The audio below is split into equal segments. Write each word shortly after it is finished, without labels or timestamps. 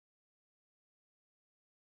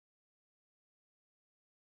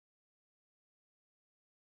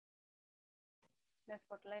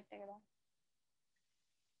Spotlight එක දාන්න.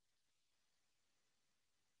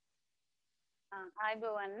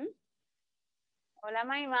 ආයිබෝවන්.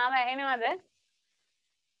 ඔලමයි මාව ඇහෙනවද?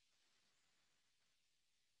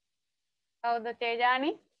 කවුද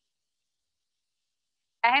තේජානි?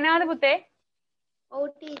 ඇහෙනවද පුතේ? ඔව්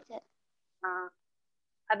ටීචර්.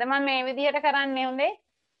 අද මම මේ විදිහට කරන්නේ හොඳේ.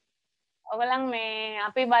 ඔයගලන් මේ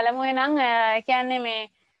අපි බලමු එහෙනම් කියන්නේ මේ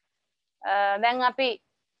දැන් අපි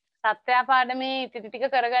සත්‍ය පාඩමේ ඉතිරි ටික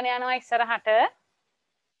කරගෙන යනවා ඉස්සරහට.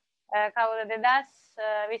 කවුද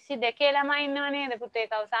 2022 ළමයි ඉන්නව නේද පුතේ?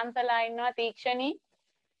 කවු සන්තලා ඉන්නවා, තීක්ෂණී.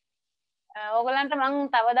 ඕගලන්ට මං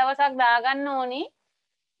තව දවසක් දාගන්න ඕනි.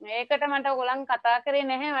 මේකට මට ඔයගලන් කතා කරේ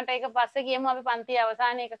නැහැ. මට ඒක පස්සේ කියමු අපි පන්ති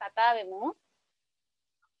අවසානයේ එක කතා වෙමු.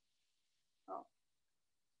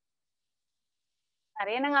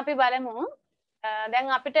 හරි එහෙනම් අපි බලමු. දැන්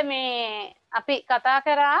අපිට මේ අපි කතා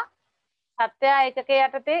කරා සත්‍ය ඒකකයේ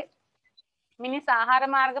යටතේ මිනිස් ආහාර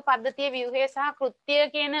මාර්ග පද්ධතිය ව්‍යුහය සහ කෘත්‍ය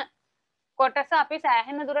කියන කොටස අපි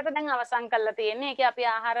සෑහෙන දුරට දැන් අවසන් කරලා තියෙන්නේ. ඒකේ අපි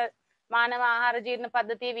මානව ආහාර ජීර්ණ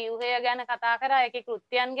පද්ධතිය ව්‍යුහය ගැන කතා කරා. ඒකේ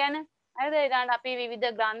කෘත්‍යයන් ගැන. හරිද? ඊළඟට අපි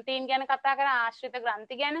විවිධ ග්‍රන්ථීන් ගැන කතා කරා. ආශ්‍රිත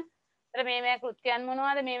ග්‍රන්ථි ගැන. ඒතර මේ කෘත්‍යයන්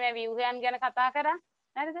මොනවද? මේ ව්‍යුහයන් ගැන කතා කරා.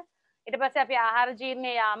 හරිද? ඊට පස්සේ අපි ආහාර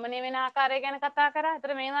ජීර්ණයේ යාමනය වෙන ආකාරය ගැන කතා කරා.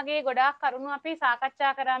 ඒතර මේ වගේ ගොඩාක් කරුණු අපි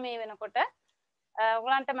සාකච්ඡා කරා මේ වෙනකොට.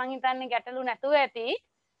 ඔයගලන්ට මං හිතන්නේ ගැටලු නැතුව ඇති.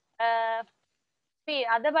 අපි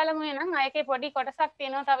අද බලමු එහෙනම් අයකේ පොඩි කොටසක්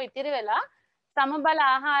තියෙනවා තව ඉතිරි වෙලා සමබල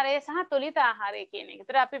ආහාරය සහ තුලිත ආහාරය කියන එක.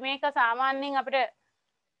 ඒතර අපි මේක සාමාන්‍යයෙන් අපිට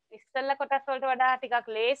ඉස්සෙල්ලා කොටස් වලට වඩා ටිකක්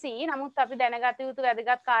ලේසි. නමුත් අපි දැනගත යුතු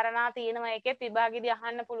වැදගත් කාරණා තියෙනවා ඒකෙත් විභාගෙදී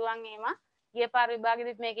අහන්න පුළුවන් ඒවා. ගිය පාර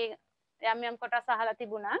විභාගෙදිත් මේකේ යම් කොටස් අහලා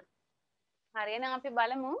තිබුණා. හරි එහෙනම් අපි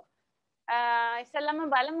බලමු. ඉස්සෙල්ලාම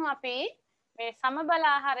බලමු අපි මේ සමබල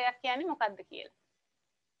ආහාරයක් කියන්නේ මොකක්ද කියලා.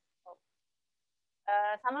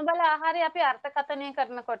 සමබල ආහාරය අපි අර්ථකථනය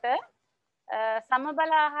කරනකොට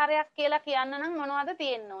සමබල ආහාරයක් කියලා කියන්න නම් මොනවද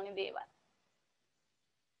තියෙන්න ඕනි දේවල්?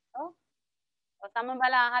 ඔව්.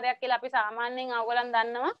 සමබල ආහාරයක් කියලා අපි සාමාන්‍යයෙන් ඕගොල්ලන්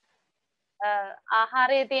දන්නවා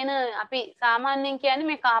ආහාරයේ තියෙන අපි සාමාන්‍යයෙන් කියන්නේ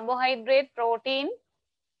මේ කාබෝහයිඩ්‍රේට්, ප්‍රෝටීන්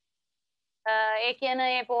ඒ කියන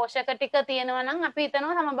ඒ පෝෂක ටික තියෙනවා නම් අපි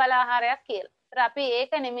හිතනවා සමබල ආහාරයක් කියලා. ඒතර අපි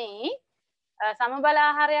ඒක නෙමෙයි සමබල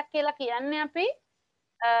ආහාරයක් කියලා කියන්නේ අපි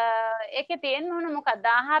ඒකේ තියෙන්න ඕන මොකක්ද?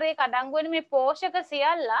 ආහාරයේ අඩංගු වෙන මේ පෝෂක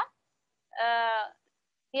සියල්ල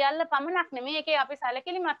පමණක් නෙමෙයි ඒකේ අපි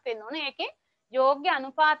සැලකිලිමත් වෙන්න ඕනේ. ඒකේ යෝග්‍ය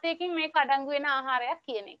අනුපාතයකින් මේක අඩංගු වෙන ආහාරයක්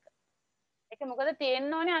කියන එක. ඒක මොකද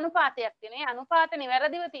තියෙන්න ඕනේ අනුපාතයක් තියෙන. ඒ අනුපාත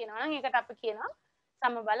නිවැරදිව තියෙනවා නම් ඒකට අපි කියනවා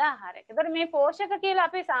සමබල ආහාරයක්. ඒතර මේ පෝෂක කියලා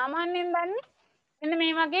අපි සාමාන්‍යයෙන් දන්නේ මෙන්න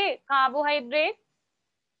මේ වගේ කාබෝහයිඩ්‍රේට්,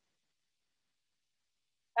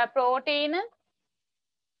 ප්‍රෝටීන,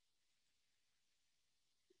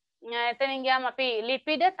 එතනින් ගියාම අපි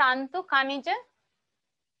ලිපිඩ, තන්තු, ખනිජ,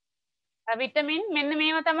 විටමින් මෙන්න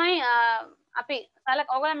මේවා තමයි අපි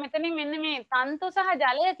ඔයගොල්ලන් මෙතනින් මෙන්න මේ තන්තු සහ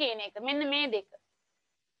ජලය කියන එක මෙන්න මේ දෙක.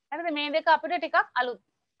 හරිද? මේ දෙක අපිට ටිකක් අලුත්.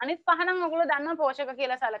 අනිත් පහ නම් ඔයගොල්ලෝ දන්නවා පෝෂක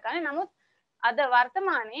කියලා සලකන්නේ. නමුත් අද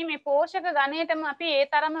වර්තමානයේ මේ පෝෂක ගණයටම අපි ඒ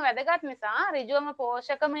තරම වැදගත් නිසා ඍජුවම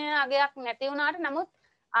පෝෂකමය අගයක් නැති වුණාට නමුත්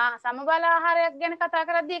සමබල ආහාරයක් ගැන කතා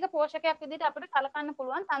කරද්දී ඒක පෝෂකයක් විදිහට අපිට සලකන්න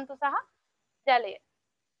පුළුවන් තන්තු සහ ජලය.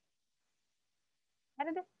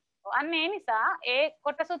 හරිද? අන්න ඒ නිසා ඒ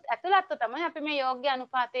කොටසුත් ඇතුළත්ව තමයි අපි මේ යෝග්‍ය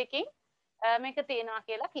අනුපාතයකින් මේක තියෙනවා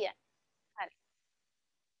කියලා කියන්නේ. හරි.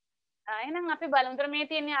 එහෙනම් අපි බලමු. මේ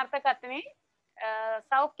තියෙන අර්ථකථනයේ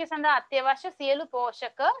සෞඛ්‍ය සඳහා අත්‍යවශ්‍ය සියලු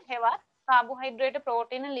පෝෂක හෙවත් කාබෝහයිඩ්‍රේට්,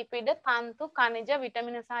 ප්‍රෝටීන, ලිපිඩ, තන්තු, ಖනිජ,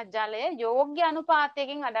 විටමින සහ ජලය යෝග්‍ය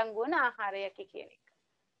අනුපාතයකින් අඩංගු වන ආහාරයක් කියන එක.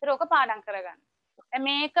 ඒක ඔක පාඩම් කරගන්න.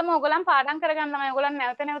 මේකම ඔයගොල්ලන් පාඩම් කරගන්න තමයි. ඔයගොල්ලන්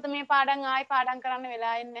නැවත මේ පාඩම් ආයි පාඩම් කරන්න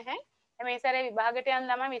වෙලා ඉන්නේ නැහැ. මේ සැරේ විභාගයට යන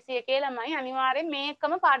ළමයි 21 ළමයි අනිවාර්යෙන්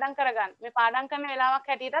මේකම පාඩම් කරගන්න. මේ පාඩම් කරන වෙලාවක්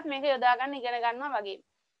හැටියටත් මේක යොදා ගන්න ඉගෙන ගන්නවා වගේ.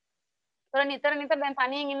 ඒතර නිතර දැන්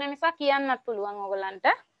තනියෙන් ඉන්න නිසා කියන්නත් පුළුවන් ඕගොල්ලන්ට.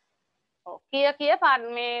 ඔව් කිය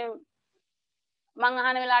මේ මං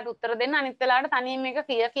අහන වෙලාවට උත්තර දෙන්න අනිත් වෙලාවට තනියෙන් මේක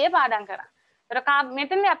කිය පාඩම් කරා. ඒතර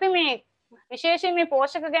මෙතනදී අපි මේ විශේෂයෙන් මේ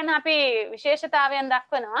පෝෂක ගැන අපි විශේෂතාවයන්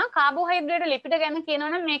දක්වනවා. කාබෝහයිඩ්‍රේට්, ලිපිඩ ගැන කියනවා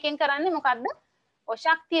නම් මේකෙන් කරන්නේ මොකද්ද?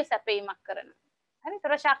 ශක්තිය සැපීමක් කරනවා. හරි.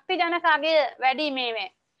 ඒතර ශක්ති ජනක අගය වැඩි මේ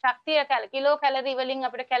ශක්තිය කිලෝ කැලරි වලින්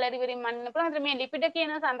අපිට කැලරි වලින් මනින්න පුළුවන්. ඒතර මේ ලිපිඩ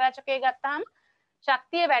කියන සංරාචකය ගත්තාම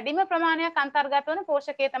ශක්තිය වැඩිම ප්‍රමාණයක් අන්තර්ගත වන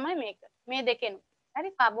පෝෂකය තමයි මේක. මේ දෙකෙන්.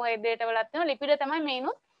 හරි. කාබෝහයිඩ්‍රේට් වලත් තියෙනවා ලිපිඩ තමයි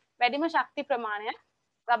මේනොත් වැඩිම ශක්ති ප්‍රමාණයක්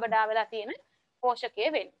ගබඩා වෙලා තියෙන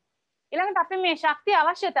පෝෂකය වෙන්නේ. ඊළඟට අපි මේ ශක්තිය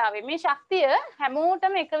අවශ්‍යතාවය මේ ශක්තිය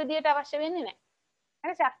හැමෝටම එක විදිහට අවශ්‍ය වෙන්නේ නැහැ.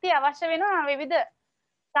 හරි. ශක්තිය අවශ්‍ය වෙනවා විවිධ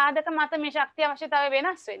සාධක මත මේ ශක්තිය අවශ්‍යතාවය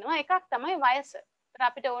වෙනස් වෙනවා. එකක් තමයි වයස.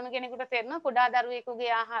 අපිට ඕන කෙනෙකුට තේරෙනවා කුඩා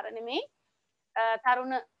දරුවෙකුගේ ආහාර නෙමෙයි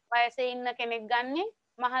තරුණ වයසේ ඉන්න කෙනෙක් ගන්නේ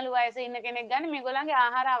මහලු වයසේ ඉන්න කෙනෙක් ගන්න මේගොල්ලන්ගේ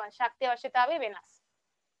ආහාර ශක්තිය අවශ්‍යතාවය වෙනස්.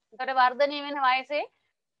 එතකොට වර්ධනය වෙන වයසේ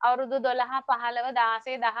අවුරුදු 12 15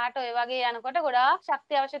 16 18 ඔය වගේ යනකොට ගොඩාක්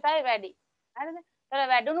ශක්තිය අවශ්‍යතාවය වැඩි. හරිද? ඒතර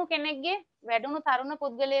වැඩුණු කෙනෙක්ගේ වැඩුණු තරුණ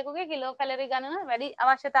පුද්ගලයෙකුගේ කිලෝ කැලරි ගණන වැඩි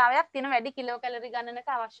අවශ්‍යතාවයක් තියෙන වැඩි කිලෝ කැලරි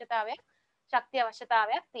ගණනක අවශ්‍යතාවයක් ශක්තිය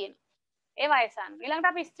අවශ්‍යතාවයක් තියෙනවා. ඒ වයස අනුව. ඊළඟට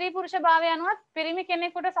අපි ස්ත්‍රී පුරුෂ භාවය අනුවත් පිරිමි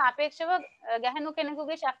කෙනෙකුට සාපේක්ෂව ගැහැණු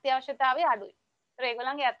කෙනෙකුගේ ශක්තිය අවශ්‍යතාවය අඩුයි. ඒතර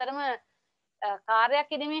ඒගොල්ලන්ගේ ඇත්තටම කාර්යයක්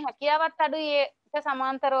කිරීමේ හැකියාවත් අඩුයි ඒක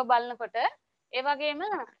සමාන්තරව බලනකොට. ඒ වගේම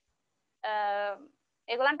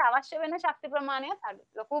ඒගොල්ලන්ට අවශ්‍ය වෙන ශක්ති ප්‍රමාණයත් අඩුයි.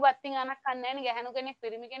 ලොකු බත්තින් ගන්නක් කන්නේ නැහැ නේ ගැහැණු කෙනෙක්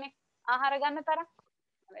පිරිමි කෙනෙක් ආහාර ගන්න තරම්.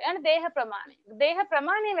 ඊළඟ දේහ ප්‍රමාණය. දේහ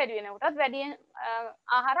ප්‍රමාණය වැඩි වෙනකොටත් වැඩි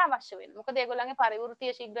ආහාර අවශ්‍ය වෙනවා. මොකද ඒගොල්ලන්ගේ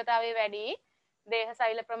පරිවෘත්තීය ශීඝ්‍රතාවය වැඩි. දේහ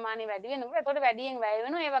සෛල ප්‍රමාණය වැඩි වෙනකොට එතකොට වැඩියෙන් වැය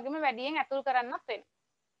වෙනවා. ඒ වගේම වැඩියෙන් ඇතුල් කරන්නත් වෙනවා.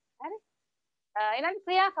 හරි? ඊළඟ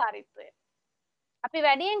ක්‍රියාකාරීත්වය. අපි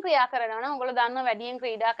වැඩියෙන් ක්‍රියා කරනවා නම් ඔයගොල්ලෝ දන්නවා වැඩියෙන්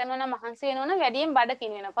ක්‍රීඩා කරනවා නම් මහන්සි වෙනවා නම් වැඩියෙන්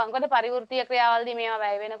බඩකින් වෙනවා. මොකද පරිවෘත්තීය ක්‍රියාවලදී මේවා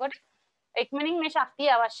වැය වෙනකොට ඉක්මනින් මේ ශක්තිය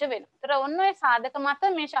අවශ්‍ය වෙනවා. ඒතර ඔන්න ඔය සාධක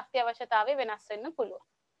මත මේ ශක්තිය අවශ්‍යතාවය වෙනස් වෙන්න පුළුවන්.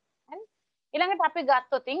 හරි? ඊළඟට අපි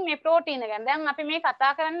ගත්තොතින් මේ ප්‍රෝටීන ගැන. දැන් අපි මේ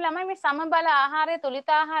කතා කරන්නේ ළමයි මේ සමබල ආහාරය, තුලිත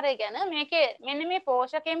ආහාරය ගැන. මේකේ මෙන්න මේ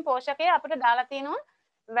පෝෂකයෙන් පෝෂකය අපිට දාලා තිනවා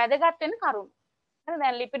වැදගත් වෙන කරුණු. හරි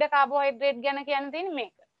දැන් ලිපිඩ කාබෝහයිඩ්‍රේට් ගැන කියන්න තියෙන්නේ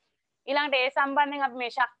මේක. ඊළඟට ඒ සම්බන්ධයෙන් අපි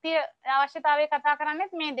මේ ශක්තිය අවශ්‍යතාවය කතා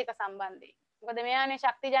කරන්නේත් මේ දෙක සම්බන්ධයෙන්. මොකද මෙයානේ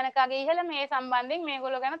ශක්ති ජනකගේ ඉහළ මේ සම්බන්ධයෙන්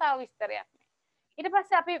මේගොල්ලෝ ගැන තව විස්තරයක්. ඊට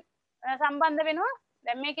පස්සේ අපි සම්බන්ධ වෙනවා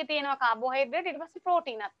දැන් මේකේ තියෙනවා කාබෝහයිඩ්‍රේට් ඊට පස්සේ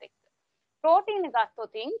ප්‍රෝටීනත් එක්ක. ප්‍රෝටීන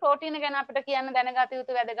ගත්තොතින් ප්‍රෝටීන ගැන අපිට කියන්න දැනගත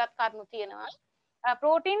යුතු වැදගත් කරුණු තියෙනවා.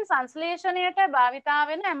 ප්‍රෝටීන් සංශ්ලේෂණයට භාවිතා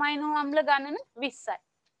වෙන ඇමයිනෝ අම්ල ගණන 20යි.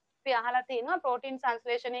 අපි අහලා තියෙනවා ප්‍රෝටීන්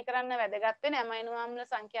සංශ්ලේෂණය කරන්න වැදගත් වෙන ඇමයිනෝ අම්ල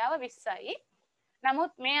සංඛ්‍යාව 20යි.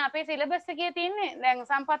 නමුත් මේ අපේ සිලබස් එකේ තියෙන්නේ දැන්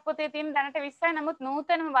සම්පත් පොතේ තියෙන දැනට 20යි. නමුත්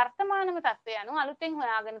නූතනම වර්තමානම තත්ත්වය අනුව අලුතෙන්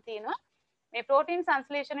හොයාගෙන තියෙනවා මේ ප්‍රෝටීන්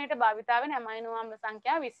සංශ්ලේෂණයට භාවිතා වෙන ඇමයිනෝ අම්ල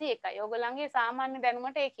සංඛ්‍යාව 21යි. ඕගොල්ලන්ගේ සාමාන්‍ය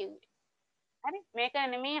දැනුමට ඒ කිව්වේ. හරි මේක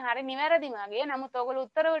නෙමෙයි හරි නිවැරදි මාගේ. නමුත් ඕගොල්ලෝ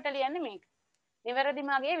උත්තර වලට ලියන්නේ මේක. නිවැරදි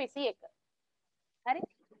මාගේ 21. හරි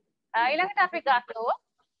ඊළඟට අපි ගත්තොත්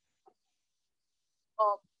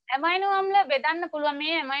ඇමයිනෝ අම්ල බෙදන්න පුළුවන්.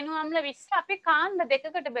 මේ ඇමයිනෝ අම්ල 20 අපි කාණ්ඩ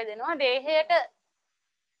දෙකකට බෙදෙනවා දේහයට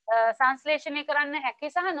සංශ්ලේෂණය කරන්න හැකි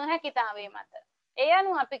සහ නොහැකිතාවය මත. ඒ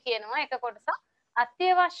අනුව අපි කියනවා එක කොටසක්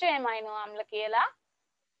අත්‍යවශ්‍ය ඇමයිනෝ අම්ල කියලා.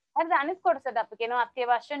 හරිද? අනිත් කොටසට අපි කියනවා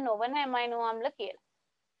අත්‍යවශ්‍ය නොවන ඇමයිනෝ අම්ල කියලා.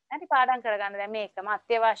 හරි පාඩම් කරගන්න දැන් මේකම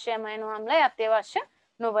අත්‍යවශ්‍ය ඇමයිනෝ අම්ලයි අත්‍යවශ්‍ය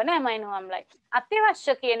නොවන ඇමයිනෝ අම්ලයි.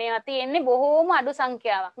 අත්‍යවශ්‍ය කියන ඒවා තියෙන්නේ බොහෝම අඩු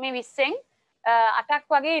සංඛ්‍යාවක්. මේ 20න් 8ක්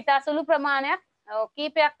වගේ ඉතා සුළු ප්‍රමාණයක්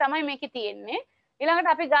කීපයක් තමයි මේකේ තියෙන්නේ.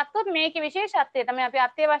 ඊළඟට අපි ගත්තොත් මේකේ විශේෂත්වය තමයි අපි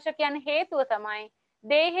අත්‍යවශ්‍ය කියන්නේ හේතුව තමයි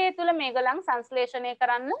දේහය තුල මේගොල්ලන් සංශ්ලේෂණය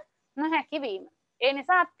කරන්න නොහැකි වීම. ඒ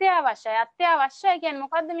නිසා අත්‍යවශ්‍යයි. අත්‍යවශ්‍යයි කියන්නේ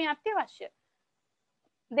මොකද්ද මේ අත්‍යවශ්‍ය?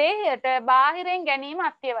 දේහයට බාහිරින් ගැනීම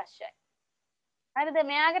අත්‍යවශ්‍යයි. හරිද?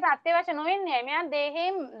 මෙයාකට අත්‍යවශ්‍ය නොවෙන්නේ. මෙයා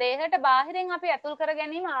දේහයට බාහිරින් අපි ඇතුල් කර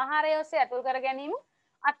ගැනීම ආහාරය ඔස්සේ ඇතුල් කර ගැනීම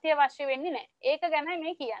අත්‍යවශ්‍ය වෙන්නේ නැහැ. ඒක ගැනයි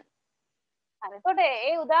මේ කියන්නේ. හරි. එතකොට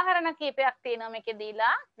ඒ උදාහරණ කීපයක් තියෙනවා මේකේ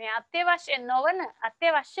දීලා. මේ අත්‍යවශ්‍ය නොවන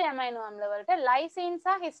අත්‍යවශ්‍ය ඇමයිනෝ අම්ල වලට ලයිසින්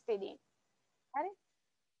සහ හිස්ටිඩින්. හරි?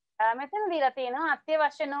 මෙතන දීලා තියෙනවා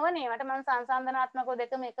අත්‍යවශ්‍ය නොවන ඒවට මම සංසන්දනාත්මකව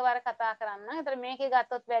දෙකම එකවර කතා කරන්න. ඒතර මේකේ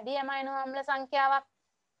ගත්තොත් වැඩි ඇමයිනෝ අම්ල සංඛ්‍යාවක්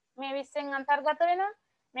මේ 20න් අන්තර්ගත වෙනවා.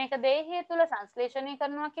 මේක දේහය තුල සංශ්ලේෂණය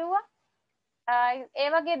කරනවා කිව්වා. ඒ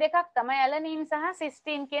වගේ දෙකක් තමයි ඇලනින් සහ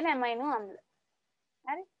සිස්ටින් කියන ඇමයිනෝ අම්ල.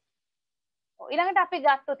 හරි? ඊළඟට අපි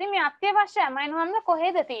ගත්තොත් මේ අත්‍යවශ්‍ය ඇමයිනෝ අම්ල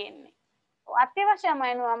කොහෙද තියෙන්නේ? අත්‍යවශ්‍ය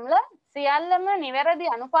ඇමයිනෝ අම්ල සියල්ලම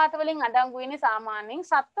නිවැරදි අනුපාත වලින් අඩංගු වෙන්නේ සාමාන්‍යයෙන්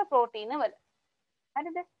සත්ත්ව ප්‍රෝටීන වල.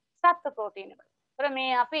 හරිද? සත්ත්ව ප්‍රෝටීන වල. ඒතර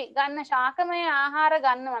මේ අපි ගන්න ශාකමය ආහාර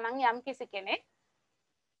ගන්නවා නම් යම් කිසි කෙනෙක්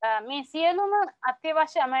මේ සියලුම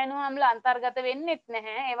අත්‍යවශ්‍ය ඇමයිනෝ අම්ල අන්තර්ගත වෙන්නේත්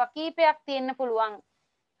නැහැ. ඒවා කීපයක් තියෙන්න පුළුවන්.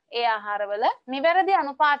 ඒ ආහාරවල නිවැරදි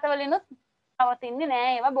අනුපාත වලිනුත් පවතින්නේ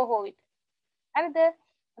නැහැ ඒවා බොහෝ විට. හරිද?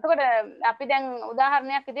 එතකොට අපි දැන්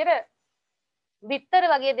උදාහරණයක් විදිහට බිත්තර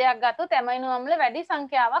වගේ දෙයක් ගත්තොත් ඇමයිනෝ අම්ල වැඩි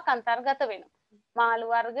සංඛ්‍යාවක් අන්තර්ගත වෙනවා. මාළු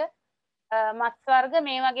වර්ග, මස් වර්ග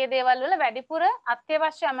මේ වගේ දේවල් වල වැඩිපුර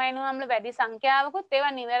අත්‍යවශ්‍ය ඇමයිනෝ අම්ල වැඩි සංඛ්‍යාවකුත්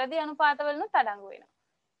ඒවා නිවැරදි අනුපාත වලිනුත් අඩංගු වෙනවා.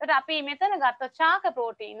 ඒකට අපි මෙතන ගත්තොත් ශාක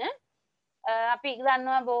ප්‍රෝටීන අපි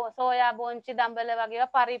දන්නවා සෝයා බෝංචි දඹල වගේ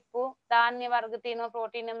පරිප්පු ධාන්‍ය වර්ග තියෙනවා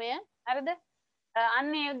ප්‍රෝටීනමය. හරිද?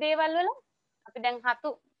 අන්න ඒ දේවල් වල අපි දැන් හතු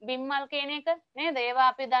බිම්මල් කියන එක නේද? ඒවා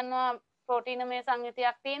අපි දන්නවා ප්‍රෝටීනමය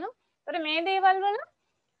සංයුතියක් තියෙනවා. ඒතර මේ දේවල් වල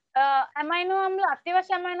ඇමයිනෝ අම්ල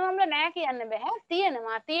අත්‍යවශ්‍ය ඇමයිනෝ අම්ල නෑ කියන්න බෑ.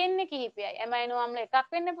 තියෙනවා. තියෙන්නේ කිහිපයයි. ඇමයිනෝ අම්ල එකක්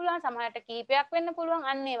වෙන්න පුළුවන්, සමහරට කිහිපයක් වෙන්න පුළුවන්.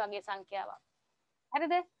 අන්න ඒ වගේ සංඛ්‍යාවක්.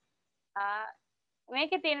 හරිද?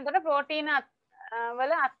 මේකේ තියෙනකොට ප්‍රෝටීන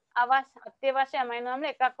වල අත්‍යවශ්‍ය ඇමයිනෝ අම්ල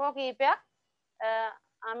එකක් හෝ කීපයක්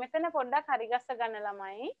මෙතන පොඩ්ඩක් හරි ගස්ස ගන්න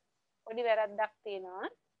ළමයි පොඩි වැරද්දක් තියෙනවා.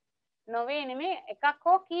 නොවේ නෙමේ එකක්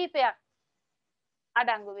හෝ කීපයක්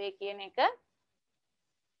අඩංගු වේ කියන එක.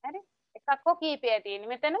 හරි? එකක් හෝ කීපයක්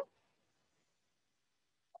තියෙන්නේ මෙතන.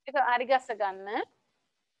 ඒක හරි ගස්ස ගන්න.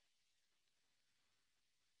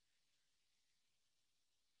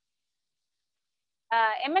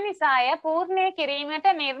 එම නිසා අය පූර්ණය කිරීමට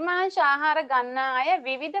නිර්මාංශ ආහාර ගන්නා අය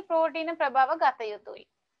විවිධ ප්‍රෝටීන ප්‍රභව ගත යුතුයි.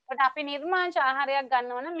 ඒකට අපි නිර්මාංශ ආහාරයක්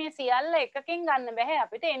ගන්න ඕන මේ සියල්ල එකකින් ගන්න බෑ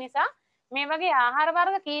අපිට. ඒ නිසා මේ වගේ ආහාර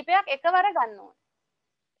වර්ග කීපයක් එකවර ගන්න ඕන.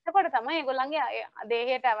 එතකොට තමයි ඒගොල්ලන්ගේ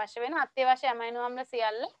දේහයට අවශ්‍ය වෙන අත්‍යවශ්‍ය ඇමයිනෝ අම්ල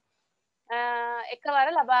සියල්ල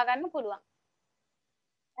එකවර ලබා ගන්න පුළුවන්.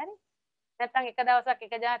 හරි? නැත්තම් එක දවසක්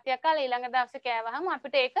එක જાතියක් කාලා ඊළඟ දවසේ කෑවහම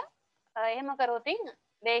අපිට ඒක එහෙම කරොතින්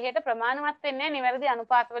දේහයට ප්‍රමාණවත් වෙන්නේ නිවැරදි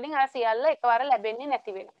අනුපාත වලින් අර සියල්ල එකවර ලැබෙන්නේ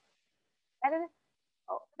නැති වෙනවා. හරිද?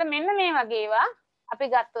 ඔව්. මෙන්න මේ වගේ ඒවා අපි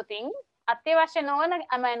ගත්තොතින් අත්‍යවශ්‍ය නොවන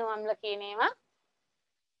ඇමයිනෝ අම්ල කියන ඒවා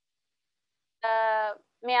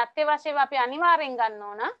මේ අත්‍යවශ්‍ය ඒවා අපි අනිවාර්යෙන් ගන්න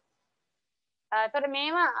ඕන. ඒතර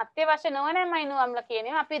මේවා අත්‍යවශ්‍ය නොවන ඇමයිනෝ අම්ල කියන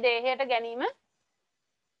ඒවා අපි දේහයට ගැනීම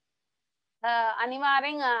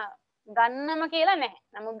අනිවාර්යෙන් ගන්නම කියලා නැහැ.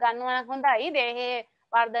 නමුත් ගන්නවා නම් හොඳයි. දේහයේ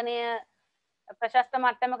වර්ධනය ප්‍රශස්ත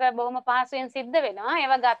මට්ටමක බොහොම පහසුවෙන් සිද්ධ වෙනවා.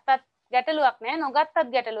 ඒවා ගත්තත් ගැටලුවක් නැහැ. නොගත්තත්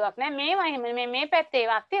ගැටලුවක් නැහැ. මේවා එහෙම මේ පැත්තේ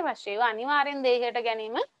ඒවා අත්‍යවශ්‍ය ඒවා අනිවාර්යෙන් දේහයට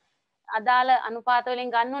ගැනීම අදාළ අනුපාත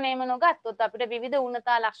වලින් ගන්න ඕනේම නොගත්තොත් අපිට විවිධ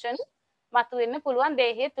ඌනතා ලක්ෂණ මතුවෙන්න පුළුවන්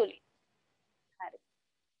දේහය තුලින්. හරි.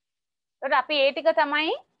 ඒකට අපි ඒ ටික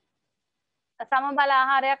තමයි සමබල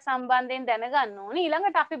ආහාරයක් සම්බන්ධයෙන් දැනගන්න ඕනේ.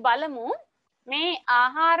 ඊළඟට අපි බලමු මේ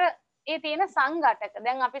ආහාරයේ තියෙන සංඝටක.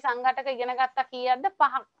 දැන් අපි සංඝටක ඉගෙන ගත්තා කීයක්ද?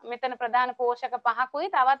 5ක්. මෙතන ප්‍රධාන පෝෂක 5කුයි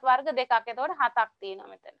තවත් වර්ග 2ක්. එතකොට 7ක්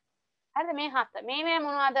තියෙනවා මෙතන. හරිද? මේ 7. මේ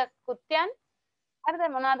මොනවද කෘත්‍යයන්? හරිද?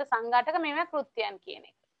 මොනවද සංඝටක? මේවා කෘත්‍යයන් කියන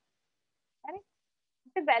එක. හරි?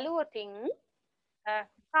 අපි බැලුවොතින්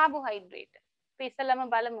කාබෝහයිඩ්‍රේට්. අපි ඉස්සෙල්ලාම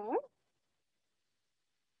බලමු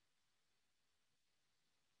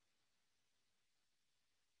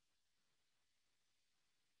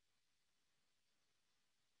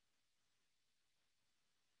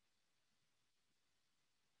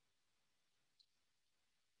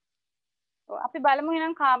අපි බලමු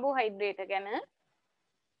එහෙනම් කාබෝහයිඩ්‍රේට් ගැන.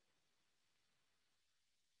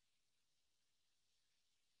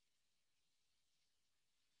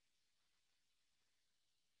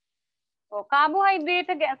 කාබෝහයිඩ්‍රේට්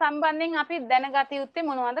සම්බන්ධයෙන් අපි දැනගත යුත්තේ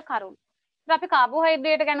මොනවද කරුණු? අපි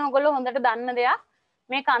කාබෝහයිඩ්‍රේට් ගැන ඔයගොල්ලෝ හොඳට දන්න දෙයක්.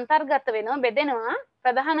 මේක අන්තර්ගත වෙනවා, බෙදෙනවා.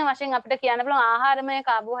 ප්‍රධාන වශයෙන් අපිට කියන්න පුළුවන් ආහාරමය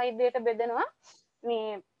කාබෝහයිඩ්‍රේට් බෙදෙනවා.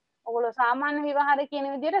 මේ ඔයගොල්ලෝ සාමාන්‍ය විවහාරය කියන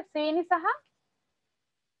විදිහට සීනි සහ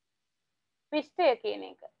පිෂ්ඨය කියන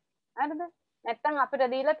එක. හරිද? නැත්තම්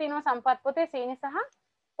අපිට දීලා තියෙනවා සම්පත් පොතේ සීනි සහ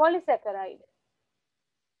පොලිසැකරයිඩ්.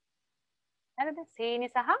 හරිද? සීනි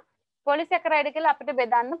සහ පොලිසැකරයිඩ් කියලා අපිට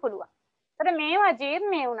බෙදන්න පුළුවන්. ඒතර මේවා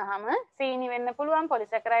ජීර්ණය වුණාම සීනි වෙන්න පුළුවන්,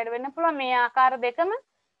 පොලිසැකරයිඩ් වෙන්න පුළුවන්. මේ ආකාර දෙකම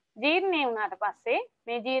ජීර්ණය වුණාට පස්සේ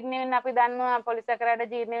මේ ජීර්ණය වෙන අපි දන්නවා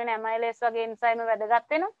පොලිසැකරයිඩ් ජීර්ණය වෙන ඇමයිලේස් වගේ එන්සයිම් වැදගත්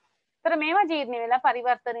වෙනවා. ඒතර මේවා ජීර්ණය වෙලා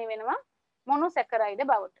පරිවර්තනය වෙනවා මොනොසැකරයිඩ්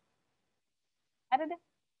බවට. හරිද?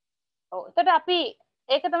 ඔව්. එතකොට අපි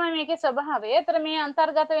ඒක තමයි මේකේ ස්වභාවය. ඒතර මේ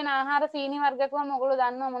අන්තර්ගත වෙන ආහාර සීනි වර්ග කිව්වම ඔයගොල්ලෝ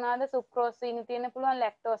දන්නවා මොනවද? සුක්‍රෝස් සීනි තියෙන්න පුළුවන්,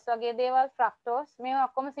 ලැක්ටෝස් වගේ දේවල්, ෆ්‍රක්ටෝස් මේවා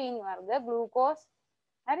ඔක්කොම සීනි වර්ග, ග්ලූකෝස්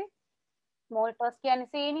හරි? මෝල්ටෝස්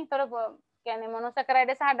කියන්නේ සීනි. ඒතර කියන්නේ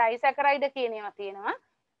මොනොසැකරයිඩ් සහ ඩයිසැකරයිඩ් කියන ඒවා තියෙනවා.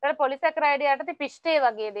 ඒතර පොලිසැකරයිඩ් යටතේ පිෂ්ඨය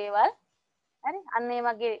වගේ දේවල්. හරි? අන්න ඒ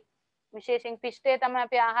වගේ විශේෂයෙන් පිෂ්ඨය තමයි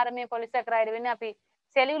අපි ආහාරමය පොලිසැකරයිඩ් වෙන්නේ. අපි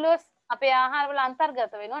සෙලියුලෝස් අපේ ආහාරවල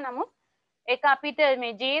අන්තර්ගත වෙනවා. නමුත් ඒක අපිට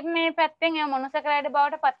මේ ජීර්ණයේ පැත්තෙන් ඒ මොනොසැකරයිඩ්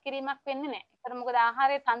බවට පත් කිරීමක් වෙන්නේ නැහැ. ඒතර මොකද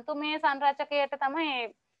ආහාරයේ තන්තුමය සංරචකයට තමයි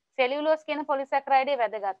සෙලියුලෝස් කියන පොලිසැකරයිඩ්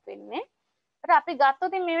වැදගත් වෙන්නේ. ඒතර අපි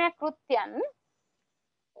ගත්තොත් මේවා කෘත්‍යයන්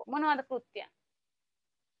මොනවද කෘත්‍යයන්?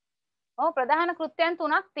 ඔව් ප්‍රධාන කෘත්‍යයන්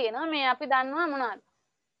 3ක් තියෙනවා. මේ අපි දන්නවා මොනවද?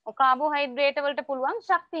 කාබෝහයිඩ්‍රේට් වලට පුළුවන්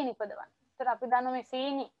ශක්තිය නිපදවන්න. ඒතර අපි දන්නවා මේ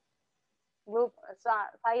සීනි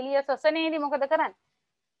සෛලීය ශ්වසනයේදී මොකද කරන්නේ?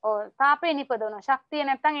 තාපය නිපදවන ශක්තිය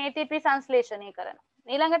නැත්තම් ATP සංශ්ලේෂණය කරනවා.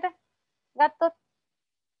 ඊළඟට ගත්තොත්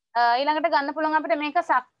ඊළඟට ගන්න පුළුවන් අපිට මේක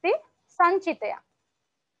ශක්ති සංචිතයක්.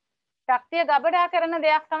 ශක්තිය ගබඩා කරන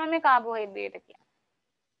දෙයක් තමයි මේ කාබෝහයිඩ්‍රේට් කියන්නේ.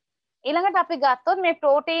 ඊළඟට අපි ගත්තොත් මේ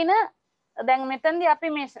ප්‍රෝටීන දැන් මෙතනදී අපි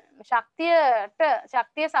මේ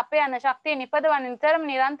ශක්තිය සපයන ශක්තිය නිපදවන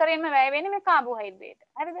නිරන්තරයෙන්ම වැය වෙන්නේ මේ කාබෝහයිඩ්‍රේට්.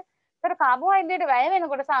 හරිද? ඒතර කාබෝහයිඩ්‍රේට් වැය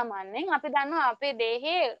වෙනකොට සාමාන්‍යයෙන් අපි දන්නවා අපේ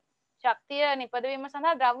දේහයේ ශක්තිය නිපදවීම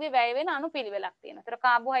සඳහා ද්‍රව්‍ය වැය වෙන අණුපිළිවෙලක් තියෙනවා. ඒතර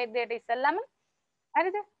කාබෝහයිඩ්‍රේට් ඉස්සෙල්ලම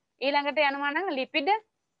හරිද? ඊළඟට යනවා නම් ලිපිඩ,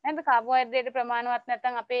 නේද? කාබෝහයිඩ්‍රේට් ප්‍රමාණවත්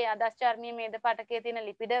නැත්නම් අපේ අදස්චර්මීය මේද පටකයේ තියෙන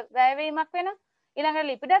ලිපිඩ වැය වීමක් වෙනවා. ඊළඟට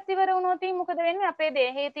ලිපිඩත් ඉවර වුණොත් මොකද වෙන්නේ? අපේ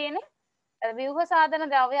දේහයේ තියෙන ව්‍යුහ සාධන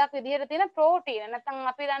ද්‍රව්‍යයක් විදිහට තියෙන ප්‍රෝටීන නැත්නම්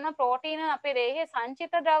අපි දන්නවා ප්‍රෝටීන අපේ දේහයේ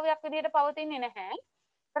සංචිත ද්‍රව්‍යයක් විදිහට පවතින්නේ නැහැ.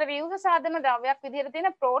 ඒතර ව්‍යුහ සාධන ද්‍රව්‍යයක් විදිහට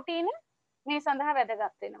තියෙන ප්‍රෝටීන මේ සඳහා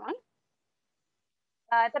වැදගත් වෙනවා.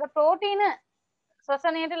 ඒතර ප්‍රෝටීන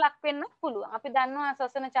ශ්වසනයට ලක් වෙන්න පුළුවන්. අපි දන්නවා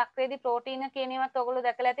ශ්වසන චක්‍රයේදී ප්‍රෝටීන කියන ඒවාත් ඔයගොල්ලෝ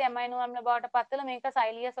දැකලා ඇති ඇමයිනෝ අම්ල බවට පත් වෙලා මේක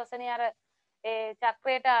සෛලීය ශ්වසනය අර ඒ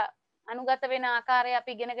චක්‍රයට අනුගත වෙන ආකාරය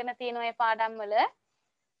අපි ඉගෙනගෙන තියෙනවා මේ පාඩම් වල.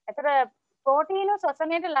 ඒතර ප්‍රෝටීන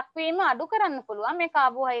ශ්වසනයට ලක්වීම අඩු කරන්න පුළුවන් මේ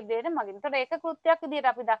කාබෝහයිඩ්‍රේට් මගින්. ඒතර ඒක කෘත්‍යයක්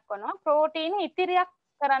විදිහට අපි දක්වනවා ප්‍රෝටීන ඉතිරියක්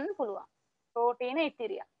කරන්න පුළුවන්. ප්‍රෝටීන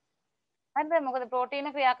ඉතිරියක්. හරිද? මොකද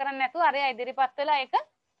ප්‍රෝටීන ක්‍රියා කරන්නේ නැතුව අරයා ඉදිරිපත් වෙලා ඒක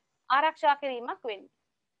ආරක්ෂා කිරීමක් වෙන්නේ.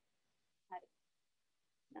 හරි.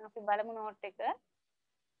 දැන් අපි බලමු නෝට් එක.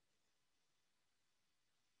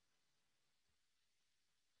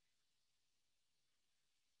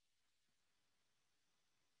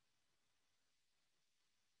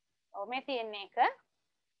 ඔව් මේ තියෙන්නේ එක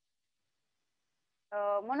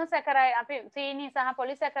මොනොසැකරයිඩ් අපි සීනි සහ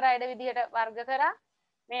පොලිසැකරයිඩ් විදිහට වර්ග කරා.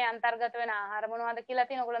 මේ අන්තර්ගත වෙන ආහාර මොනවද කියලා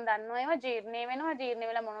තියෙන ඔයගොල්ලෝ දන්නවා ඒවා ජීර්ණය වෙනවා. ජීර්ණය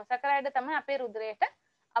වෙලා මොනොසැකරයිඩ් තමයි අපේ රුධිරයට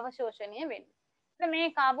අවශෝෂණය වෙන්නේ. මේ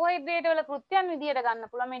කාබෝහයිඩ්‍රේට් වල කෘත්‍යයන් විදිහට ගන්න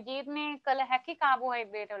පුළුවන් මේ ජීර්ණය කළ හැකි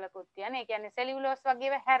කාබෝහයිඩ්‍රේට් වල කෘත්‍යයන්. ඒ කියන්නේ සෙලියුලෝස්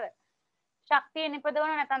වගේව හැර ශක්තිය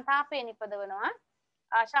නිපදවන නැත්නම් තාපය නිපදවනවා.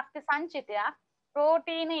 ශක්ති සංචිතයක්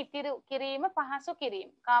ප්‍රෝටීන ඉතිරි කිරීම පහසු කිරීම.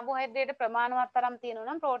 කාබෝහයිඩ්‍රේට් ප්‍රමාණවත් තරම්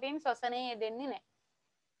තියෙනවා නම් ප්‍රෝටීන් ශ්වසනයේ යෙදෙන්නේ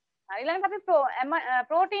නැහැ. ඊළඟට අපි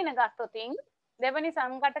ප්‍රෝටීන ගත්තොතින් දෙවනි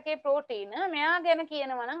සංඝටකයේ ප්‍රෝටීන මෙයා ගැන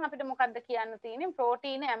කියනවා නම් අපිට මොකද්ද කියන්න තියෙන්නේ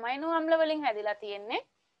ප්‍රෝටීන ඇමයිනෝ අම්ල වලින් හැදිලා තියෙන්නේ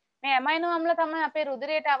මේ ඇමයිනෝ අම්ල තමයි අපේ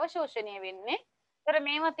රුධිරයට අවශෝෂණය වෙන්නේ. ඒතර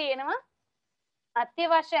මේවා තියෙනවා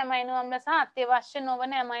අත්‍යවශ්‍ය ඇමයිනෝ අම්ල සහ අත්‍යවශ්‍ය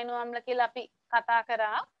නොවන ඇමයිනෝ අම්ල කියලා අපි කතා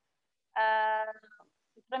කරා.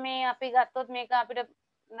 මේ අපි ගත්තොත් මේක අපිට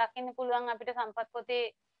දකින්න පුළුවන් අපිට සම්පත් පොතේ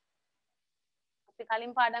අපි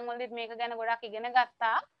කලින් පාඩම් වලදීත් මේක ගැන ගොඩක් ඉගෙන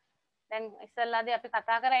ගත්තා. දැන් ඉස්සෙල්ලාදී අපි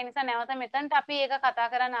කතා කරා ඒ නිසා නැවත මෙතනට අපි ඒක කතා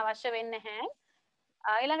කරන්න අවශ්‍ය වෙන්නේ නැහැ.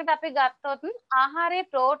 ඊළඟට අපි ගත්තොත් ආහාරයේ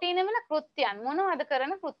ප්‍රෝටීන වල කෘත්‍යයන් මොනවද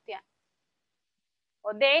කරන කෘත්‍යයන්?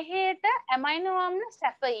 දේහයට ඇමයිනෝ අම්ල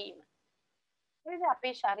සැපයීම. හරිද?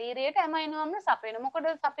 අපේ ශරීරයට ඇමයිනෝ අම්ල සපයන.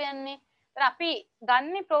 මොකටද සපයන්නේ? අපි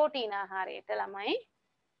ගන්නේ ප්‍රෝටීන ආහාරයට ළමයි.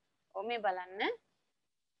 ඔ මේ බලන්න.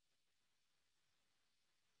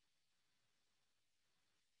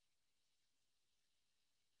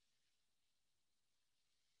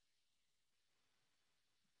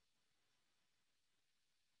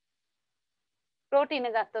 ප්‍රෝටීන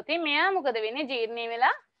ගත්තොත් මෙයා මොකද වෙන්නේ ජීර්ණය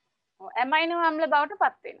වෙලා ඇමයිනෝ අම්ල බවට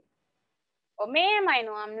පත් වෙනවා. මේ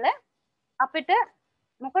ඇමයිනෝ අම්ල අපිට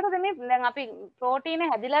මොකටද මේ දැන් අපි ප්‍රෝටීන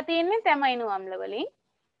හැදිලා තියෙන්නේ ඇමයිනෝ අම්ල වලින්.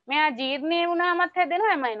 මෙයා ජීර්ණය වුණාමත් හැදෙනවා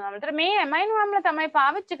ඇමයිනෝ අම්ල. ඒතර මේ ඇමයිනෝ අම්ල තමයි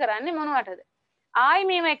පාවිච්චි කරන්නේ මොනවටද? ආයි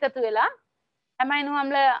මේව එකතු වෙලා ඇමයිනෝ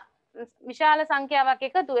අම්ල විශාල සංඛ්‍යාවක්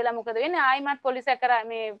එකතු වෙලා මොකද වෙන්නේ? ආයිමත්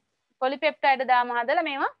මේ පොලිපෙප්ටයිඩ් දාම හදලා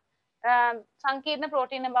මේවා සංකීර්ණ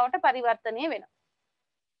ප්‍රෝටීන බවට පරිවර්තනය වෙනවා.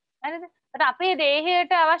 හරිද? ඒත් අපේ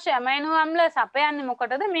දේහයට අවශ්‍ය ඇමයිනෝ අම්ල සපයන්නේ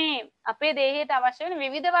මොකටද? මේ අපේ දේහයට අවශ්‍ය වෙන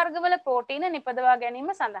විවිධ වර්ගවල ප්‍රෝටීන නිපදවා ගැනීම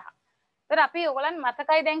සඳහා. ඒත් අපි ඔයගලන්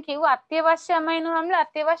මතකයි දැන් කිව්ව අත්‍යවශ්‍ය ඇමයිනෝ අම්ල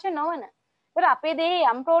අත්‍යවශ්‍ය නොවන. ඒත් අපේ දේහේ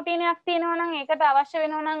යම් ප්‍රෝටීනයක් තියෙනවා නම් ඒකට අවශ්‍ය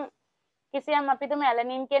වෙනවා නම් කිසියම් අපිටම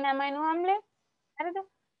ඇලනින් කියන ඇමයිනෝ අම්ලය. හරිද?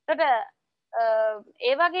 ඒත්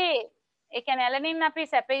ඒ වගේ ඒ කියන්නේ ඇලනින් අපි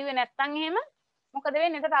සැපෙන්නේ නැත්නම් එහෙම මොකද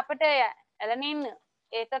වෙන්නේ? ඒත් අපිට ඇලනින්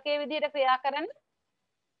ඒකකයේ විදිහට ක්‍රියා කරන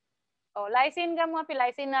ලයිසින් ගමු අපි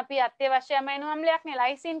ලයිසින් අපි අත්‍යවශ්‍ය ඇමයිනෝ අම්ලයක් නේ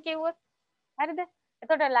ලයිසින් කිව්වොත්. හරිද?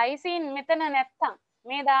 එතකොට ලයිසින් මෙතන නැත්තම්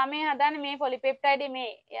මේ දාමේ හදන්නේ මේ පොලිපෙප්ටයිඩ්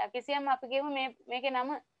මේ කිසියම් අපි කියමු මේකේ නම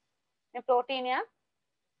මේ ප්‍රෝටීනයක්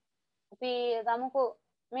අපි ගමුකෝ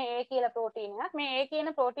මේ A කියලා ප්‍රෝටීනයක් මේ A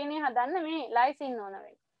කියන ප්‍රෝටීනය හදන්න මේ ලයිසින් ඕන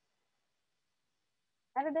වෙයි.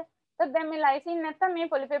 හරිද? එතකොට දැන් මේ ලයිසින් නැත්තම් මේ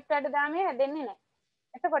පොලිපෙප්ටයිඩ් දාමේ හැදෙන්නේ නැහැ.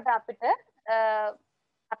 එතකොට අපිට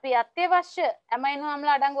අපි අත්‍යවශ්‍ය ඇමයිනෝ අම්ල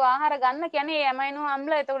අඩංගු ආහාර ගන්න කියන්නේ මේ ඇමයිනෝ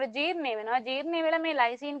අම්ල එතකොට ජීර්ණය වෙනවා. ජීර්ණය වෙලා මේ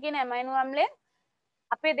ලයිසින් කියන ඇමයිනෝ අම්ලය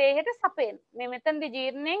අපේ දේහයට සපයන. මේ මෙතනදී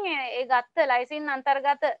ජීර්ණයෙන් ඒ ගත්ත ලයිසින්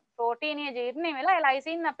අන්තර්ගත ප්‍රෝටීනය ජීර්ණය වෙලා ඒ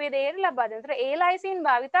ලයිසින් අපේ දේහයට ලබා දෙනවා. ඒතර ඒ ලයිසින්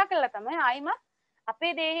භාවිතා කළා තමයි ආයිමත්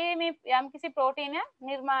අපේ දේහයේ මේ යම්කිසි ප්‍රෝටීනයක්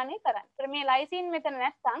නිර්මාණය කරන්නේ. ඒතර මේ ලයිසින් මෙතන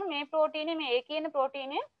නැත්නම් මේ ප්‍රෝටීනය මේ ඒ කියන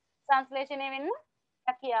ප්‍රෝටීනය සංශ්ලේෂණය වෙන්න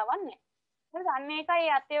හැකියාවක් නැහැ. හරිද? අන්න ඒකයි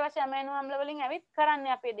අත්‍යවශ්‍ය ඇමයිනෝ අම්ල වලින් ඇවිත්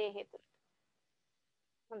කරන්නේ අපේ දේහය තුළ.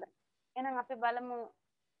 හොඳයි. එහෙනම් අපි බලමු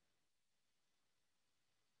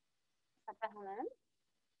සටහන.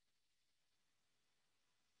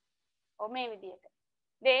 මේ විදිහට.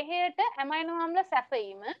 දේහයට ඇමයිනෝ ආම්ල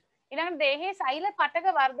සැපීම ඊළඟට දේහයේ සෛල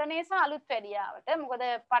පටක වර්ධනය සහ අලුත් වැඩියාවට. මොකද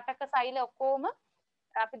පටක සෛල ඔක්කොම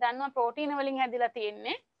අපි දන්නවා ප්‍රෝටීන වලින් හැදිලා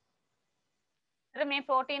තියෙන්නේ. ඒතර මේ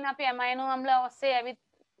ප්‍රෝටීන අපි ඇමයිනෝ ආම්ල ඔස්සේ ඇවිත්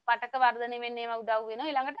පටක වර්ධනය වෙන්න ඒවා උදව් වෙනවා.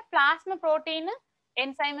 ඊළඟට ප්ලාස්ම ප්‍රෝටීන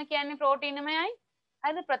එන්සයිම කියන්නේ ප්‍රෝටීනමයයි.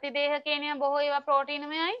 හරිද? ප්‍රතිදේහ කියන බොහෝ ඒවා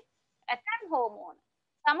ප්‍රෝටීනමයයි. ඇතැම් හෝමෝන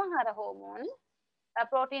සමහර හෝමෝන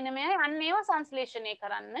ප්‍රෝටීනමයයි. අන්න ඒවා සංශ්ලේෂණය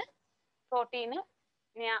කරන්න ප්‍රෝටීන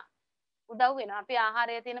මෙයා උදව් වෙනවා. අපි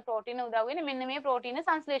ආහාරයේ තියෙන ප්‍රෝටීන උදව් වෙන්නේ මෙන්න මේ ප්‍රෝටීන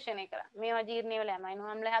සංශ්ලේෂණය කරන්න. මේවා ජීර්ණය වෙලා ඇමයිනෝ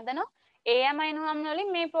ආම්ල හදනවා. ඒ ඇමයිනෝ ආම්ල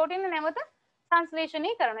වලින් මේ ප්‍රෝටීන නැවත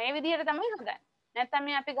සංශ්ලේෂණය කරනවා. ඒ විදිහට තමයි හදන්නේ. නැත්නම්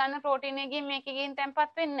මේ අපි ගන්න ප්‍රෝටීන් එකකින් මේකකින්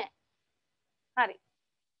තැම්පත් වෙන්නේ නැහැ. හරි.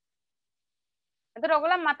 එතකොට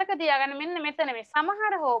ඔයගොල්ලන් මතක තියාගන්න මෙන්න මෙතන මේ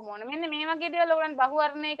සමහර හෝමෝන මෙන්න මේ වගේ දේවල් ඔයගොල්ලන්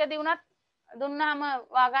බහුවර්ණයකදී උනත් දුන්නාම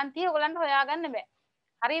වාගන්තිය ඔයගොල්ලන්ට හොයාගන්න බෑ.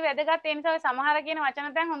 හරි වැදගත් ඒ නිසා සමහර කියන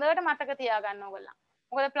වචන දැන් හොඳට මතක තියාගන්න ඕගොල්ලන්.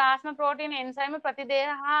 මොකද ප්ලාස්ම ප්‍රෝටීන එන්සයිම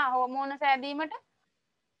ප්‍රතිදේහ හා හෝමෝන සෑදීමට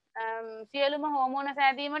සියලුම හෝමෝන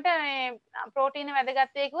සෑදීමට මේ ප්‍රෝටීන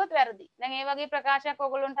වැදගත් වේ කිව්වොත් වැරදි. දැන් මේ වගේ ප්‍රකාශයක්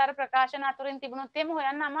ඔයගොල්ලන්ට අර ප්‍රකාශන අතුරින් තිබුණොත් එහෙම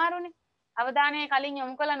හොයන්න අමාරුනේ. අවධානය කලින්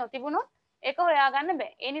යොමු කළා නොතිබුණොත් ඒක හොයාගන්න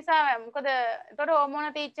බෑ. ඒ නිසා මොකද එතකොට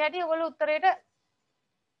හෝමෝන තීච්ච හැටි ඔයගොල්ලෝ උත්තරේට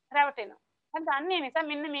රැවටෙනවා. දැන් දන්නේ නිසා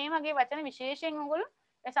මෙන්න මේ වගේ වචන විශේෂයෙන් ඔයගොල්ලෝ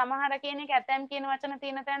සමහර කියන එක ඇතැම් කියන වචන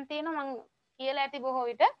තියෙන තැන් තියෙනවා මම කියලා ඇති බොහෝ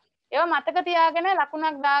විට. ඒවා මතක තියාගෙන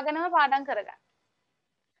ලකුණක් දාගෙනම පාඩම් කරගන්න.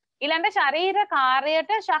 ඊළඟ ශරීර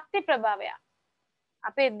කාර්යයට ශක්ති ප්‍රභවය.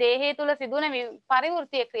 අපේ දේහය තුල සිදුවන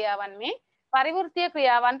පරිවෘත්තීය ක්‍රියාවන් මේ පරිවෘත්තීය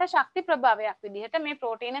ක්‍රියාවන්ට ශක්ති ප්‍රභවයක් විදිහට මේ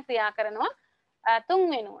ප්‍රෝටීන ක්‍රියා කරනවා.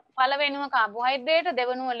 තුන්වෙනුව පළවෙනුව කාබෝහයිඩ්‍රේට්,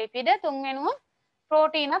 දෙවෙනුව ලිපිඩ, තුන්වෙනුව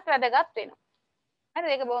ප්‍රෝටීනත් වැදගත් වෙනවා.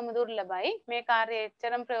 හරිද? ඒක බොහොම දුර්ලභයි. මේ කාර්යය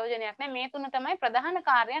එච්චරම ප්‍රයෝජනයක් නැහැ. මේ තුන තමයි ප්‍රධාන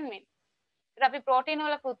කාර්යයන් වෙන්නේ. ඒත් අපි ප්‍රෝටීන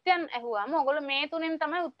වල කෘත්‍යයන් ඇහුවාම ඔයගොල්ලෝ මේ තුනෙන්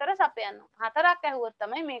තමයි උත්තර සපයන්නේ. හතරක් ඇහුවොත්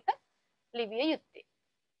තමයි මේක ලිවිය යුත්තේ.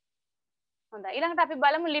 හොඳයි. ඊළඟට අපි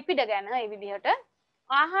බලමු ලිපිඩ ගැන. මේ විදිහට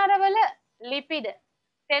ආහාරවල ලිපිඩ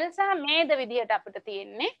තෙල් සහ මේද විදිහට අපිට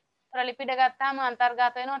තියෙන්නේ. අර ලිපිඩ ගත්තාම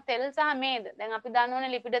අන්තර්ගත වෙනවා තෙල් සහ මේද. දැන් අපි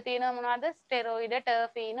දන්නවනේ ලිපිඩ තියෙනවා මොනවද? ස්ටෙරොයිඩ්,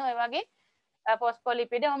 ටර්ෆීන ඔය වගේ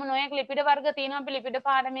ෆොස්ෆොලිපිඩ ඔහොම නොයෙක් ලිපිඩ වර්ග තියෙනවා. අපි ලිපිඩ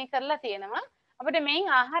පාඩමේ කරලා තියෙනවා. අපිට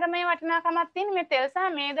මේන් ආහාරමය වටිනාකමක් තියෙන මේ තෙල්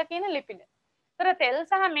සහ මේද කියන ලිපිඩ. ඒතර තෙල්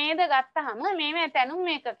සහ මේද ගත්තාම මේවා තැනුම්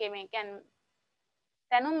මේකකේ මේ කියන්නේ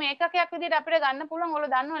තැනුම් මේකකයක් විදිහට අපිට ගන්න පුළුවන්.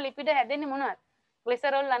 ඔයගොල්ලෝ දන්නවා ලිපිඩ හැදෙන්නේ මොනවද?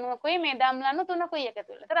 ග්ලිසරෝල් අණුවකුයි මේද අම්ල අණු තුනකුයි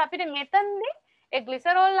එකතු වෙලා. ඒතර අපිට මෙතනදී ඒ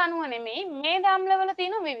ග්ලිසරෝල් අණුව නෙමෙයි මේද අම්ල වල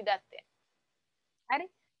තියෙන විවිධත්වය. හරි?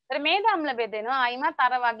 ඒතර මේද අම්ල බෙදෙනවා ආයිමත්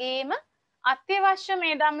අර වගේම අත්‍යවශ්‍ය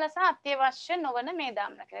මේද අම්ල සහ අත්‍යවශ්‍ය නොවන මේද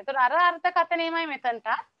අම්ල කියලා. ඒතර අර අර්ථකථනයමයි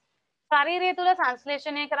මෙතනට ශරීරය තුල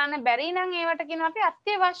සංශ්ලේෂණය කරන්න බැරි නම් ඒවට කියනවා අපි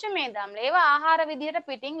අත්‍යවශ්‍ය මේද අම්ල. ඒවා ආහාර විදිහට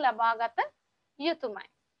පිටින් ලබාගත යුතුමයි.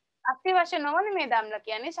 අත්‍යවශ්‍ය නොවන මේද අම්ල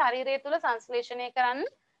කියන්නේ ශරීරය තුල සංශ්ලේෂණය කරන්න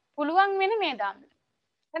පුළුවන් වෙන මේද අම්ල.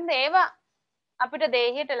 හරිද? ඒවා අපිට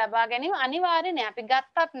දේහයට ලබා ගැනීම අනිවාර්ය නෑ. අපි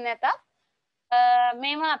ගත්තත් නැතත්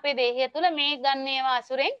මේවා අපේ දේහය තුල මේ ගන්න ඒවා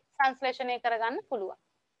අසුරෙන් සංශ්ලේෂණය කරගන්න පුළුවන්.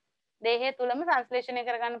 දේහය තුලම සංශ්ලේෂණය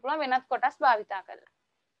කරගන්න පුළුවන් වෙනත් කොටස් භාවිතා කරලා.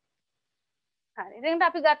 හරි. ඉතින්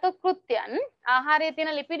අපි ගත්තොත් කෘත්‍යයන් ආහාරයේ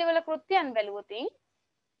තියෙන ලිපිඩ වල කෘත්‍යයන් බැලුවොත්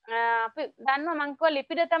අපි දන්නවා මං කිව්වා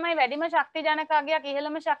ලිපිඩ තමයි වැඩිම ශක්ති ජනක අගයක්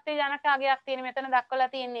ඉහළම ශක්ති ජනක අගයක් තියෙන මෙතන දක්වලා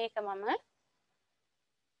තියෙන එක මම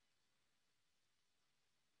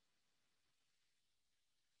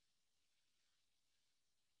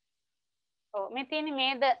ඔව් මේ තියෙන්නේ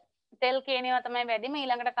මේද තෙල් කියන ඒවා තමයි වැඩිම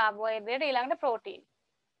ඊළඟට කාබෝහයිඩ්‍රේට් ඊළඟට ප්‍රෝටීන්.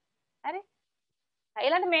 හරි?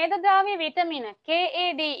 ඊළඟට මේද ද්‍රව්‍ය විටමින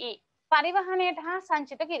KADE පරිවහණයට හා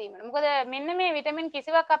සංචිත කිරීමට. මොකද මෙන්න මේ විටමින්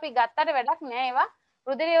කිසිවක් අපි ගත්තට වැඩක් නෑ. ඒවා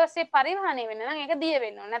රුධිරය ඔස්සේ පරිවහණය වෙන්න නම් ඒක දිය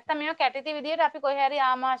වෙන්න ඕන. නැත්නම් මේවා කැටිති විදියට අපි කොහේ හරි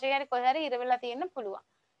ආමාශයේ හරි කොහේ හරි ඉර වෙලා තියෙන්න පුළුවන්.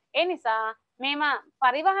 ඒ නිසා මේවා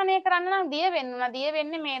පරිවහණය කරන්න නම් දිය වෙන්න ඕන. දිය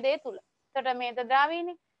වෙන්නේ මේදේ තුල. එතකොට මේද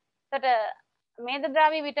ද්‍රව්‍යනේ. එතකොට මේද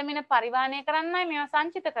ද්‍රව්‍ය විටමින පරිවහණය කරන්නයි මේවා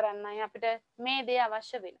සංචිත කරන්නයි අපිට මේදේ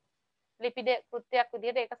අවශ්‍ය වෙන්නේ. ලිපිඩ කෘත්‍යයක්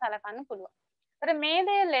විදියට ඒක සලකන්න පුළුවන්. ඒතර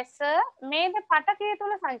මේදේ ලෙස මේද පටකය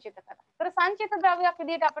තුල සංචිත කරනවා. ඒතර සංචිත ද්‍රව්‍යයක්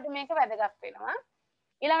විදියට අපිට මේක වැදගත් වෙනවා.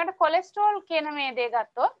 ඊළඟට කොලෙස්ටරෝල් කියන මේදේ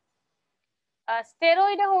ගත්තොත්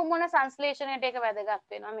ස්ටෙරොයිඩ් හෝමෝන සංශ්ලේෂණයට ඒක වැදගත්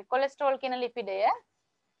වෙනවා. මේ කොලෙස්ටරෝල් කියන ලිපිඩය.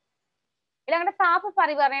 ඊළඟට තාප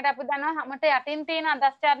පරිවර්ණයට අපි දන්නවා හැමත යටින් තියෙන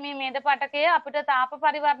අදස්චර්මී මේද පටකය අපිට තාප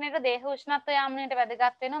පරිවර්ණයට දේහ උෂ්ණත්වය යාමනයට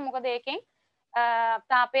වැදගත් වෙනවා. මොකද ඒකෙන්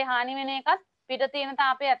තාපේ හානි වෙන එකත් පිට තියෙන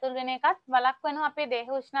තාපය ඇතුල් වෙන එකත් වළක්වනවා. අපේ දේහ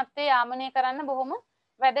උෂ්ණත්වය යාමනය කරන්න බොහොම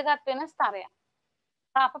වැදගත් වෙන ස්තරයක්.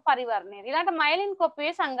 තාප පරිවර්ණය. ඊළඟට මයලින්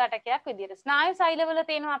කොපුවේ සංඝටකයක් විදියට ස්නායු සෛලවල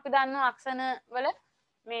තියෙනවා අපි දන්නවා අක්ෂණ වල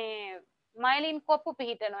මේ මයලින් කොපු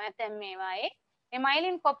පිහිටනවා ඇතැම් මේවායේ. මේ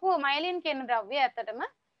මයිලින් කොපුව මයිලින් කියන ද්‍රව්‍ය ඇත්තටම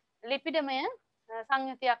ලිපිඩමය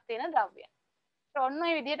සංයුතියක් තියෙන ද්‍රව්‍යයක්. ඔන්න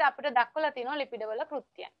ඔය විදිහට අපිට දක්වලා තියෙනවා ලිපිඩ වල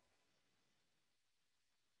කෘත්‍යයන්.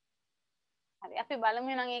 හරි අපි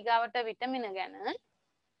බලමු නම් ඊගාවට විටමින ගැන.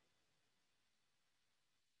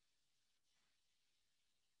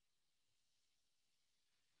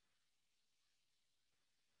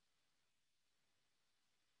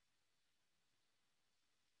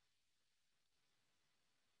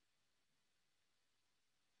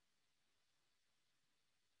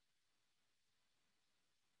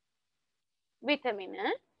 විටමින.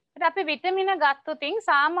 අපි විටමින ගත්තොතින්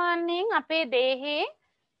සාමාන්‍යයෙන් අපේ දේහයේ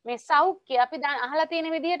මේ සෞඛ්‍ය අපි දැන් අහලා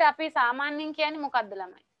තියෙන විදිහට අපි සාමාන්‍යයෙන් කියන්නේ මොකද්ද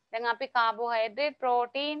ළමයි? දැන් අපි කාබෝහයිඩ්‍රේට්,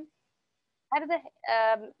 ප්‍රෝටීන්, හරිද?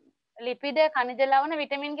 ලිපිඩ, khනිජ ලවණ,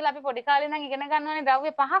 විටමින් කියලා අපි පොඩි කාලේ ඉඳන් ඉගෙන ගන්නවානේ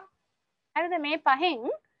ද්‍රව්‍ය පහක්. හරිද? මේ පහෙන්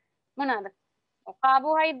මොනවාද?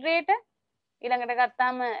 කාබෝහයිඩ්‍රේට ඊළඟට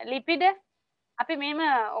ගත්තාම ලිපිඩ අපි මේම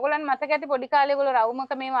ඔයගොල්ලන් මතක ඇති පොඩි කාලේ ඔයගොල්ලෝ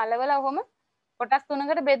රවුමක මේව අලවලා ඔහොම කොටස්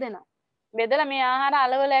තුනකට බෙදෙනවා. බෙදලා මේ ආහාර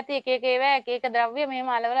අලවල ඇති එක එක ඒවා එක එක ද්‍රව්‍ය මෙහෙම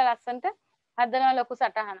අලවලා ලස්සන්ට හදනවා ලොකු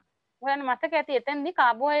සටහනක්. ඔයගොල්ලන් මතක ඇති එතෙන්දී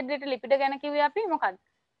කාබෝහයිඩ්‍රේට් ලිපිඩ ගැන කිව්වේ අපි මොකද්ද?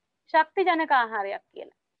 ශක්තිජනක ආහාරයක්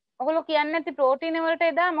කියලා. ඔයගොල්ලෝ කියන්නේ නැති ප්‍රෝටීන වලට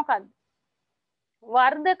එදා මොකද්ද?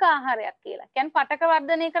 වර්ධක ආහාරයක් කියලා. කියන්නේ පටක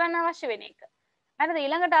වර්ධනය කරන්න අවශ්‍ය වෙන එක. හරිද?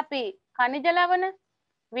 ඊළඟට අපි khනිජ ලවණ,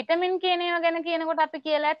 විටමින් කියන ඒවා ගැන කියනකොට අපි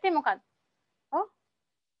කියලා ඇත්තේ මොකද්ද? ඔව්.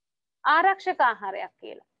 ආරක්ෂක ආහාරයක්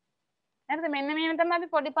කියලා. හරිද? මෙන්න මේව තමයි අපි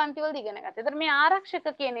පොඩි පන්ති වලදී ඉගෙන ගත්තේ. ඒතර මේ ආරක්ෂක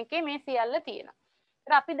කියන එකේ මේ සියල්ල තියෙනවා.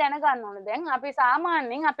 ඒතර අපි දැනගන්න ඕනේ දැන් අපි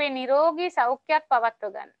සාමාන්‍යයෙන් අපේ නිරෝගී සෞඛ්‍යයක්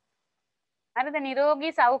පවත්ව ගන්න. හරිද?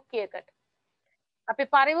 නිරෝගී සෞඛ්‍යයකට අපි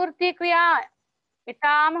පරිවෘත්තීය ක්‍රියා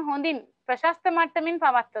ඉතාම හොඳින් ප්‍රශස්ත මට්ටමින්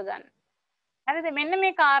පවත්ව ගන්න. හරිද? මෙන්න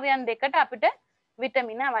මේ කාර්යයන් දෙකට අපිට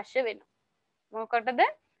විටමින අවශ්‍ය වෙනවා. මොකටද?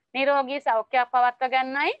 නිරෝගී සෞඛ්‍යයක් පවත්ව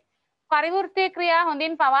ගන්නයි පරිවෘත්තීය ක්‍රියා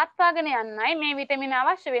හොඳින් පවත්වාගෙන යන්නයි මේ විටමින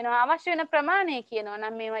අවශ්‍ය වෙනවා. අවශ්‍ය වෙන ප්‍රමාණය කියනවා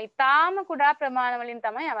නම් මේවා ඉතාම කුඩා ප්‍රමාණ වලින්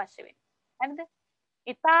තමයි අවශ්‍ය වෙන්නේ. හරිද?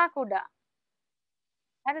 ඉතා කුඩා.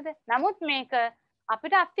 හරිද? නමුත් මේක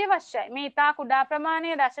අපිට අත්‍යවශ්‍යයි. මේ ඉතා කුඩා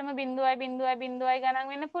ප්‍රමාණය 0.0.0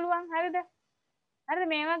 ගණන් වෙන්න පුළුවන්. හරිද? හරිද?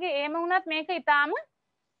 මේ වගේ එහෙම වුණත් මේක ඉතාම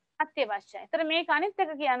අත්‍යවශ්‍යයි. ඒතර මේක අනිත්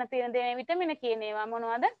එක කියන්න තියෙන දේ විටමින කියන ඒවා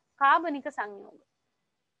මොනවද? කාබනික සංයෝග.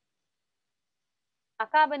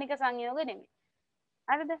 අකාබනික සංයෝග නෙමෙයි.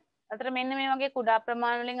 හරිද? අතර මෙන්න මේ වගේ කුඩා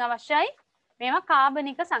ප්‍රමාණ වලින් අවශ්‍යයි. මේවා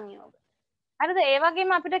කාබනික සංයෝග. හරිද? ඒ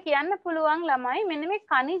වගේම අපිට කියන්න පුළුවන් ළමයි මෙන්න මේ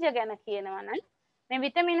khනිජ ගැන කියනවනම් මේ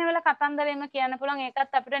විටමින වල කතන්දරෙම කියන්න පුළුවන්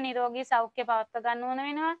ඒකත් අපිට නිරෝගී සෞඛ්‍ය පවත්වා ගන්න ඕන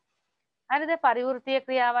වෙනවා. හරිද? පරිවෘත්තීය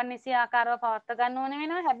ක්‍රියාවන් නිසි ආකාරව පවත්වා ගන්න ඕන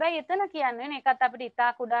වෙනවා. හැබැයි එතන කියන්නේ ඒකත් අපිට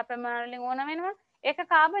ඉතා කුඩා ප්‍රමාණ වලින් ඕන වෙනවා. ඒක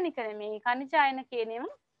කාබනික නෙමෙයි. khනිජ අයන කියන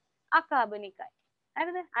ඒවා අකාබනිකයි.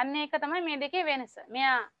 හරිද? අන්න ඒක තමයි මේ දෙකේ වෙනස.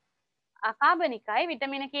 මෙයා අකාබනිකයි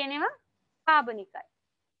විටමින කියන ඒවා කාබනිකයි.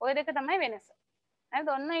 ওই දෙක තමයි වෙනස. හරිද?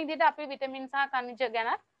 ඔන්න ඒ විදිහට අපි විටමින් සහ khනිජ ගැන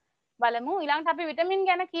බලමු. ඊළඟට අපි විටමින්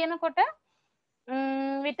ගැන කියනකොට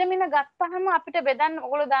විටමින ගත්තහම අපිට බෙදන්න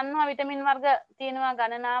ඔයගොල්ලෝ දන්නවා විටමින් වර්ග තියෙනවා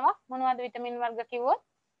ගණනාවක්. මොනවද විටමින් වර්ග කිව්වොත්?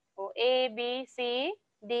 ඔව් A B C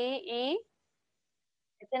D E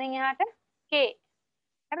එතනින් එහාට K.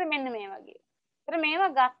 හරි මෙන්න මේ වගේ. ඒතර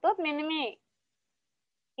මේවා ගත්තොත් මෙන්න මේ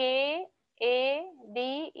K A D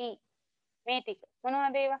E මේ ටික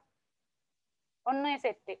මොනවද ඒවා? ඔන්න ඔය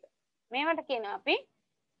සෙට් එක. මේවට කියනවා අපි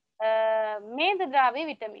මේද ද්‍රව්‍ය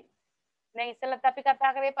විටමින්. දැන් ඉස්සෙල්ලත් අපි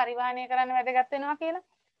කතා කරේ පරිවාහනය කරන්න වැදගත් වෙනවා කියලා.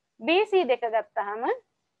 BC දෙක ගත්තාම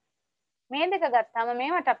මේ දෙක ගත්තාම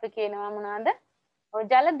මේවට අපි කියනවා මොනවාද? ඔය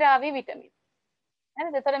ජල ද්‍රව්‍ය විටමින්.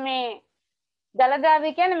 හරිද? ඒතර මේ ජල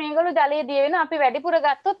ද්‍රව්‍ය කියන්නේ මේගොල්ලෝ ජලයේ දිය වෙන අපි වැඩිපුර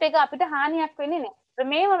ගත්තොත් ඒක අපිට හානියක් වෙන්නේ නැහැ.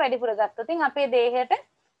 මේව වැඩිපුර ගත්තොත් අපේ දේහයට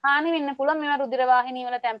හානි වෙන්න පුළුවන්. මේවා රුධිර වාහිනී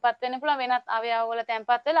වල තැම්පත් වෙන්න පුළුවන්. වෙනත් අවයව වල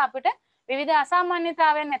තැම්පත් වෙලා අපිට විවිධ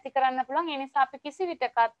අසාමාන්‍යතාවයන් නැති කරන්න පුළුවන්. ඒ නිසා අපි කිසි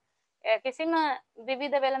විටකත් කිසිම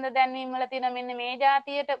විවිධ වෙළඳ දැන්වීම් වල තියෙන මෙන්න මේ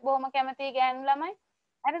જાතියට බොහොම කැමතියි ගෑනු ළමයි.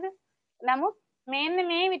 හරිද? නමුත් මෙන්න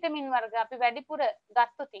මේ විටමින් වර්ග අපි වැඩිපුර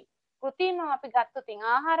ගත්තොතින් කෘත්‍රිමව අපි ගත්තොතින්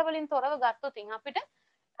ආහාර වලින් තොරව ගත්තොතින් අපිට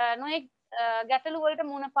නොයෙක් ගැටලු වලට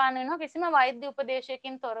මුහුණ පාන්න වෙනවා. කිසිම වෛද්‍ය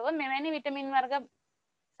උපදේශයකින් තොරව මෙවැනි විටමින් වර්ග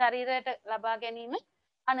ශරීරයට ලබා ගැනීම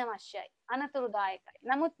අනවශ්‍යයි. අනතුරුදායකයි.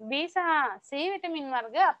 නමුත් B සහ C විටමින්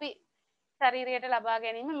වර්ග අපි ශරීරයට ලබා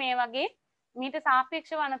ගැනීම මේ වගේ මීට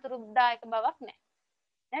සාපේක්ෂව අනතුරුදායක බවක් නැහැ.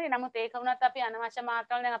 හරි නමුත් ඒක වුණත් අපි අනවශ්‍ය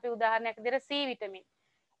මාත්‍රාවල දැන් අපි උදාහරණයක් විදිහට C විටමින්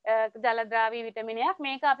ජල ද්‍රව්‍ය විටමිනයක්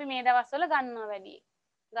මේක අපි මේ දවස්වල ගන්නවා වැඩි.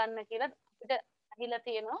 ගන්න කියලා අපිට අහිලා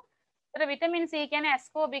තියෙනවා. ඒතර විටමින් C කියන්නේ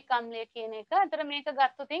ඇස්කෝබික් අම්ලය කියන එක. ඒතර මේක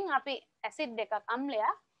ගත්තොතින් අපි ඇසිඩ් එකක්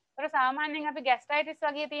අම්ලයක්. ඒතර සාමාන්‍යයෙන් අපි ગેස්ට්‍රයිටිස්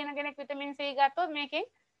වගේ තියෙන කෙනෙක් විටමින් C ගත්තොත් මේකෙන්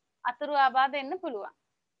අතුරු ආබාධ එන්න පුළුවන්.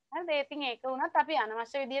 හරිද? ඉතින් ඒක වුණත් අපි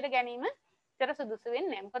අනවශ්‍ය විදියට ගැනීම තර සුදුසු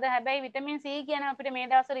වෙන්නේ නැහැ. මොකද හැබැයි විටමින් C කියන අපිට මේ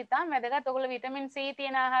දවස්වල ඉතාම වැදගත්. ඔයගොල්ලෝ විටමින් C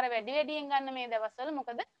තියෙන ආහාර වැඩි වැඩියෙන් ගන්න මේ දවස්වල.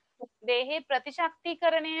 මොකද දේහේ ප්‍රතිශක්තියට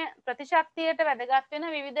වැදගත් වෙන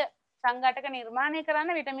විවිධ සංඝටක නිර්මාණය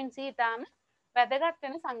කරන්න විටමින් C ඉතාම වැදගත්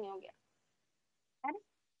වෙන සංයෝගයක්. හරි?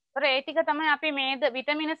 ඒතර ඒ ටික තමයි අපි මේ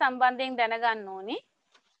විටමින සම්බන්ධයෙන් දැනගන්න ඕනේ.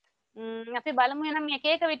 අපි බලමු එහෙනම් එක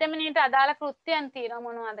එක විටමිනේට අදාළ කෘත්‍යයන් තියෙනවා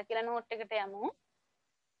මොනවද කියලා නෝට් එකට යමු.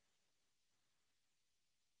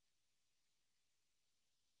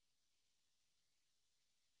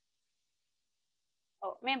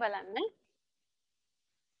 ඔව් මේ බලන්න.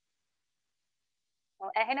 ඔව්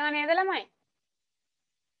ඇහෙනව නේද ළමයි?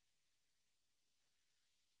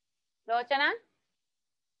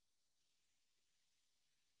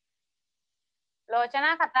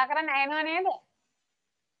 ලෝචනා කතා කරන්න ඇහෙනව නේද?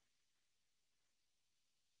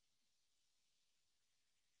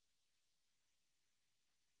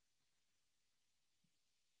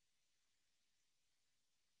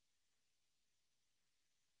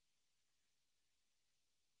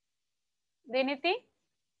 දිනිති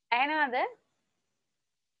ඇහෙනවද?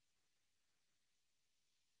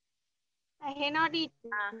 ඇහෙනවා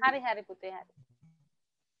ටීචර්. හරි හරි පුතේ හරි.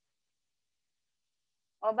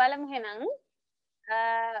 ඔය බලමු එහෙනම්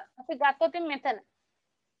අපි ගත්තොත් මෙතන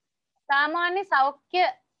සාමාන්‍ය සෞඛ්‍ය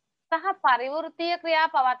සහ පරිවෘත්තීය ක්‍රියා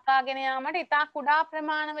පවත්වාගෙන යාමට ඉතා කුඩා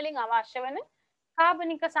ප්‍රමාණ වලින් අවශ්‍ය වන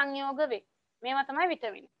කාබනික සංයෝග වේ. මේවා තමයි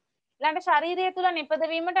විටමින්. ඊළඟට ශරීරය තුල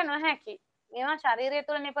නිපදවීමට නොහැකි. මේවා ශරීරය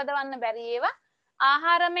තුල නිපදවන්න බැරි ඒවා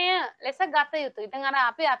ආහාරමය ලෙස ගත යුතුයි. ඉතින් අර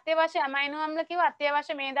අපි අත්‍යවශ්‍ය ඇමයිනෝ අම්ල කිව්ව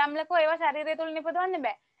අත්‍යවශ්‍ය මේද අම්ල කිව්ව ඒවා ශරීරය තුල නිපදවන්න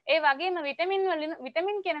බෑ. ඒ වගේම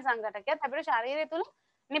විටමින් කියන සංඝටකයත් අපේ ශරීරය තුල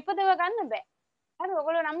නිපදව ගන්න බෑ. හරි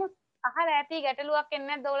ඔයගොල්ලෝ නමුත් අහලා ඇති ගැටලුවක් එන්නේ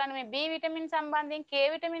නැද්ද ඔයගොල්ලන් මේ B විටමින් සම්බන්ධයෙන් K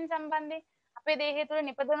විටමින් සම්බන්ධයෙන් අපේ දේහය තුල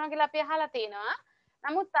නිපදවනවා කියලා අපි අහලා තියෙනවා.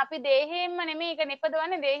 නමුත් අපි දේහයෙන්ම නෙමෙයි ඒක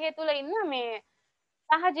නිපදවන්නේ දේහය තුල ඉන්න මේ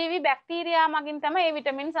සහජීවී බැක්ටීරියා මගින් තමයි මේ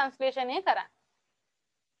විටමින් සංශ්ලේෂණය කරන්නේ.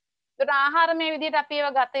 ඒකට ආහාර මේ විදිහට අපි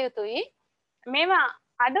ඒවා ගත යුතුයි. මේවා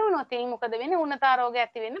අඩු වුණොත් මොකද වෙන්නේ? උණතා රෝග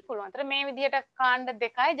ඇති වෙන්න පුළුවන්. ඒතර මේ විදිහට කාණ්ඩ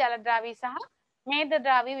දෙකයි ජල ද්‍රාවී සහ මේද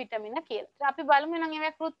ද්‍රාවී විටමින කියලා. ඒතර අපි බලමු නම්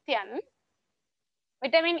ඒවා කෘත්‍යයන්.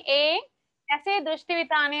 විටමින් A ඇසේ දෘෂ්ටි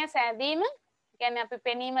විතානය සෑදීම. කියන්නේ අපි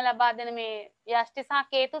පෙනීම ලබා දෙන මේ යෂ්ටි සහ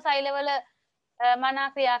කේතු සෛලවල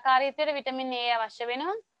මනා ක්‍රියාකාරීත්වයට විටමින් A අවශ්‍ය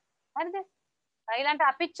වෙනවා. හරිද? ඊළඟට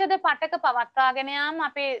අපිච්ඡද පටක පවත්වාගෙන යාම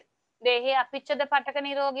අපේ දේහයේ අපිච්ඡද පටක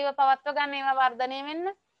නිරෝගීව පවත්වා ගන්න ඒවා වර්ධනය වෙන්න.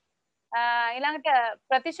 ඊළඟට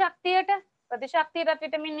ප්‍රතිශක්තියට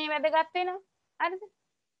විටමින් A වැදගත් වෙනවා. හරිද?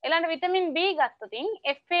 ඊළඟට විටමින් B ගත්තොත්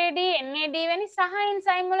FAD NAD වැනි සහ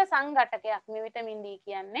එන්සයිම් වල සංඝටකයක් මේ විටමින් D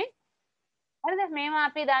කියන්නේ. හරිද? මේවා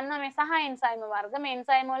අපි දන්නවා මේ සහ එන්සයිම් වර්ග මේ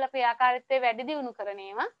එන්සයිම් වල ක්‍රියාකාරීත්වය වැඩි දියුණු කරන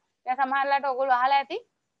ඒවා. දැන් සමහරලාට ඔයගොල්ලෝ අහලා ඇති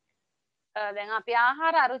දැන් අපි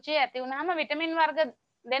ආහාර අරුචිය ඇති වුනහම විටමින් වර්ග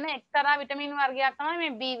දෙන එක්තරා විටමින් වර්ගයක් තමයි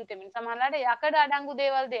මේ B විටමින්. සමහරලාට යකඩ අඩංගු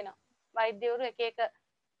දේවල් දෙනවා. වෛද්‍යවරු එක එක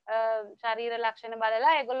ශරීර ලක්ෂණ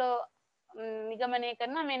බලලා ඒගොල්ලෝ නිගමනය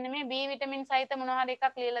කරනවා මෙන්න මේ B විටමින් සහිත මොනවා හරි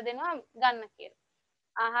එකක් ලියලා දෙනවා ගන්න කියලා.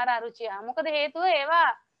 ආහාර අරුචිය. මොකද හේතුව ඒවා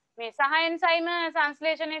මේ සහ එන්සයිම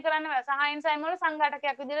සංශ්ලේෂණය කරන්න සහ එන්සයිම වල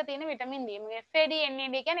සංඝටකයක් විදිහට තියෙන විටමින් D. මේ FAD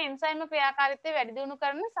NAD කියන්නේ එන්සයිම ක්‍රියාකාරීත්වය වැඩි දියුණු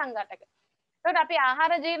කරන සංඝටක. ඒකට අපි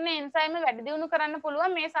ආහාර ජීර්ණ එන්සයිම වැඩි දියුණු කරන්න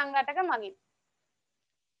පුළුවන් මේ සංඝටක මගින්.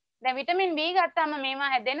 දැන් විටමින් B ගත්තාම මේවා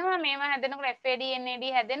හැදෙනකොට FAD NAD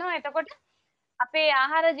හැදෙනවා. එතකොට අපේ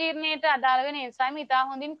ආහාර ජීර්ණයට අදාළ වෙන එන්සයිම ඉතා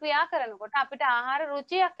හොඳින් ක්‍රියා කරනකොට අපිට ආහාර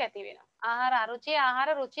රුචියක් ඇති වෙනවා. ආහාර අරුචිය ආහාර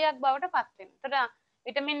රුචියක් බවට පත් වෙනවා. එතකොට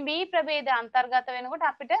විටමින් B ප්‍රභේද අන්තර්ගත වෙනකොට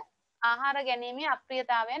අපිට ආහාර ගැනීමේ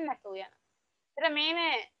අප්‍රියතාවයන් නැතුව යනවා. ඒතර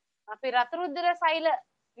මේ අපි රතු රුධිර සෛල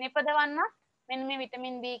නිපදවන්න මෙන්න මේ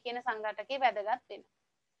විටමින් B කියන සංඝටකේ වැදගත් වෙනවා.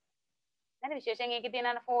 හරි විශේෂයෙන් ඒකේ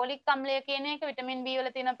තියෙන ෆෝලික් අම්ලය කියන එක විටමින් B වල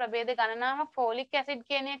තියෙන ප්‍රභේද ගණනාවක් ෆෝලික් ඇසිඩ්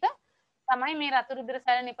කියන එක තමයි මේ රතු රුධිර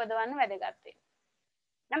සෛල නිපදවන්න වැදගත් වෙන්නේ.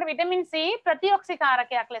 ඊළඟ විටමින් C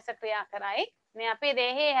ප්‍රතිඔක්සිකාරකයක් ලෙස ක්‍රියා කරයි. මේ අපේ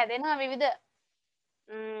දේහයේ හැදෙන විවිධ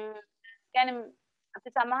කියන්නේ අපි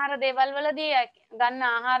සමහර දේවල් වලදී ගන්න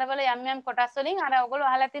ආහාරවල යම් යම් කොටස් වලින් අර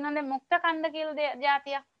ඔයගොල්ලෝ අහලා තියෙනවද මුක්ත කන්ද කියලා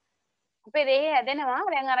જાතියක්. අපේ දේහයේ හැදෙනවා.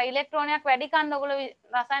 දැන් අර ඉලෙක්ට්‍රෝනයක් වැඩි කන්ද ඔයගොල්ලෝ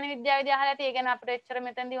රසායන විද්‍යාවේදී අහලා ඇති. ඒ කියන්නේ අපිට එච්චර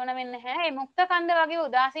මෙතනදී ඕන වෙන්නේ නැහැ. මේ මුක්ත කන්ද වගේ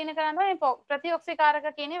උදාසීන කරන තමයි ප්‍රතිඔක්සිකාරක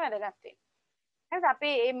කියන්නේ වැදගත් වෙන්නේ. හරිද?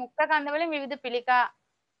 අපි මේ මුක්ත කන්ද වලින් විවිධ පිළිකා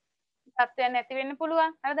තත්ත්වයන් ඇති වෙන්න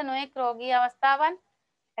පුළුවන්. හරිද? නොයෙක් රෝගී අවස්ථාවන්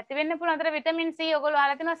ඇති වෙන්න පුළුවන්. අතර විටමින් C ඔයගොල්ලෝ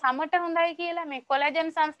අහලා තියෙනවා සමට හොඳයි කියලා. මේ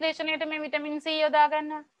කොලජන් සංශ්ලේෂණයට මේ විටමින් C යොදා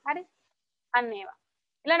ගන්නවා. හරි? අන්න ඒවා.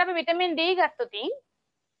 ඊළඟට අපි විටමින් D ගත්තොත්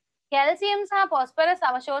කැල්සියම් සහ ෆොස්ෆරස්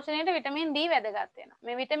අවශෝෂණයට විටමින් D වැදගත් වෙනවා.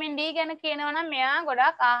 මේ විටමින් D ගැන කියනවා නම් මෙයා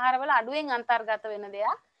ගොඩාක් ආහාරවල අඩුවෙන් අන්තර්ගත වෙන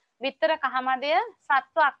දෙයක්. බිත්තර කහමදය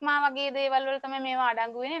සත්ව අක්මා වගේ දේවල් වල තමයි මේවා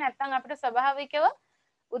අඩංගු වෙන්නේ. නැත්නම් අපිට ස්වභාවිකව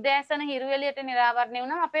උදෑසන හිරු එළියට නිරාවරණය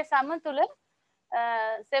වුණාම අපේ සම තුල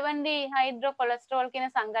 7D හයිඩ්‍රෝ කොලෙස්ටරෝල්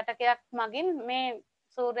කියන සංඝටකයක් මගින් මේ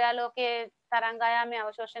සූර්යාලෝකයේ තරංගායාමය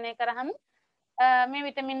අවශෝෂණය කරාම මේ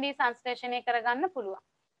විටමින් D සංශ්ලේෂණය කරගන්න පුළුවන්.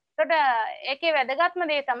 එතකොට ඒකේ වැදගත්ම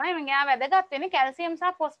දේ තමයි මෙයා වැදගත් වෙන්නේ කැල්සියම්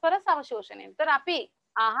සහ ෆොස්ෆරස් අවශෝෂණයෙන්. එතකොට අපි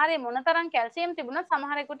ආහාරයේ මොනතරම් කැල්සියම් තිබුණත්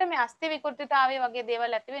සමහරෙකුට මේ අස්ථි විකෘතිතාවය වගේ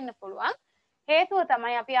දේවල් ඇති වෙන්න පුළුවන්. හේතුව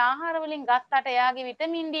තමයි අපි ආහාර වලින් ගත්තට එයාගේ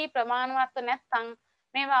විටමින් D ප්‍රමාණවත් නැත්නම්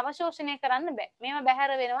මේවා අවශෝෂණය කරන්න බෑ. මේවා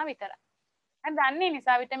බැහැර වෙනවා විතරයි. හරි දන්නේ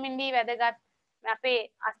නිසා විටමින් D වැදගත්. අපේ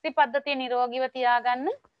අස්ථි පද්ධතිය නිරෝගීව තියාගන්න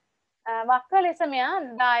වක්‍ර ලෙස මෙයා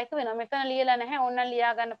දායක වෙනවා. මෙතන ලියලා නැහැ. ඕනනම්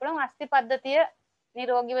ලියා ගන්න පුළුවන්. අස්ථි පද්ධතිය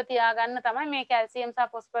නිරෝගීව තියාගන්න තමයි මේ කැල්සියම්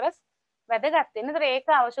සහ ෆොස්ෆරස් වැදගත් වෙන්නේ. ඒතර ඒක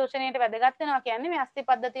අවශෝෂණයට වැදගත් වෙනවා කියන්නේ මේ අස්ථි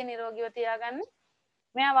පද්ධතිය නිරෝගීව තියාගන්න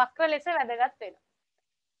මෙයා වක්‍ර ලෙස වැදගත් වෙනවා.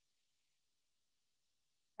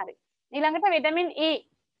 හරි. ඊළඟට විටමින් E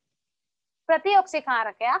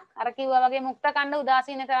ප්‍රතිඔක්සිකාරකයක්. අර කිව්වා වගේ මුක්ත කණ්ඩ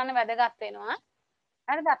උදාසීන කරන්න වැදගත් වෙනවා.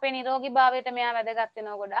 හරිද? අපේ නිරෝගීභාවයට මෙයා වැදගත්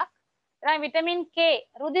වෙනවා ගොඩක්. ඊළඟ විටමින් K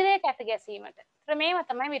රුධිරයේ කැට ගැසීමට. ඒතර මේවා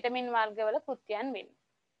තමයි විටමින් වර්ගවල කෘත්‍යයන් වෙන්නේ.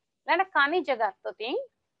 ඊළඟ khනිජ ගත්තොතින්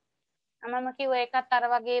මම කිව්ව එකත් අර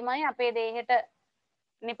වගේමයි අපේ දේහෙට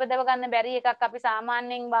නිපදව ගන්න බැරි එකක් අපි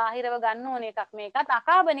සාමාන්‍යයෙන් බාහිරව ගන්න ඕන එකක් මේකත්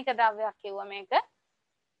අකාබනික ද්‍රව්‍යයක් කිව්වා මේක.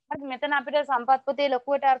 හරි මෙතන අපිට සම්පත් පොතේ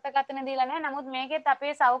ලොකුවට අර්ථකථන දීලා නැහැ. නමුත් මේකෙත්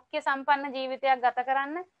අපේ සෞඛ්‍ය සම්පන්න ජීවිතයක් ගත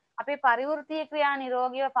කරන්න අපේ පරිවෘත්තීය ක්‍රියා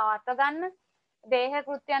නිරෝගීව පවත්වා ගන්න දේහ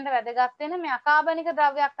කෘත්‍යයන්ට වැදගත් වෙන මේ අකාබනික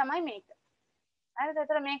ද්‍රව්‍යයක් තමයි මේක. හරිද?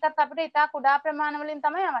 ඒතර මේකත් අපිට ඉතා කුඩා ප්‍රමාණ වලින්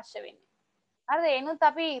තමයි අවශ්‍ය වෙන්නේ. හරිද? ඒනුත්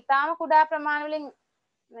අපි ඉතාම කුඩා ප්‍රමාණ වලින්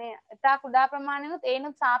මේ ඉතා කුඩා ප්‍රමාණෙනුත්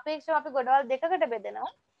ඒනුත් සාපේක්ෂව අපි ගොඩවල් දෙකකට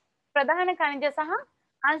බෙදනවා. ප්‍රධාන khනිජ සහ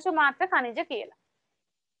අංශු මාත්‍ර khනිජ කියලා.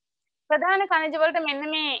 ප්‍රධාන khනිජ වලට මෙන්න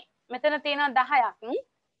මේ මෙතන තියෙනවා 10ක්.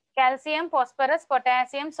 කැල්සියම්, ෆොස්ෆරස්,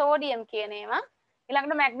 පොටෑසියම්, සෝඩියම් කියන ඒවා.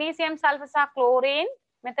 ඊළඟට මැග්නීසියම්, සල්ෆර් සහ ක්ලෝරින්,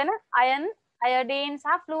 මෙතන අයන්, අයඩීන්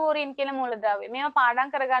සහ ෆ්ලුෝරින් කියන මූලද්‍රව්‍ය. මේවා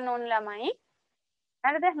පාඩම් කරගන්න ඕන ළමයි.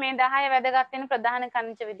 හරිද? මේ 10 වැදගත් වෙන ප්‍රධාන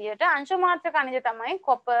khනිජ විදියට. අංශු මාත්‍ර khනිජ තමයි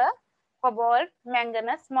කොපර්, කොබෝල්ට්,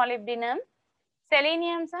 මැංගනස්, මොලිබ්ඩිනම්,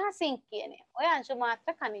 සෙලීනියම් සහ සින්ක් කියන ඒවා. ඔය අංශු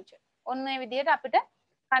මාත්‍ර khනිජ. ඔන්න ඒ විදියට අපිට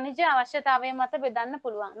khනිජ අවශ්‍යතාවය මත බෙදන්න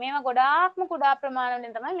පුළුවන්. මේවා ගොඩාක්ම කුඩා ප්‍රමාණ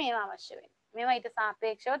වලින් තමයි මේවා අවශ්‍ය වෙන්නේ. මේවා ඊට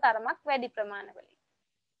සාපේක්ෂව තරමක් වැඩි ප්‍රමාණ වලින්.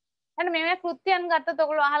 එහෙනම් මේවා කෘත්‍යයන් ගත්තොත්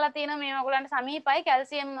ඔයගොල්ලෝ අහලා තියෙනවා මේවා ඔයගොල්ලන්ට සමීපයි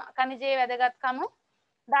කැල්සියම් khනිජයේ වැදගත්කම.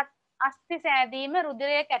 දත් අස්ථි සෑදීම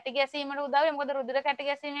රුධිරයේ කැටි ගැසීමට උදව් වෙනවා. මොකද රුධිර කැටි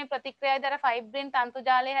ගැසීමේ ප්‍රතික්‍රියාවේදී අර ෆයිබ්‍රින් තන්තු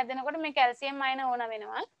ජාලය හැදෙනකොට මේ කැල්සියම් අයන ඕන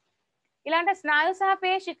වෙනවා. ඊළඟට ස්නායු සහ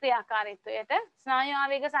පේශි ක්‍රියාකාරීත්වයට ස්නායු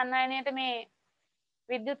ආවේග සන්නයනයට මේ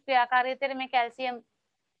විද්‍යුත් ක්‍රියාකාරීත්වයට මේ කැල්සියම්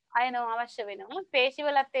අයන අවශ්‍ය වෙනවා. පේශි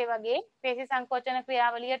වලත් ඒ වගේ පේශි සංකෝචන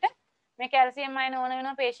ක්‍රියාවලියට මේ කැල්සියම් අයන ඕන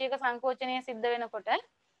වෙනවා පේශියක සංකෝචනය සිද්ධ වෙනකොට.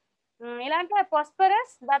 ඊළඟට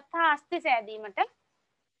ෆොස්ෆරස් දත් හා අස්ථි සෑදීමට,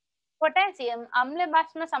 පොටෑසියම් අම්ල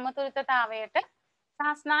භස්ම සමතුලිතතාවයට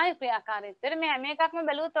සහ ස්නායු ක්‍රියාකාරීත්වයට. මේ හැම එකක්ම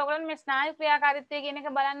බැලුවොත් ඔයගොල්ලෝ මේ ස්නායු ක්‍රියාකාරීත්වය කියන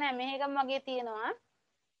එක බලන්න හැම එකම වගේ තියෙනවා.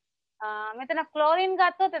 මෙතන ක්ලෝරින්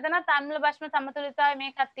ගත්තොත් එතනත් අම්ල භස්ම සමතුලිතතාවය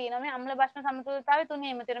මේකක් තියෙනවා. මේ අම්ල භස්ම සමතුලිතතාවය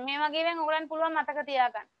තුනේම තියෙනවා. මේ වගේ වෙන් ඔයගොල්ලන්ට පුළුවන් මතක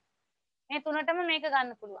තියාගන්න. මේ තුනටම මේක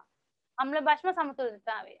ගන්න පුළුවන්. අම්ල භස්ම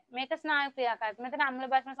සමතුලිතතාවය. මේක ස්නායු ක්‍රියාකාරීත්වය. මෙතන අම්ල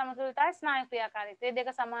භස්ම සමතුලිතතාවය ස්නායු ක්‍රියාකාරීත්වය. මේ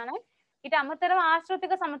දෙක සමානයි. ඊට අමතරව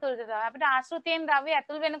ආශ්‍රිතික සමතුලිතතාවය. අපිට ආශ්‍රිතයෙන් ද්‍රව්‍ය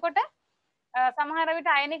ඇතුල් වෙනකොට සමහර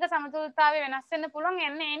විට අයනික සමතුලිතතාවය වෙනස් වෙන්න පුළුවන්.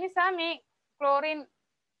 එන්නේ ඒ නිසා මේ ක්ලෝරින්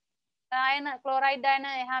අයන ක්ලෝරයිඩ් අයන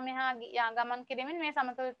එහා මෙහා ගමන් කිරීමෙන් මේ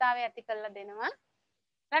සමතුලිතතාවය ඇති කරලා දෙනවා.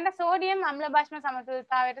 ඊළඟට සෝඩියම් අම්ල භස්ම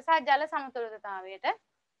සමතුලිතතාවයට සහ ජල සමතුලිතතාවයට.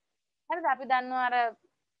 හරිද? අපි දන්නවා අර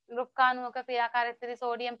රුක්කාණුවක ක්‍රියාකාරීත්වයේ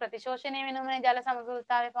සෝඩියම් ප්‍රතිශෝෂණය වෙනවනේ ජල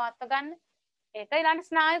සමතුලිතතාවය පවත්වා ගන්න. ඒක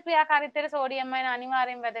ඊළඟට ස්නායු ක්‍රියාකාරීත්වයේ සෝඩියම් අයන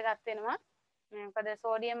අනිවාර්යෙන් වැදගත් වෙනවා. මොකද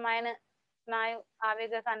සෝඩියම් අයන ස්නායු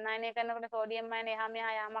ආවේග සන්නයනය කරනකොට සෝඩියම් අයන එහා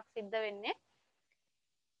මෙහා යාමක් සිද්ධ වෙන්නේ.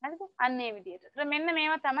 හරිද? අන්න ඒ විදිහට. ඒත් මෙන්න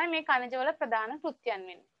මේවා තමයි මේ khනිජ වල ප්‍රධාන කෘත්‍යයන්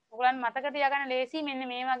වෙන්නේ. ඔයගොල්ලන් මතක තියාගන්න ලේසි මෙන්න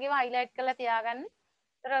මේ වගේව හයිලයිට් කරලා තියාගන්න.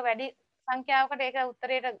 ඒතර වැඩි සංඛ්‍යාවකට ඒක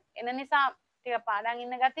උත්තරේට එන නිසා ටික පාඩම්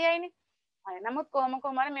ඉන්න ගතියයිනේ. හරි. නමුත් කොහොම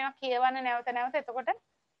හරි මේවා කියවන්න නැවත නැවත එතකොට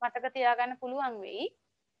මතක තියාගන්න පුළුවන් වෙයි.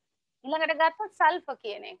 ඊළඟට ගත්තොත් සල්ෆර්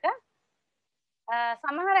කියන එක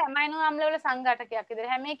සමහර ඇමයිනෝ අම්ල වල සංඝටකයක් විදිහට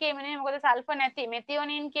හැම එකේම නෙමෙයි. මොකද සල්ෆර් නැති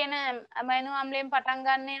මෙතියොනින් කියන ඇමයිනෝ අම්ලයෙන් පටන්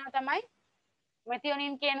ගන්න ඒවා තමයි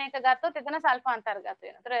මෙතියොනින් කියන එක ගත්තොත් එතන සල්ෆර් අන්තර්ගත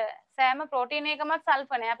වෙනවා. ඒතර සෑම ප්‍රෝටීන් එකමත්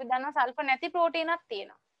සල්ෆර් නෑ. අපි දන්නවා සල්ෆර් නැති ප්‍රෝටීනක්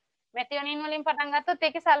තියෙනවා. මෙතියොනින් වලින් පටන් ගත්තොත්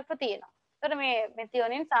ඒකේ සල්ෆර් තියෙනවා. ඒතර මේ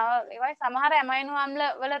මෙතියොනින් ඒවයි සමහර ඇමයිනෝ අම්ල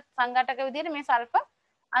වල සංඝටක විදිහට මේ සල්ෆර්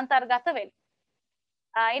අන්තර්ගත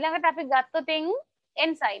වෙනවා. ඊළඟට අපි ගත්තොතින්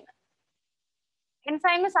එන්සයිම්.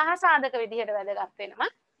 එන්සයිම් සහ සාධක විදිහට වැදගත් වෙනවා.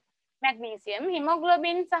 මැග්නීසියම්,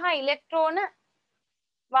 හිමොග්ලොබින් සහ ඉලෙක්ට්‍රෝන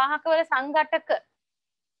වාහකවල සංඝටක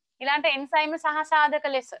ඊළඟට එන්සයිම් සහ සාධක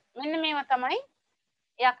ලෙස මෙන්න මේවා තමයි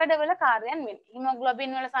යකඩවල කාර්යයන් වෙන්නේ.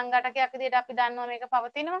 හිමොග්ලොබින් වල සංඝටකයක් විදිහට අපි දන්නවා මේක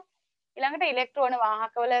පවතිනවා. ඊළඟට ඉලෙක්ට්‍රෝන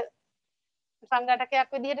වාහකවල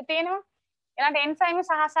සංඝටකයක් විදිහට තියෙනවා. ඊළඟට එන්සයිම්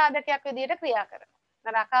සහ සාධකයක් විදිහට ක්‍රියා කරනවා.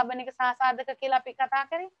 අර අකාබනික සහ සාධක කියලා අපි කතා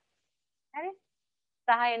කරේ. හරි?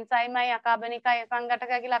 සහ එන්සයිමයි අකාබනිකයි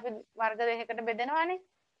සංඝටක කියලා අපි වර්ග දෙකකට බෙදනවානේ.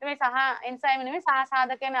 මේ සහ එන්සයිම් නෙමෙයි සහ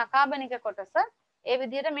සාධක කියන අකාබනික කොටස ඒ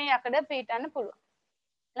විදිහට මේ යකඩ පීටන්න පුළුවන්.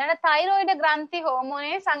 ඊළඟ තයිරොයිඩ් ග්‍රන්ථි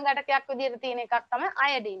හෝමෝනේ සංඝටකයක් විදිහට තියෙන එකක් තමයි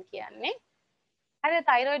අයඩින් කියන්නේ. හරිද?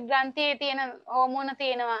 තයිරොයිඩ් ග්‍රන්ථියේ තියෙන හෝමෝන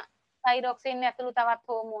තියෙනවා තයිරොක්සින් ඇතුළු තවත්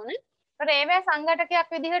හෝමෝන. ඒකට ඒවැ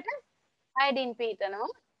සංඝටකයක් විදිහට අයඩින් පීටනවා.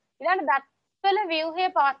 ඊළඟ දත්වල ව්‍යුහය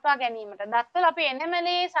පවත්වා ගැනීමට දත්වල අපි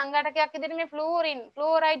එනමලේ සංඝටකයක් විදිහට මේ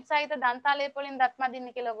ෆ්ලුෝරයිඩ් සහිත දන්තාලේප වලින් දත්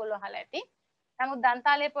මදින්න කියලා ඔයගොල්ලෝ අහලා ඇති. නමුත්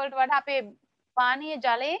දන්තාලේප වලට වඩා අපේ පානීය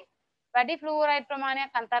ජලයේ වැඩි ෆ්ලුෝරයිඩ්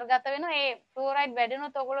ප්‍රමාණයක් අන්තර්ගත වෙනවා. ඒ ෆ්ලුෝරයිඩ් වැඩි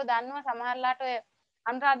වුණොත් ඔයගොල්ලෝ දන්නවා සමහරලාට ඔය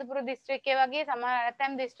අනුරාධපුර දිස්ත්‍රික්කයේ වගේ සමහර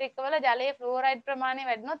ඇතැම් දිස්ත්‍රික්කවල ජලයේ ෆ්ලුෝරයිඩ් ප්‍රමාණය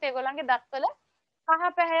වැඩි වුණොත් ඒගොල්ලන්ගේ දත්වල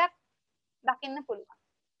කහ පැහැයක් දකින්න පුළුවන්.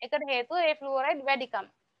 ඒකට හේතුව ඒ ෆ්ලුෝරයිඩ් වැඩිකම.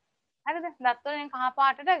 හරිද? දත්වලින් කහ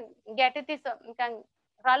පාටට ගැටිතිස් නිකන්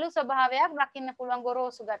රළු ස්වභාවයක් දකින්න පුළුවන්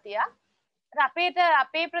ගොරෝසු ගතිය.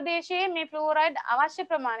 අපේ ප්‍රදේශයේ මේ ෆ්ලුෝරයිඩ් අවශ්‍ය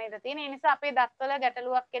ප්‍රමාණයට තියෙන. ඒ නිසා අපේ දත්වල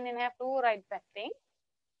ගැටලුවක් එන්නේ නැහැ ෆ්ලුෝරයිඩ් පැත්තෙන්.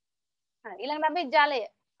 ඊළඟට අපි ජලය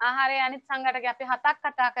ආහාරයේ අනිත් සංඝටක අපි 7ක්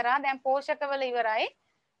කතා කරා. දැන් පෝෂකවල ඉවරයි.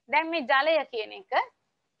 දැන් මේ ජලය කියන එක.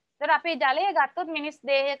 ඒතර අපි ජලය ගත්තොත් මිනිස්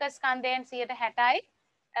දේහයක ස්කන්ධයෙන් 60%යි.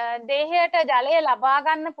 දේහයට ජලය ලබා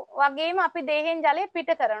ගන්න වගේම අපි දේහෙන් ජලය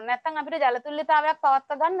පිට කරනවා. නැත්නම් අපිට ජල තුල්ලිතාවයක්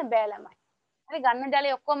පවත්වා ගන්න බෑ ළමයි. හරි ගන්න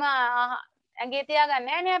ජලය ඔක්කොම ඇඟේ තියාගන්නේ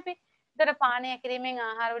නැහැනේ අපි. ඒතර පානය කිරීමෙන්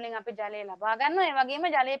ආහාර වලින් අපි ජලය ලබා ගන්නවා. ඒ වගේම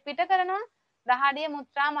ජලය පිට කරනවා. දහඩිය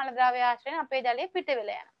මුත්‍රා මල ද්‍රව්‍ය ආශ්‍රයෙන් අපේ ජලය පිට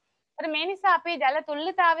වෙලා යනවා. ඒතර මේ නිසා අපේ ජල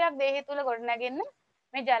තුල්ලිතාවයක් දේහය තුල ගොඩනැගෙන්න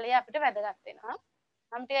මේ ජලය අපිට වැදගත් වෙනවා.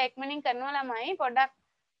 මම ටික ඉක්මනින් කරනවා ළමයි. පොඩ්ඩක්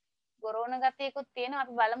ගොරෝණ ගතියකුත් තියෙනවා.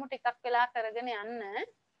 අපි බලමු ටිකක් වෙලා කරගෙන යන්න.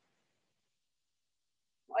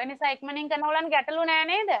 ඔය නිසා ඉක්මනින් කරන ඕලන් ගැටලු නෑ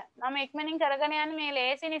නේද? මම ඉක්මනින් කරගෙන යන්නේ මේ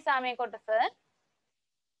ලේසි නිසා මේ කොටස.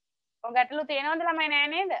 ඔය ගැටලු තියෙනවද ළමයි නෑ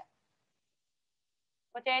නේද?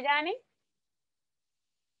 ඔචේජානි?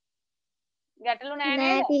 ගැටලු නෑ නේද?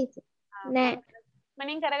 නෑ ටීචර්. නෑ.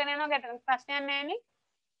 ඉක්මනින් කරගෙන යනවා ගැටලු ප්‍රශ්නයක් නෑනේ.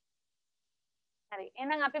 හරි.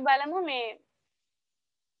 එහෙනම් අපි බලමු මේ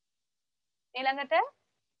ඊළඟට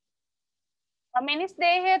මිනිස්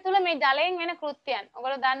දේහය තුල මේ ජලයෙන් වෙන කෘත්‍යයන්.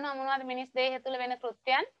 ඔයගොල්ලෝ දන්නවා මොනවද මිනිස් දේහය තුල වෙන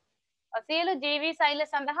කෘත්‍යයන්? සියලු ජීවී සෛල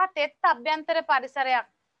සඳහා තෙත් අභ්‍යන්තර පරිසරයක්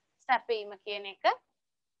සැපීම කියන එක.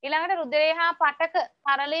 ඊළඟට රුධිරය හා පටක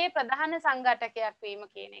තරලයේ ප්‍රධාන සංඝටකයක් වීම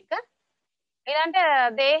කියන එක.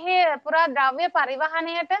 ඊළඟට දේහයේ පුරා ද්‍රව්‍ය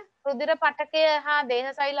පරිවහණයට රුධිර පටකය හා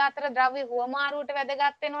දේහ සෛල අතර ද්‍රව්‍ය හුවමාරුවට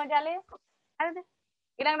වැදගත් වෙනවා ජලය. හරිද?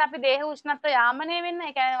 ඊළඟට අපි දේහ උෂ්ණත්ව යාමනය වෙන්න.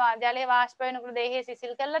 ඒ කියන්නේ ජලයේ වාෂ්ප වෙනකොට දේහය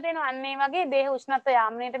සිසිල් කරලා දෙනවා. අන්න ඒ වගේ දේහ උෂ්ණත්ව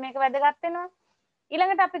යාමනයට මේක වැදගත් වෙනවා.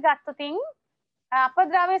 ඊළඟට අපි ගත්තොතින්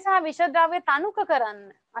අපද්‍රව්‍ය සහ විෂ ද්‍රව්‍ය තනුක කරන්න.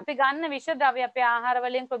 අපි ගන්න විෂ ද්‍රව්‍ය අපේ ආහාර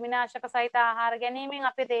වලින් කෘමිනාශක සහිත ආහාර ගැනීමෙන්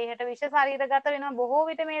අපේ දේහයට විෂ ශරීරගත වෙනවා බොහෝ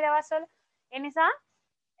විට මේ දවස්වල. ඒ නිසා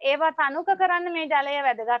ඒවා තනුක කරන්න මේ ජලය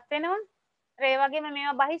වැදගත් වෙනවා. ඒ වගේම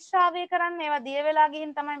මේවා බහිශ්‍රාවය කරන්න ඒවා දිය වෙලා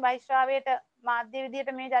ගිහින් තමයි බහිශ්‍රාවයට මාධ්‍ය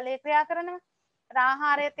විදියට මේ ජලය ක්‍රියා කරනවා.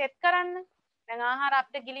 ආහාරය තෙත් කරන්න. දැන් ආහාර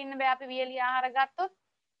අපිට ගිලින්න බෑ අපි වියලි ආහාර ගත්තොත්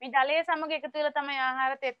මේ ජලය සමග එකතු වෙලා තමයි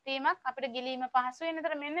ආහාර තෙත් වීමක් අපිට ගිලීම පහසු වෙන.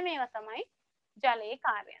 ඒතර මෙන්න මේවා තමයි ජලයේ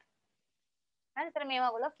කාර්යයන්. හරි. ඒතර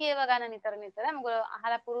මේවා ඔයගොල්ලෝ කියව ගන්න නිතර. මොකද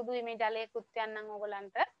අහලා පුරුදුයි මේ ජලයේ කෘත්‍යයන් නම්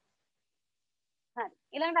ඔයගලන්ට. හරි.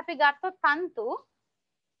 ඊළඟට අපි ගත්තොත් තන්තු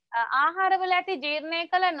ආහාරවල ඇති ජීර්ණය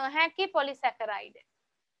කළ නොහැකි පොලිසැකරයිඩ්.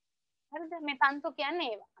 හරිද? මේ තන්තු කියන්නේ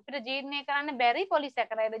ඒවා. අපිට ජීර්ණය කරන්න බැරි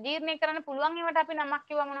පොලිසැකරයිඩ්. ජීර්ණය කරන්න පුළුවන් ඒවට අපි නමක්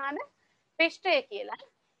කිව්වා මොනවද? පිෂ්ඨය කියලා.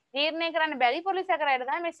 ජීර්ණය කරන්න බැරි පොලිසැකරයිඩ්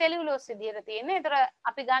තමයි මේ සෙලියුලෝස් විදියට තියෙන්නේ. ඒතර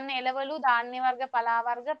අපි ගන්න එළවලු, ධාන්‍ය වර්ග, පලා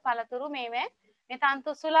වර්ග, පළතුරු මේවා මේ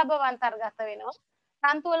තන්තු සුලභව අන්තර්ගත වෙනවා.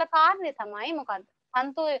 තන්තු වල කාර්යය තමයි මොකද්ද?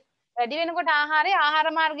 තන්තු වැඩි වෙනකොට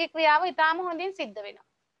ආහාර මාර්ගයේ ක්‍රියාව ඉතාම හොඳින් සිද්ධ වෙනවා.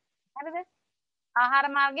 හරිද? ආහාර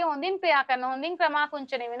මාර්ගය හොඳින් ක්‍රියා කරනවා. හොඳින්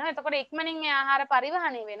ක්‍රමාකුංචනය වෙනවා. එතකොට ඉක්මනින් මේ ආහාර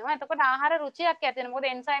පරිවහණය වෙනවා. එතකොට ආහාර රුචියක් ඇති වෙනවා. මොකද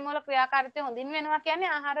එන්සයිම් වල ක්‍රියාකාරීත්වය හොඳින් වෙනවා කියන්නේ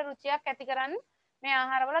ආහාර රුචියක් ඇති කරන්න මේ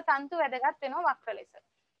ආහාරවල තන්තු වැදගත් වෙනවා වක්‍ර ලෙස.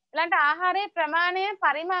 ඊළඟට ආහාරයේ ප්‍රමාණය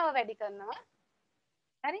පරිමාව වැඩි කරනවා.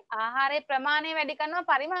 හරි? ආහාරයේ ප්‍රමාණය වැඩි කරනවා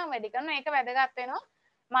පරිමාව වැඩි කරනවා. ඒක වැදගත් වෙනවා.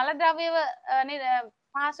 මල ද්‍රව්‍යව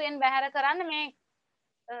පහසුවෙන් බැහැර කරන්න මේ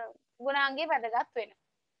ගුණාංගය වැදගත් වෙනවා.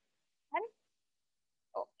 හරි?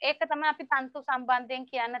 ඒක තමයි අපි තන්තු සම්බන්ධයෙන්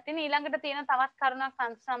කියන්න තියෙන. ඊළඟට තියෙන තවත් කරුණක්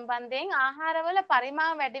තන්තු සම්බන්ධයෙන් ආහාරවල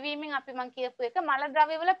පරිමාණ වැඩිවීමෙන් අපි මං කියපු එක මල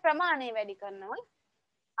ද්‍රව්‍යවල ප්‍රමාණය වැඩි කරනවා.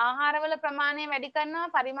 ආහාරවල ප්‍රමාණය වැඩි කරනවා,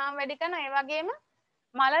 පරිමාණ වැඩි කරනවා. ඒ වගේම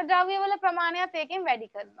මල ද්‍රව්‍යවල ප්‍රමාණයත් ඒකෙන් වැඩි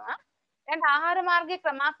කරනවා. දැන් ආහාර මාර්ගයේ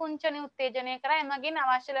ක්‍රමාකුංචන උත්තේජනය කරා එමගින්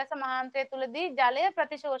අවශ්‍ය ලෙස මහාන්තය තුලදී ජලය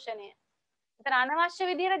ප්‍රතිශෝෂණය. ඒතර අනවශ්‍ය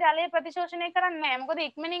විදිහට ජලය ප්‍රතිශෝෂණය කරන්නේ නැහැ. මොකද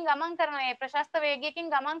ඉක්මනින් ගමන් කරනවා. ඒ ප්‍රශස්ත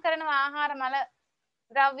වේගයකින් ගමන් කරනවා ආහාර මල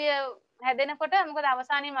ද්‍රව්‍ය හැදෙනකොට. මොකද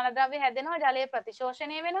අවසානයේ මල ද්‍රව්‍ය හැදෙනවා, ජලය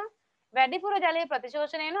ප්‍රතිශෝෂණය වෙනවා. වැඩිපුර ජලය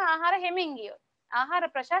ප්‍රතිශෝෂණය වෙනවා ආහාර හෙමින් ගියොත්. ආහාර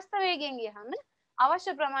ප්‍රශස්ත වේගයෙන් ගියහම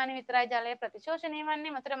අවශ්‍ය ප්‍රමාණය විතරයි ජලය ප්‍රතිශෝෂණය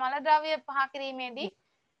වන්නේ. මතර මල ද්‍රව්‍ය පහ කිරීමේදී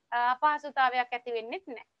අපහසුතාවයක් ඇති වෙන්නේ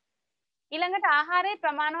නැහැ. ඊළඟට ආහාරයේ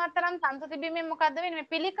ප්‍රමාණවත් තරම් තන්තු තිබීමෙන් මොකද්ද වෙන්නේ?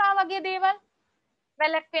 මේ පිළිකා වගේ දේවල්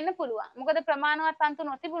වැළැක්වෙන්න පුළුවන්. මොකද ප්‍රමාණවත් තන්තු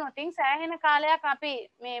නොතිබුණොත් සෑහෙන කාලයක් අපි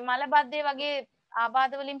මේ මල බද්ධය වගේ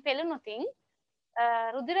ආබාධ වලින් පෙළුණොත්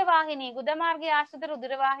රුධිර වාහිනී ගුද මාර්ගයේ ආශ්‍රිත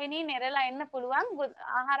රුධිර වාහිනී නෙරලා එන්න පුළුවන්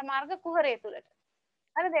ආහාර මාර්ග කුහරය තුලට.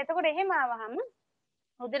 හරිද? එතකොට එහෙම ආවහම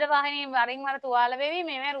රුධිර වාහිනී වරින් වර තුවාල වෙවි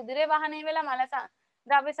මේවා රුධිරේ වහනය වෙලා මල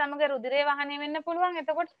ද්‍රව්‍ය සමග රුධිරේ වහනය වෙන්න පුළුවන්.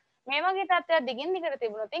 එතකොට මේ වගේ තත්ත්වයක් දිගින් දිගට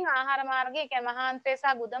තිබුණොත් ආහාර මාර්ගයේ කියන්නේ මහාන්ත්‍රය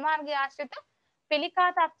සහ ගුද මාර්ගයේ ආශ්‍රිත පිළිකා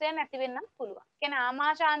තත්ත්වයන් ඇති වෙන්න පුළුවන්. කියන්නේ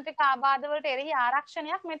ආමාශාන්ත්‍රික ආබාධ වලට එරෙහි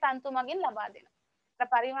ආරක්ෂණයක් මේ තන්තු මගින් ලබා දෙනවා.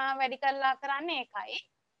 පරිමාණ වැඩි කරලා කරන්නේ ඒකයි.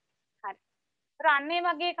 හරි. අන්න ඒ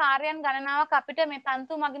වගේ කාර්යයන් ගණනාවක් අපිට මේ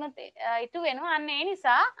තන්තු මගිනුත් ඉටු වෙනවා. අන්න ඒ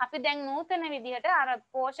නිසා අපි දැන් නූතන විදිහට අර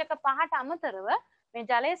පෝෂක පහට අමතරව මේ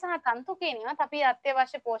ජලය සහ තන්තු කියන ඒවාත් අපි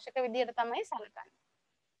අත්‍යවශ්‍ය පෝෂක විදිහට තමයි සැලකන්නේ.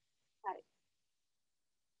 හරි.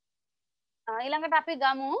 ඊළඟට අපි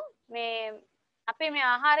ගමු මේ අපේ මේ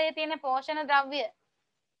ආහාරයේ තියෙන පෝෂණ ද්‍රව්‍ය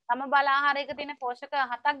සමබල ආහාරයක තියෙන පෝෂක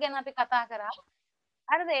 7ක් ගැන අපි කතා කරා.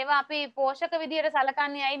 හරිද? ඒවා අපි පෝෂක විදිහට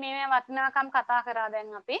සැලකන්නේ ඇයි මේවා වටිනාකම් කතා කරා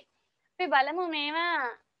දැන් අපි. අපි බලමු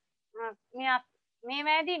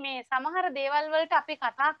මේවාදී මේ සමහර දේවල් වලට අපි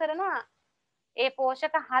කතා කරනවා ඒ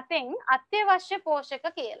පෝෂක 7න් අත්‍යවශ්‍ය පෝෂක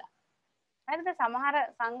කියලා. හරිද? සමහර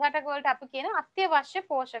සංඝටක වලට අපි කියන අත්‍යවශ්‍ය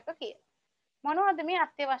පෝෂක කියලා. මොනවද මේ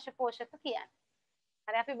අත්‍යවශ්‍ය පෝෂක කියන්නේ?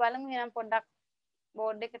 හරි අපි බලමු එහෙනම් පොඩ්ඩක්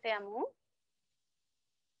බෝඩ් එකට යමු.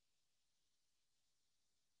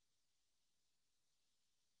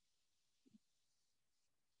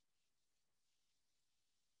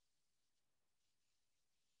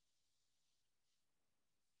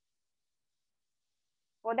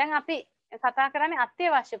 දැන් අපි කතා කරන්නේ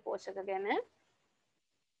අත්‍යවශ්‍ය පෝෂක ගැන.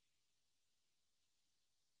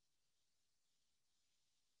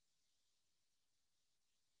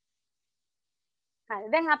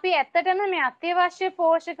 හරි දැන් අපි ඇත්තටම මේ අත්‍යවශ්‍ය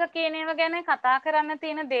පෝෂක කියන ඒවා ගැන කතා කරන්න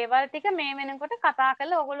තියෙන දේවල් ටික මේ වෙනකොට කතා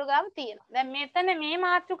කරලා ඔයගොල්ලෝ ගාව තියෙනවා. දැන් මෙතන මේ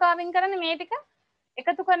මාතෘකාවෙන් කරන්නේ මේ ටික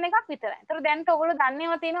එකතු කරන එකක් විතරයි. ඒතර දැන් ඔයගොල්ලෝ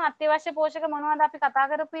දන්නේව තියෙනවා අත්‍යවශ්‍ය පෝෂක මොනවද අපි කතා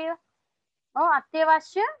කරපු ඒවා? ඔව්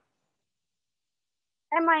අත්‍යවශ්‍ය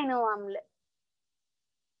ඇමයිනෝ අම්ල.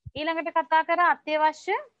 ඊළඟට කතා කරා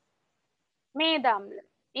අත්‍යවශ්‍ය මේද අම්ල.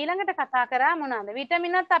 ඊළඟට කතා කරා මොනවාද?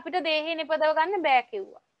 විටමිනත් අපිට දේහේ නිපදව ගන්න බෑ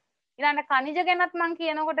කිව්වා. ඊළඟට ಖನಿಜ ගැනත් මම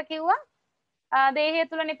කියනකොට කිව්වා දේහය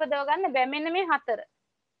තුල නිපදව ගන්න බෑ. මෙන්න මේ හතර.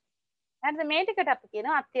 හරිද? මේ ටිකට අපි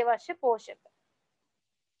කියනවා අත්‍යවශ්‍ය පෝෂක.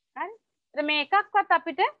 හරි? ඒත් මේ එකක්වත්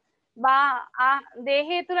අපිට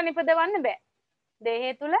දේහය තුල නිපදවන්න බෑ.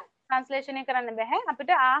 දේහය තුල සංශ්ලේෂණය කරන්න බෑ.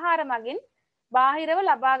 අපිට ආහාර මගින් බාහිරව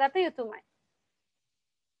ලබාගත යුතුමයි.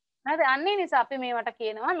 හරිද? අන්න ඒ නිසා අපි මේවට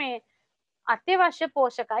කියනවා මේ අත්‍යවශ්‍ය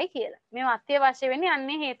පෝෂකයි කියලා. මේවා අත්‍යවශ්‍ය වෙන්නේ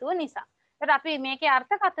අන්නේ හේතුව නිසා. ඒත් අපි මේකේ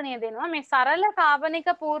අර්ථකථනය දෙනවා මේ සරල කාබනික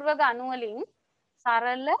පූර්වක අණු වලින්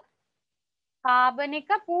සරල කාබනික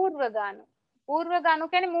පූර්වක අණු. පූර්වක අණු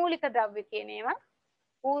කියන්නේ මූලික ද්‍රව්‍ය කියන ඒවා.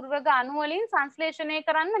 පූර්වක අණු වලින් සංශ්ලේෂණය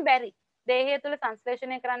කරන්න බැරි. දේහය තුල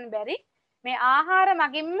සංශ්ලේෂණය කරන්න බැරි. මේ ආහාර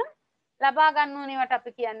මගින්ම ලබා ගන්න ඕනේවට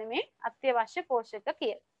අපි කියන්නේ මේ අත්‍යවශ්‍ය පෝෂක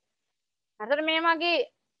කියලා. අතට මේ වගේ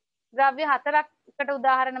ද්‍රව්‍ය හතරකට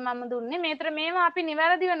උදාහරණ මම දුන්නේ. මේතර මේවා අපි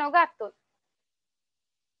නිවැරදිව නොගත්තොත්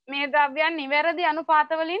මේ ද්‍රව්‍යයන් නිවැරදි අනුපාත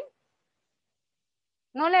වලින්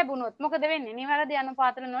නොලැබුණොත් මොකද වෙන්නේ? නිවැරදි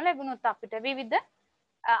අනුපාත වල නොලැබුණොත් අපිට විවිධ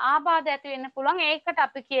ආබාධ ඇති වෙන්න පුළුවන්. ඒකට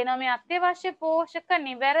අපි කියනවා මේ අත්‍යවශ්‍ය පෝෂක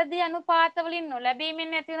නිවැරදි අනුපාත වලින්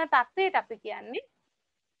නොලැබීමෙන් ඇති වෙන තත්ත්වයට අපි කියන්නේ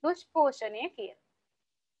දුෂ්පෝෂණය කියලා.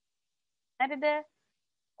 හරිද?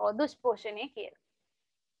 දුෂ්පෝෂණය කියලා.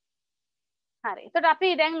 හරි. එතකොට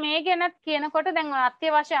අපි දැන් මේ ගැනත් කියනකොට දැන්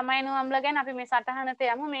අත්‍යවශ්‍ය අමයිනෝ අම්ල ගැන අපි මේ සටහනට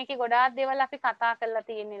යමු. මේකේ ගොඩාක් දේවල් අපි කතා කරලා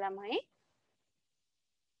තියෙන්නේ ළමයි.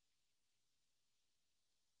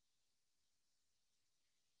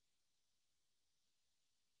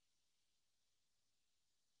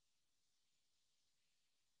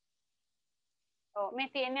 ඔව් මේ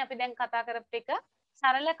තියෙන්නේ අපි දැන් කතා කරපු එක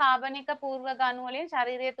සරල කාබනික පූර්වක අණු වලින්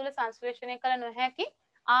ශරීරය තුල සංශ්ලේෂණය කළ නොහැකි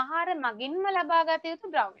ආහාර මගින්ම ලබාගත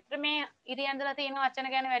යුතු ද්‍රව්‍ය. මේ ඉරියන්දලා තියෙන වචන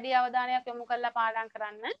ගැන වැඩි අවධානයක් යොමු කරලා පාඩම්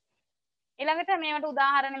කරන්න. ඊළඟට මේවට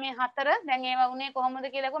උදාහරණ මේ 4 දැන් ඒවා උනේ කොහොමද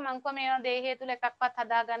කියලා මම කිව්වා මේවා දේහය තුල එකක්වත්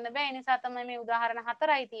හදාගන්න බෑ. ඒ නිසා තමයි මේ උදාහරණ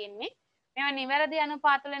 4යි තියෙන්නේ. මේවා නිවැරදි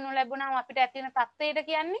අනුපාත වලින් නොලැබුණාම අපිට ඇති වෙන තත්ත්වයට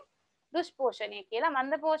කියන්නේ දුෂ්පෝෂණය කියලා.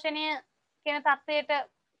 මන්ද පෝෂණය කියන තත්ත්වයට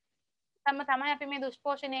තමයි අපි මේ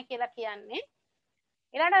දුෂ්පෝෂණය කියලා කියන්නේ.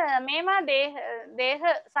 ඊළඟට මේවා දේහ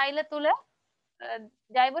සෛල තුල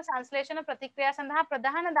ජෛව සංශ්ලේෂණ ප්‍රතික්‍රියා සඳහා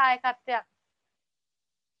ප්‍රධාන දායකත්වයක්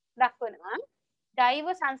දක්වනවා. ජෛව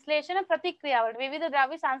සංශ්ලේෂණ ප්‍රතික්‍රියාවලට විවිධ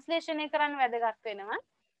ද්‍රව්‍ය සංශ්ලේෂණය කරන්න වැදගත් වෙනවා.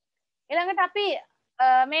 ඊළඟට අපි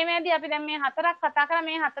මේදී අපි දැන් මේ 4ක් කතා කරා.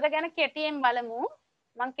 මේ 4 ගැන කෙටියෙන් බලමු.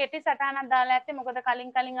 මම කෙටි සටහනක් දාලා ඇත්තේ මොකද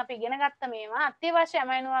කලින් අපි ඉගෙන ගත්ත මේවා අත්‍යවශ්‍ය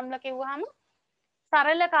ඇමයිනෝ අම්ල කිව්වහම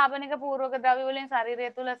සරල කාබනික පූර්වක ද්‍රව්‍ය වලින්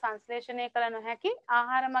ශරීරය තුල සංශ්ලේෂණය කළ නොහැකි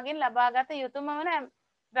ආහාර මගින් ලබාගත යුතුම වන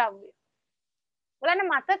ද්‍රව්‍ය. ඔයාලට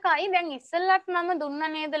මතකයි දැන් ඉස්සෙල්ලත් මම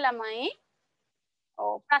දුන්නා නේද ළමයි?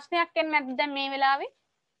 ඔව් ප්‍රශ්නයක් එන්නේ නැද්ද දැන් මේ වෙලාවේ?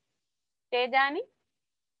 තේජානි?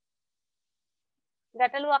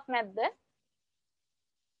 ගැටලුවක් නැද්ද?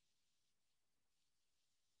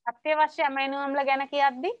 අත්‍යවශ්‍ය ඇමයිනෝ අම්ල ගැන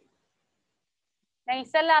කියද්දි දැන්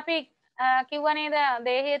ඉස්සෙල්ලා අපි කිව්වා නේද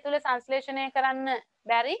දේහය තුල සංශ්ලේෂණය කරන්න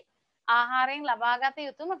බැරි ආහාරයෙන් ලබාගත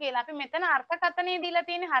යුතුම කියලා. අපි මෙතන අර්ථකථනය දීලා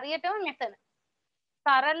තියෙන්නේ හරියටම මෙතන.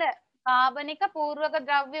 සරල කාබනික පූර්වක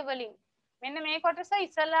ද්‍රව්‍ය වලින්. මෙන්න මේ කොටස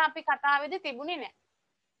ඉස්සෙල්ලා අපි කතාවේදී තිබුණේ නැහැ.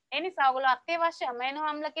 ඒ නිසා ඔයගොල්ලෝ අත්‍යවශ්‍ය ඇමයිනෝ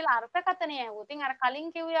අම්ල කියලා අර්ථකථනය ඇහුවොත් ඉතින් අර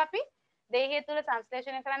කලින් කිව්වේ අපි දේහය තුල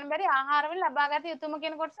සංශ්ලේෂණය කරන්න බැරි ආහාර වලින් ලබාගත යුතුම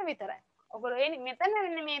කියන කොටස විතරයි. ඔයගොල්ලෝ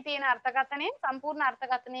මෙතන මේ තියෙන අර්ථකථනයේ සම්පූර්ණ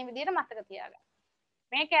අර්ථකථනයේ විදිහට මතක තියාගන්න.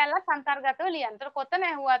 මේ කැලලත් අන්තර්ගතව ලියන්න. ඒතර කොතන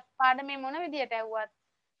ඇහුවත් පාඩමේ මොන විදියට ඇහුවත්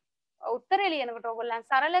උත්තරේ ලියනකොට ඔයගොල්ලන්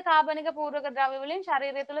සරල කාබනික පූර්වක ද්‍රව්‍ය වලින්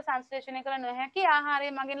ශරීරය තුල සංශ්ලේෂණය කළ නොහැකි ආහාරය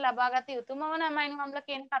මගින් ලබාගත යුතුම වන ඇමයිනෝ අම්ල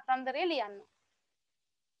කියන කතන්දරය ලියන්න.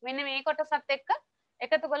 මෙන්න මේ කොටසත් එක්ක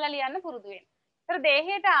එකතු කරලා ලියන්න පුරුදු වෙන්න. ඒතර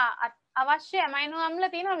දේහයට අවශ්‍ය ඇමයිනෝ අම්ල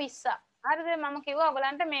තියෙනවා 20ක්. හරිද? මම කිව්වා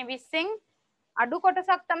ඔයගලන්ට මේ 20න් අඩු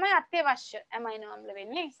කොටසක් තමයි අත්‍යවශ්‍ය ඇමයිනෝ අම්ල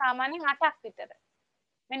වෙන්නේ. සාමාන්‍යයෙන් 8ක් විතර.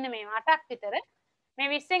 මෙන්න මේ 8ක් විතර. මේ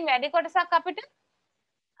 20න් වැඩි කොටසක් අපිට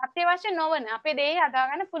අත්‍යවශ්‍ය නොවන අපේ දේහය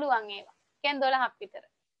හදාගන්න පුළුවන් ඒවා. කියන්නේ 12ක් විතර.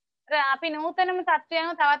 අපි නූතනම තත්ත්වය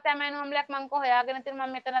අනුව තවත් ඇමයිනෝ අම්ලයක් මම හොයාගෙන තියෙනවා.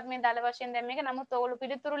 මම මෙතනත් මේ දල වශයෙන් දැන් මේක. නමුත් ඕගොල්ලෝ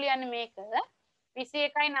පිළිතුරු ලියන්නේ මේක.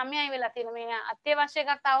 21.9යි වෙලා තියෙන මේ අත්‍යවශ්‍ය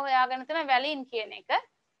එකක් තව හොයාගෙන තියෙන වැලින් කියන එක.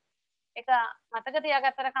 ඒක මතක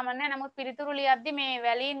තියාගත්තට කමක් නැහැ. නමුත් පිළිතුරු ලියද්දි මේ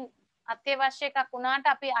වැලින් අත්‍යවශ්‍ය එකක් වුණාට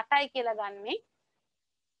අපි 8යි කියලා ගන්නෙ.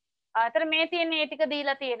 අතර මේ තියෙන මේ ටික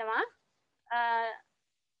දීලා තියෙනවා.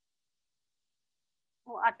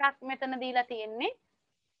 8ක් මෙතන දීලා තියෙන්නේ.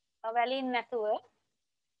 වැලින් නැතුව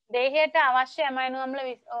දේහයට අවශ්‍ය ඇමයිනෝ අම්ල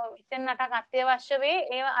 28ක් අත්‍යවශ්‍ය වේ.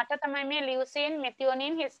 ඒවා 8 තමයි මේ ලියුසින්,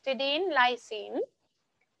 මෙතියොනින්, හිස්ටිඩීන්, ලයිසින්,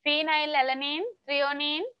 ෆීනයිල් ඇලනින්,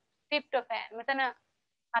 ත්‍රියොනින්, ට්‍රිප්ටොෆෑන්. මෙතන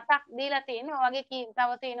 7ක් දීලා තියෙනවා. ඔය වගේ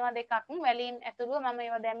තව තියෙනවා දෙකක් වැලින් ඇතුළුව. මම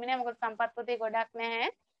ඒවා දැම්මේ නැහැ මොකද සම්පත් පොතේ ගොඩක්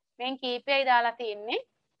නැහැ. මෙන් කීපයයි දාලා තියෙන්නේ.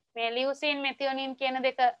 මේ ලියුසින්, මෙතියොනින් කියන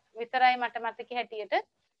දෙක විතරයි මට මතක හැටියට.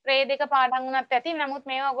 ප්‍රේ දෙක පාඩම් වුණත් ඇති. නමුත්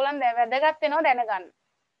මේවා ඔයගොල්ලන් වැදගත් වෙනවා දැනගන්න.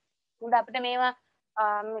 මොකද අපිට මේවා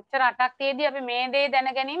මෙච්චර 8ක් තියදී අපි මේ දේ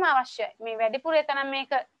දැන ගැනීම අවශ්‍යයි. මේ වැඩිපුර එක නම්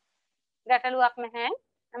මේක ගැටලුවක් නැහැ.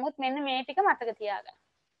 නමුත් මෙන්න මේ ටික මතක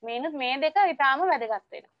තියාගන්න. මේ දෙක ඊටාම වැදගත්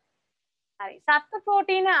වෙනවා. හරි. සත්ව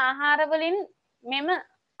ප්‍රෝටීන ආහාර වලින් මෙම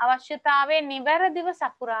අවශ්‍යතාවය නිවැරදිව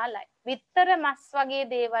සපුරාලයි. විතර මස් වගේ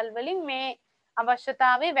දේවල් වලින් මේ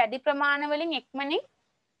අවශ්‍යතාවය වැඩි ප්‍රමාණ වලින් ඉක්මනින්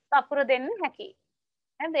සපුර දෙන්න හැකියි.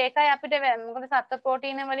 නේද? ඒකයි අපිට මොකද සත්ව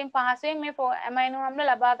ප්‍රෝටීන වලින් පහසුවෙන් මේ ඇමයිනෝ අම්ල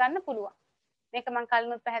ලබා ගන්න පුළුවන්. මේක මම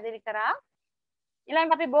කලිනුත් පැහැදිලි කරා.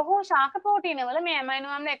 ඊළඟට අපි බොහෝ ශාක ප්‍රෝටීන වල මේ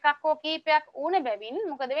ඇමයිනෝ අම්ල එකක් හෝ කීපයක් ඕන බැවින්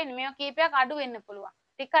මොකද වෙන්නේ? මේවා කීපයක් අඩු වෙන්න පුළුවන්.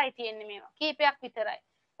 ටිකයි තියෙන්නේ මේවා. කීපයක් විතරයි.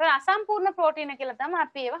 ඒක අසම්පූර්ණ ප්‍රෝටීන කියලා තමයි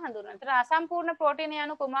අපි ඒව හඳුන්වන්නේ. ඒතර අසම්පූර්ණ ප්‍රෝටීන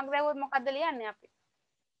යනු කුමක්ද දැවුවොත් මොකද්ද ලියන්නේ අපි?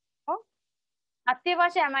 ඔව්.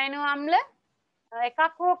 අත්‍යවශ්‍ය ඇමයිනෝ අම්ල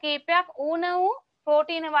එකක් හෝ කීපයක් ඌන වූ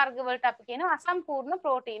ප්‍රෝටීන වර්ග වලට අපි කියනවා අසම්පූර්ණ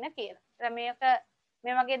ප්‍රෝටීන කියලා. ඒතර මේක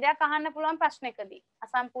මේ වගේ දෙයක් අහන්න පුළුවන් ප්‍රශ්නයකදී.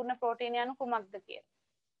 අසම්පූර්ණ ප්‍රෝටීන යනු කුමක්ද කියලා.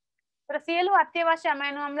 ඒතර සියලු අත්‍යවශ්‍ය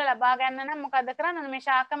ඇමයිනෝ අම්ල ලබා ගන්න නම් මොකද කරන්න ඕනේ? මේ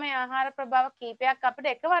ශාකමය ආහාර ප්‍රභාව කීපයක්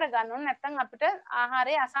අපිට එකවර ගන්න ඕනේ. නැත්නම් අපිට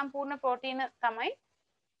ආහාරයේ අසම්පූර්ණ ප්‍රෝටීන තමයි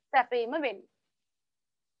සැපීම වෙන්නේ.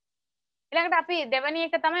 ඊළඟට අපි දෙවෙනි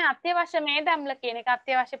එක තමයි අත්‍යවශ්‍ය මේද අම්ල කියන එක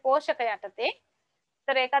අත්‍යවශ්‍ය පෝෂක යටතේ.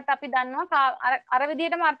 ඒතර ඒකත් අපි දන්නවා අර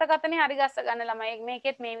විදිහටම අර්ථකථනය හරි ගස්ස ගන්න ළමයි.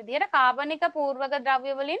 මේකෙත් මේ විදිහට කාබනික පූර්වක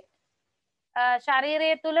ද්‍රව්‍ය වලින් ශරීරය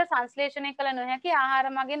තුල සංශ්ලේෂණය කළ නොහැකි ආහාර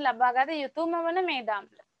මගින් ලබාගත යුතුම වන මේද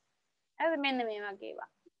අම්ල. හරිද? මෙන්න මේ වගේ ඒවා.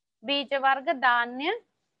 බීජ වර්ග, ධාන්‍ය,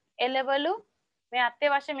 එළවලු, මේ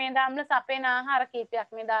අත්‍යවශ්‍ය මේදාම්ල සපේන ආහාර කීපයක්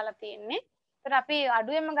මේ දාලා තියෙන්නේ. ඒතර අපි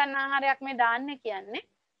අඩුවෙන්ම ගන්න ආහාරයක් මේ ධාන්‍ය කියන්නේ.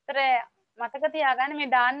 ඒතර මතක තියාගන්න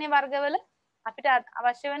මේ ධාන්‍ය වර්ගවල අපිට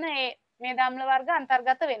අවශ්‍ය වෙන මේ මේදාම්ල වර්ග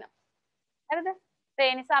අන්තර්ගත වෙනවා. හරිද?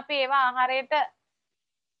 ඒ නිසා අපි ඒවා ආහාරයට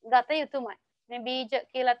ගත යුතුමයි. මේ බීජ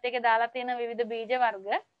කියලාත් එකේ දාලා තියෙන විවිධ බීජ වර්ග.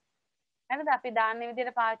 හරිද? අපි ධාන්‍ය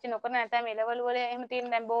විදියට පාවිච්චි නොකරන නැත්නම් එළවලු වල එහෙම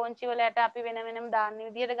තියෙන දැන් බෝංචි වලට අපි වෙන වෙනම ධාන්‍ය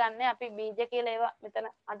විදියට ගන්න. අපි බීජ කියලා ඒවා මෙතන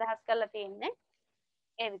අදහස් කරලා තියෙන්නේ.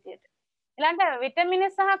 ඒ විදියට. ඊළඟට විටමින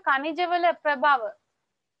සහ ಖನಿජ වල ප්‍රභාව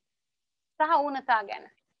සහ ඌනතා ගැන.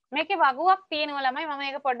 මේකේ වගුවක් තියෙනවා ළමයි. මම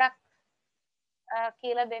මේක පොඩ්ඩක්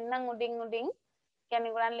කියලා දෙන්නම් උඩින්.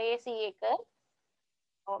 කියන්නේ ඔයගොල්ලන් ලේසි එක.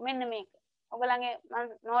 ඔව් මෙන්න මේක. ඔයගොල්ලන්ගේ මම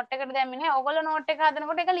නෝට් එකට දැම්මේ නැහැ. ඔයගොල්ලෝ නෝට් එක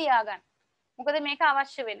හදනකොට ඒක ලියා ගන්න. මොකද මේක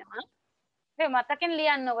අවශ්‍ය වෙනවා. ඒ මතකෙන්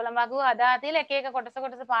ලියන්න ඕගොල්ලෝ වගුව අදා තියලා එක එක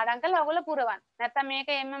කොටස පාඩම් කරලා ඔයගොල්ලෝ පුරවන්න. නැත්තම් මේක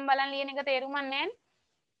එම්මම බලන් ලියන එක තේරුමක් නැහැ.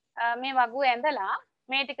 මේ වගුව ඇඳලා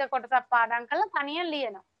මේ ටික කොටසක් පාඩම් කරලා තනියෙන්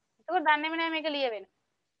ලියනවා. එතකොට දන්නේම නැහැ මේක ලියවෙන.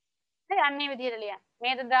 හරි අන්නේ විදිහට ලියන්න.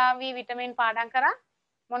 මේද ද්‍රාවී විටමින් පාඩම් කරා.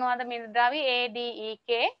 මොනවද මේද ද්‍රාවී A D E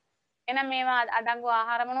K. එහෙනම් මේවා අඩංගු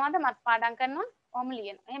ආහාර මොනවද මත් පාඩම් කරනවා. ඔහොම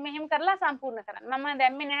ලියනවා. එහෙම කරලා සම්පූර්ණ කරන්න. මම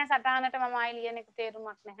දැම්මේ නැහැ සටහනට මම ආයි ලියන එක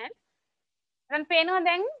තේරුමක් නැහැ. දැන් පේනවා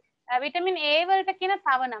දැන් විටමින් A වලට කියන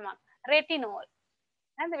තව නමක් රෙටිනෝල්.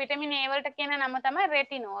 හරිද? විටමින් A වලට කියන නම තමයි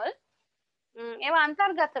රෙටිනෝල්. ඒවා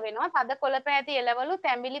අන්තර්ගත වෙනවා තද කොළ පැහැති එළවලු,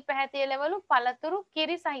 තැඹිලි පැහැති එළවලු, පළතුරු,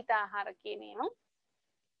 කිරි සහිත ආහාර කියන ඒවා.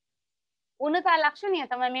 උණුතා ලක්ෂණය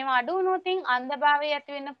තමයි මේවා අඩු වුණොතින් අන්ධභාවය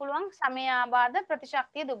ඇති වෙන්න පුළුවන්, සමය ආබාධ,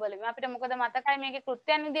 ප්‍රතිශක්තිය දුබල වීම. අපිට මොකද මතකයි මේකේ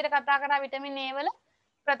කෘත්‍යයන් විදිහට කතා කරා විටමින් A වල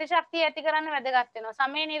ප්‍රතිශක්තිය ඇති කරන්න වැදගත් වෙනවා.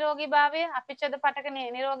 සමය නිරෝගීභාවය, අපිච්ඡද පටක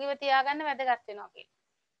නිරෝගීව තියාගන්න වැදගත් වෙනවා කියන්නේ.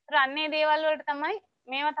 අන්නේ දේවල් වලට තමයි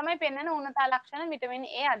මේවා තමයි පෙන්වන උණුතා ලක්ෂණ විටමින්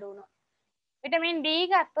A අඩු වුණොත්. විටමින් D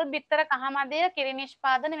ගත්තොත් බිත්තර කහමදය, කිරි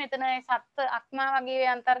නිෂ්පාදන මෙතන සත්ත්ව අක්මා වගේ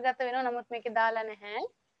අන්තර්ගත වෙනවා. නමුත් මේකේ දාලා නැහැ.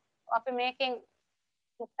 අපි මේකෙන්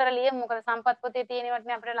උත්තර ලියමු. මොකද සම්පත් පොතේ තියෙනවට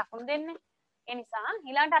නේ අපිට ලකුණු දෙන්නේ. ඒ නිසා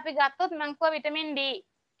ඊළඟට අපි ගත්තොත් මම කිව්වා විටමින් D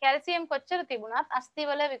කැල්සියම් කොච්චර තිබුණත්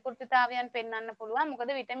අස්ථිවල විකෘතිතාවයන් පෙන්වන්න පුළුවන්.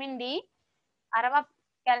 මොකද විටමින් D අරව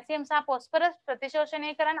කැල්සියම් සහ ෆොස්ෆරස්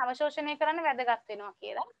ප්‍රතිශෝෂණය කරන්න අවශෝෂණය කරන්න වැදගත් වෙනවා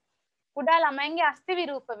කියලා. කුඩා ළමයින්ගේ අස්ථි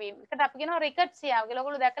විරූප වීම. ඒකට අපි කියනවා රිකට්සියා කියලා.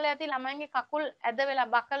 ඔයගොල්ලෝ දැකලා ඇති ළමයින්ගේ කකුල් ඇද වෙලා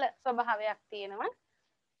බකල ස්වභාවයක් තියෙනවා.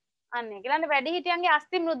 අන්න ඒක. ඊළඟ වැඩිහිටියන්ගේ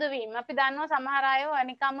අස්ථි මෘදු වීම. අපි දන්නවා සමහර අය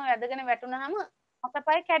නිකම්ම වැදගෙන වැටුනහම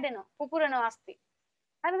අතපය කැඩෙනවා. පුපුරනවා අස්ථි.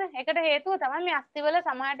 හරිද? ඒකට හේතුව තමයි මේ අස්ථිවල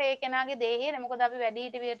සමහරට ඒ කෙනාගේ දේහයේ මොකද අපි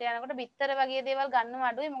වැඩිහිටි වියට යනකොට බිත්තර වගේ දේවල් ගන්නව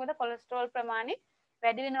අඩුයි. මොකද කොලෙස්ටරෝල් ප්‍රමාණය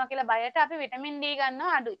වැඩි වෙනවා කියලා බයට අපි විටමින් D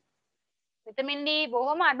ගන්නවා අඩුයි. විටමින් D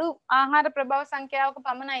බොහොම අඩු ආහාර ප්‍රභව සංඛ්‍යාවක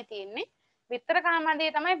පමණයි තියෙන්නේ. බිත්තර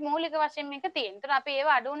කහමදේ තමයි මූලික වශයෙන් මේක තියෙන්නේ. ඒතර අපි ඒව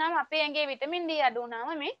අඩු වුණාම අපේ ඇඟේ විටමින් D අඩු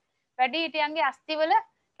වුණාම මේ වැඩිහිටියන්ගේ අස්ථිවල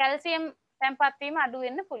කැල්සියම් තැන්පත් වීම අඩු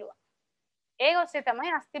වෙන්න පුළුවන්. ඒක ඔස්සේ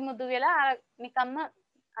තමයි අස්ථි මෘදු වෙලා නිකම්ම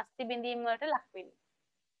අස්ථි බිඳීම් වලට ලක් වෙන්නේ.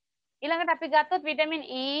 ඊළඟට අපි ගත්තොත් විටමින්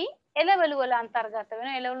E එළවලු වල අන්තර්ගත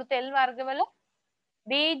වෙනවා. එළවලු තෙල් වර්ගවල,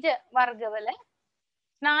 බීජ වර්ගවල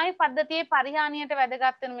ස්නායු පද්ධතියේ පරිහානියට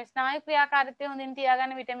වැදගත් වෙන මේ ස්නායු ක්‍රියාකාරීත්වය හොඳින්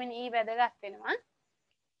තියාගන්න විටමින් E වැදගත් වෙනවා.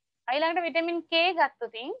 ඊළඟට විටමින් K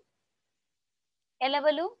ගත්තොතින්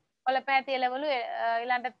එළවලු, කොළපැහැති එළවලු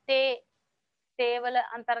ඊළඟට තේ වල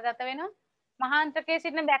අන්තර්ගත වෙනවා. මහාන්ත්‍රකයේ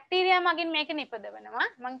සිටින බැක්ටීරියා මගින් මේක නිපදවනවා.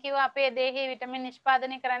 මම කිව්වා අපේ දේහයේ විටමින්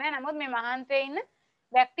නිෂ්පාදනය කරන්නේ නමුත් මේ මහාන්ත්‍රයේ ඉන්න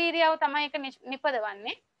බැක්ටීරියාව තමයි ඒක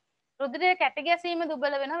නිපදවන්නේ. රුධිරයේ කැට ගැසීම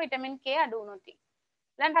දුබල වෙනවා විටමින් K අඩු වුණොත්.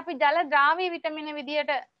 ඊළඟට අපි ජල ද්‍රාවී විටමින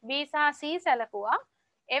විදියට B සහ C සැලකුවා.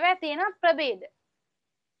 ඒවා තියෙන ප්‍රභේද.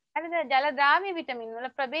 හරිද? ජල ද්‍රාවී විටමින් වල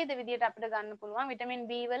ප්‍රභේද විදියට අපිට ගන්න පුළුවන්. විටමින්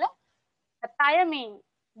B වල තයමින්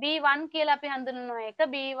B1 කියලා අපි හඳුන්වනවා එක.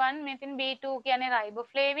 B1 මෙතින් B2 කියන්නේ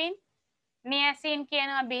රයිබෝෆ්ලේවින්. නියසින්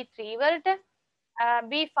කියනවා B3 වලට.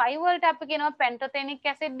 B5 වලට අපි කියනවා පෙන්ටෝතෙනික්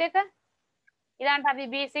ඇසිඩ් එක. ඊළඟට අපි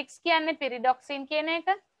B6 කියන්නේ පිරිඩොක්සින් කියන එක.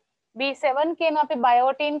 B7 කියනවා අපි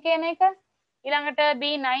බයෝටින් කියන එක. ඊළඟට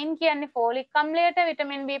B9 කියන්නේ ෆෝලික් අම්ලයට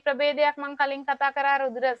විටමින් B ප්‍රභේදයක් මම කලින් කතා කරා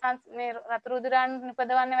මේ රතු රුධිරයන්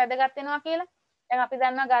නිපදවන්න වැදගත් වෙනවා කියලා. දැන් අපි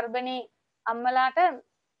දන්නවා ගර්භණී අම්මලාට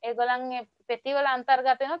ඒගොල්ලන්ගේ පෙතිවල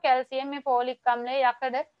අන්තර්ගත වෙනවා කැල්සියම් මේ ෆෝලික් අම්ලය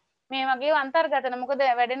යකඩ මේ වගේ අන්තර්ගත වෙනවා. මොකද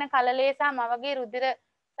වැඩෙන කලලේ සහ මවගේ රුධිර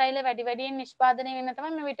සෛල වැඩි වැඩියෙන් නිෂ්පාදනය වෙන්න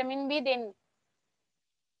තමයි මේ විටමින් B දෙන්නේ.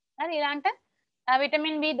 හරි ඊළඟට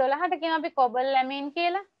විටමින් B12ට කියනවා අපි කොබල්ලැමින්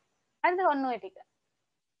කියලා. හරිද? ඔන්න ඔය ටික.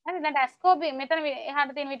 හරි දැන් ඇස්කෝබික් මෙතන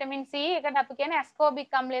එහාට තියෙන විටමින් C එකට අපි කියන්නේ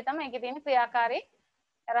ඇස්කෝබික් අම්ලය තමයි ඒකේ තියෙන ක්‍රියාකාරී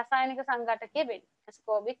රසායනික සංඝටකය වෙන්නේ.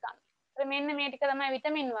 ඇස්කෝබික් අම්ලය. මෙන්න මේ ටික තමයි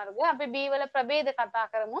විටමින් වර්ග. අපි B වල ප්‍රභේද කතා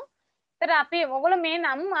කරමු. ඒතර අපි ඔයගොල්ලෝ මේ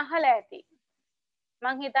නම් අහලා ඇති.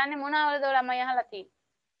 මං හිතන්නේ මොනවලද ළමයි අහලා තියෙන්නේ?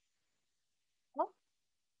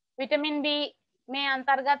 විටමින් B මේ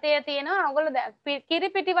අන්තර්ගතයේ තියෙනවා. ඔයගොල්ලෝ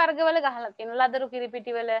කිරිපිටි වර්ගවල ගහලා තියෙනවා. ලදරු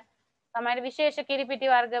කිරිපිටි වල, තමයි විශේෂ කිරිපිටි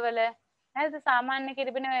වර්ගවල. නේද? සාමාන්‍ය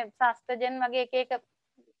කිරිපිටි සස්තජන් වගේ එක එක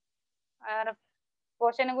අර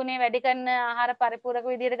පෝෂණ ගුණය වැඩි කරන ආහාර පරිපූරක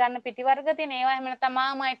විදිහට ගන්න පිටි වර්ග තියෙන ඒවා එහෙම නැත්නම්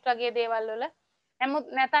මාමයිට් වගේ දේවල් වල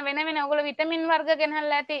නමුත් නැත්නම් වෙන වෙන ඔයගොල්ලෝ විටමින් වර්ග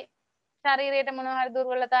ගෙනහැල්ලා ඇති ශරීරයට මොනවා හරි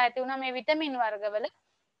දුර්වලතා ඇති වුණා මේ විටමින් වර්ගවල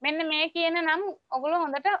මෙන්න මේ කියන නම් ඔයගොල්ලෝ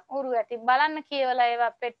හොඳට උරු ඇති බලන්න කියවලා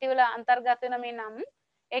ඒවා පෙට්ටි වල අන්තර්ගත වෙන මේ නම්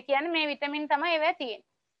ඒ කියන්නේ මේ විටමින් තමයි ඒවා තියෙන්නේ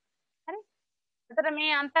හරි එතකොට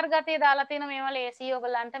මේ අන්තර්ගතයේ දාලා තියෙන මේවල AC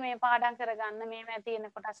ඔයගලන්ට මේ පාඩම් කරගන්න මේවා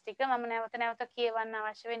තියෙන කොටස් ටික මම නැවත නැවත කියවන්න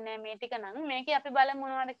අවශ්‍ය වෙන්නේ මේ ටික නම් මේකේ අපි බලමු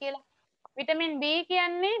මොනවද කියලා විටමින් B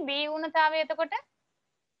කියන්නේ B උණතාවය එතකොට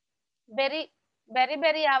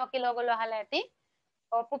බෙරිබෙරියාව කියලා ඔයගොල්ලෝ අහලා ඇති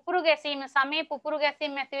පුපුරු ගැසීම සමේ පුපුරු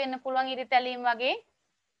ගැසීම ඇති වෙන්න පුළුවන් ඉරිතැලීම් වගේ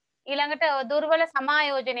ඊළඟට දුර්වල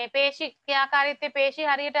සමායෝජනයේ පේශි ක්‍රියාකාරීත්වයේ පේශි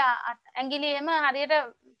හරියට ඇඟිලි එහෙම හරියට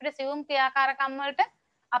අපිට සියුම් ක්‍රියාකාරකම් වලට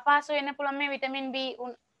අපහසු වෙන්න පුළුවන් මේ විටමින්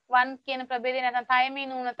B1 කියන ප්‍රභේදය නැත්නම්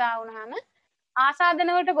තයමීන ඌනතාව වුණාම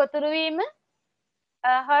ආසාදන වලට ගොදුරු වීම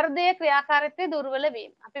හෘදය ක්‍රියාකාරීත්වය දුර්වල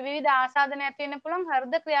වීම. අපි විවිධ ආසාදන ඇති වෙන්න පුළුවන්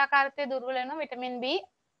හෘද ක්‍රියාකාරීත්වය දුර්වල වෙනවා විටමින්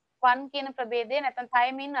B1 කියන ප්‍රභේදය නැත්නම්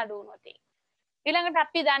තයමීන් අඩු වුණොත්. ඊළඟට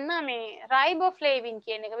අපි දන්නා මේ රයිබෝෆ්ලේවින්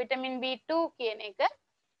කියන එක විටමින් B2 කියන එක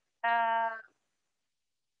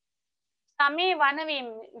සමේ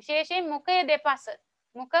වනවීම විශේෂයෙන් මුඛයේ දෙපස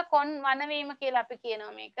මුඛ කොන් වනවීම කියලා අපි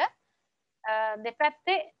කියනවා මේක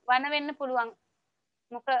දෙපැත්තේ වන වෙන්න පුළුවන්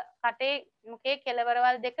මුඛ කටේ මුඛයේ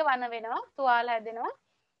කෙළවරවල් දෙක වන වෙනවා තුවාල හැදෙනවා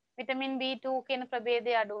විටමින් B2 කියන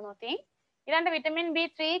ප්‍රභේදය අඩු වුණොත් ඊළඟට විටමින්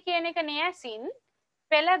B3 කියන එක නියසින්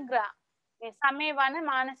පෙලග්‍රා මේ සමේ වන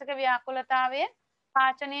මානසික ව්‍යාකූලතාවය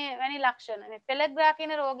පාචනයේ වැනි ලක්ෂණ මේ පෙලග්‍රා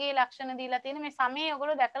කියන රෝගයේ ලක්ෂණ දීලා තියෙන මේ සමේ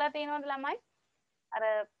ඔයගොල්ලෝ දැකලා තියෙනවද ළමයි අර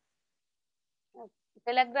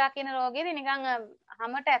පෙලග්‍රා කියන රෝගයේදී නිකන්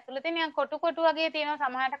හැමට ඇතුළතේ නිකන් කොටු කොටු වගේ තියෙනවා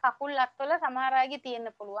සමහරට කකුල් අත්වල සමහර අයගේ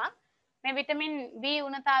තියෙන්න පුළුවන් මේ විටමින් B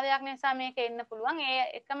උණතාවයක් නිසා මේක එන්න පුළුවන් ඒ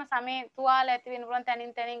එකම සමේ තුවාල ඇති වෙන්න පුළුවන්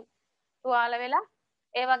තනින් තනින් තුවාල වෙලා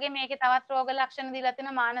ඒ වගේ මේකේ තවත් රෝග ලක්ෂණ දීලා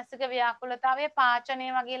තියෙන මානසික ව්‍යාකූලතාවය පාචනය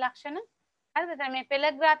වගේ ලක්ෂණ හරිද මේ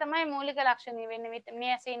පෙලග්‍රා තමයි මූලික ලක්ෂණ වෙන්නේ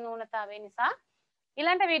නියසින් ඌනතාවය නිසා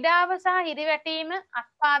ඊළඟට විඩාව සහ හිරිවැටීම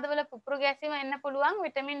අත්පාදවල පුපුරු ගැසීම එන්න පුළුවන්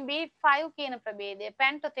විටමින් B5 කියන ප්‍රභේදය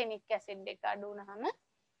පැන්ටොතෙනික් ඇසිඩ් එක අඩු වුනහම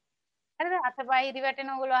හරිද අතපය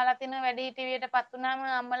හිරිවැටෙන ඕගොල්ලෝ අහලා තියෙන වැඩි හිටිවියටපත් වුනහම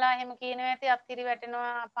අම්මලා එහෙම කියනවා ඇති අත්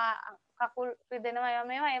හිරිවැටෙනවා කකුල් රිදෙනවා ඒවා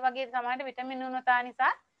මේවා ඒ වගේ සමහරට විටමින් ඌනතා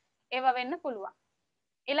නිසා ඒවා වෙන්න පුළුවන්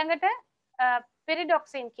ඊළඟට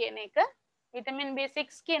පිරිඩොක්සින් කියන එක විටමින්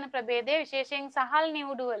B6 කියන ප්‍රභේදය විශේෂයෙන් සහල්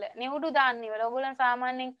නිවුඩු වල නිවුඩු ධාන්‍ය වල ඕගොල්ලන්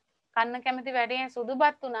සාමාන්‍යයෙන් කන්න කැමති වැඩේ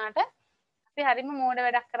සුදුපත් උනාට අපි හරිම මෝඩ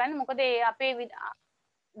වැඩක් කරන්නේ මොකද ඒ අපේ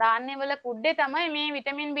ධාන්‍ය වල කුඩේ තමයි මේ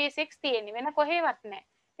විටමින් B6 තියෙන්නේ වෙන කොහෙවත් නැහැ.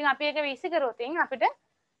 ඉතින් අපි ඒක විසි කරොත් අපිට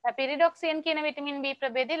පිරිඩොක්සින් කියන විටමින් B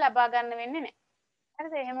ප්‍රභේදය ලබා ගන්න වෙන්නේ නැහැ.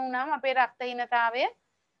 හරිද? එහෙම වුණාම අපේ රක්තහීනතාවය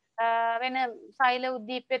වෙන සෛල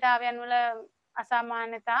උද්දීප්‍යතාවයන් වල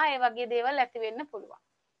අසාමාන්‍යතා ඒ වගේ දේවල් ඇති වෙන්න පුළුවන්.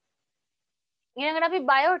 ඊළඟට අපි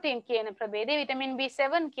බයෝටින් කියන ප්‍රභේදය විටමින්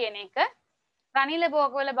B7 කියන එක රනිල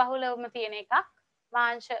භෝගවල බහුලවම තියෙන එකක්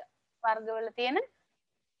මාංශ වර්ගවල තියෙන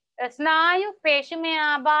ස්නායු පේශිමය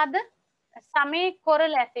ආබාධ සමේ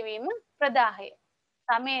කොරළ ඇතිවීම ප්‍රදාහය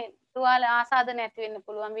සමේ තුවාල ආසාදන ඇති වෙන්න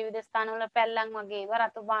පුළුවන් විවිධ ස්ථානවල පැල්ලම් වගේ ඒවා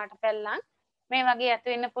රතු පාට පැල්ලම් මේ වගේ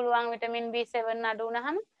ඇති වෙන්න පුළුවන් විටමින් B7 අඩු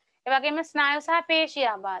වුනහම ඒ වගේම ස්නායු සහ පේශී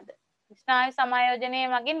ආබාධ ස්නායු සමායෝජනයේ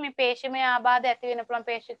මගින් මේ පේශිමය ආබාධ ඇති වෙන්න පුළුවන්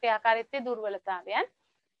පේශී ක්‍රියාකාරීත්වයේ දුර්වලතාවයන්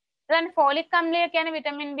ඊළඟ ෆෝලික් අම්ලය කියන්නේ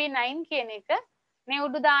විටමින් B9 කියන එක මේ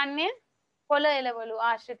උඩු ධාන්‍ය කොළ එළවලු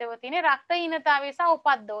ආශ්‍රිතව තියෙන රක්තහීනතාවය සහ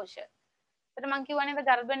උපද්දෝෂ. ඒකට මම කියවනේ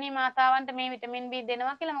ගර්භණී මාතාවන්ට මේ විටමින් B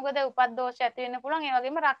දෙනවා කියලා මොකද උපද්දෝෂ ඇති වෙන්න පුළුවන් ඒ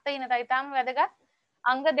වගේම රක්තහීනතාවය ඊටාම වැදගත්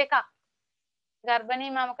අංග දෙකක්.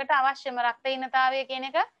 ගර්භණී මවකට අවශ්‍යම රක්තහීනතාවය කියන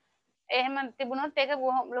එක එහෙම තිබුණොත් ඒක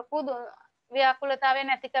ලොකු ව්‍යාකූලතාවය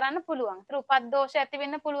නැති කරන්න පුළුවන්. ඒතර උපද්දෝෂ ඇති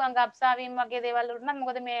වෙන්න පුළුවන් ගබ්සාවීම වගේ දේවල් වලට නම්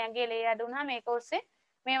මොකද මේ ඇඟේ ලේ අඩු වුණාම මේක ඔස්සේ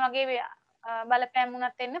මේ වගේ බලපෑම්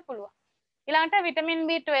වුණත් වෙන්න පුළුවන්. ඊළඟට විටමින්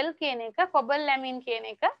B12 කියන එක කොබල් ලැමින් කියන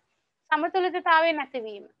එක සමතුලිතතාවය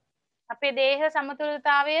නැතිවීම. අපේ දේහ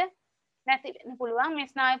සමතුලිතතාවය නැති වෙන්න පුළුවන්. මේ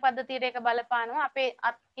ස්නායු පද්ධතියට ඒක බලපානවා. අපේ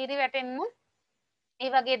අත් හිරි වැටෙන්න ඒ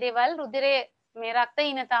වගේ දේවල් රුධිරයේ මේ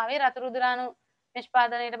රක්තහීනතාවය රතු රුධිරාණු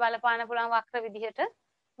නිෂ්පාදනයට බලපාන පුළුවන් වක්‍ර විදිහට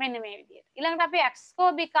මෙන්න මේ විදිහට. ඊළඟට අපි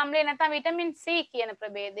ඇක්ස්කෝබික් අම්ලය නැත්නම් විටමින් C කියන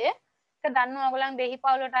ප්‍රභේදය ඒක දන්නවා ඔයගොල්ලන් දෙහි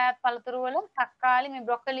පවුලට අයත් පළතුරු වල තක්කාලි මේ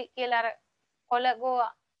බ්‍රොකොලි කියලා අර කොළගෝ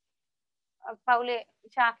පවුලේ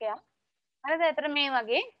ශාකයක්. හරිද? ඒතර මේ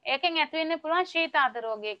වගේ ඒකෙන් ඇති වෙන්න පුළුවන් ශීතාද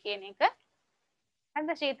රෝගය කියන එක.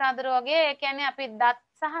 හරිද? ශීතාද රෝගය ඒ කියන්නේ අපි දත්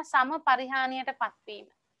සහ සම පරිහානියටපත් වීම.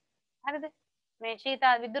 හරිද? මේ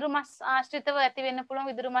ශීතා විදුරු මස් ආශ්‍රිතව ඇති වෙන්න පුළුවන්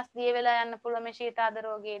විදුරු මස් දිය වෙලා යන්න පුළුවන් මේ ශීතාද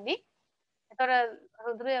රෝගයේදී. ඒතර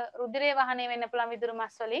රුධිරය වහනය වෙන්න පුළුවන් විදුරු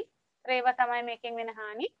මස් වලින්. ඒවා තමයි මේකෙන් වෙන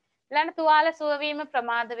හානි. ඊළඟ තුවාල සුව වීම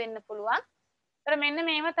ප්‍රමාද වෙන්න පුළුවන්. ඒතර මෙන්න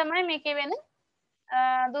මේව තමයි මේකේ වෙන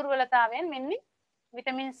දුර්වලතාවයන් මෙන්න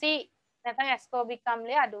විටමින් C නැත්නම් ඇස්කෝබික්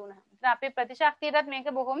අම්ලය අඩු වුණා. ඒතර අපේ ප්‍රතිශක්තියටත්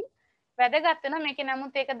මේක බොහොම වැදගත් වෙනවා. මේකේ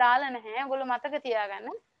නමුත් ඒක දාලා නැහැ. ඔයගොල්ලෝ මතක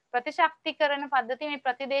තියාගන්න. ප්‍රතිශක්තිකරණ පද්ධතිය මේ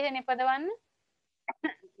ප්‍රතිදේහ නිපදවන්න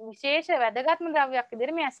විශේෂ වැදගත්ම ද්‍රව්‍යයක්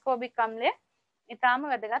විදිහට මේ ඇස්කෝබික් අම්ලය ඊටාම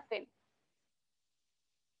වැදගත් වෙනවා.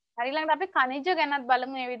 හරි ළඟට අපි ඛනිජ ගැනත්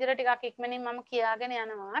බලමු. මේ විදිහට ටිකක් ඉක්මනින් මම කියාගෙන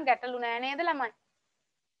යනවා. ගැටලු නෑ නේද ළමයි?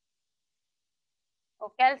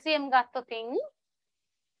 ඔව් කැල්සියම් ගත්තොතින්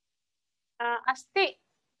අස්ථි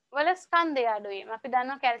වල ස්කන්ධය අඩුවීම. අපි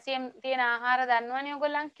දන්නවා කැල්සියම් තියෙන ආහාර දන්නවනේ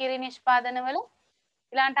ඔයගොල්ලන් කිරි නිෂ්පාදන වල.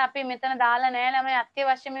 ඊළඟට අපි මෙතන දාලා නැහැ ළමයි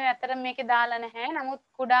අත්‍යවශ්‍ය මේ අතර මේකේ දාලා නැහැ. නමුත්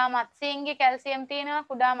කුඩා මත්ස්‍යයන්ගේ කැල්සියම් තියෙනවා.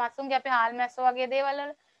 කුඩා මත්සුන්ගේ අපි හාල් මැස්සෝ වගේ දේවල්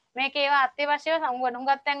වල මේක ඒවා අත්‍යවශ්‍යව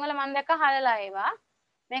උඟත් තැන් වල මම දැක්ක හලලා ඒවා.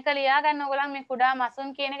 මේක ලියා ගන්න ඕගොල්ලන් මේ කුඩා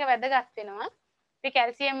මසුන් කියන එක වැදගත් වෙනවා. මේ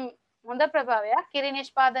කැල්සියම් හොඳ ප්‍රභාවයක් කිරි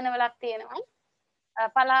නිෂ්පාදන වලක් තියෙනවා.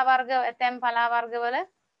 පලා වර්ග ඇතැම් පලා වර්ග වල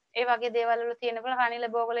ඒ වගේ දේවල් වල තියෙන බල රනිල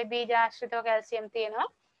භෝගවල බීජ ආශ්‍රිතව කැල්සියම් තියෙනවා.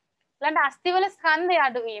 ඊළඟට අස්ථිවල ස්කන්ධය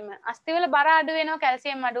අඩුවීම. අස්ථිවල බර අඩු වෙනවා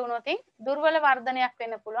කැල්සියම් අඩු වුණොත් දුර්වල වර්ධනයක්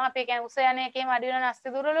වෙන්න පුළුවන්. අපි කියන්නේ උස යන එකේම අඩු වෙනවා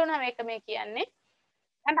අස්ථි දුර්වල වුණා මේක මේ කියන්නේ.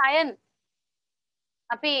 ඊළඟට අයන්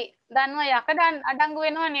අපි දන්නවා යකඩ අඩංගු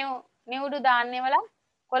වෙනවා නිවුඩු ධාන්‍ය වල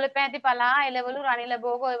කොළ පැහැති පලා එළවලු රනිල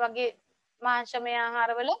භෝග ඔය වගේ මාංශමය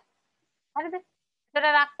ආහාරවල. හරිද? ඒතර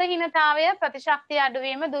රක්තහීනතාවය ප්‍රතිශක්තිය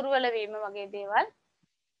අඩුවීම දුර්වල වීම වගේ දේවල්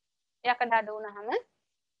යකඩ අඩු වුණාම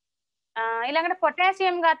ඊළඟට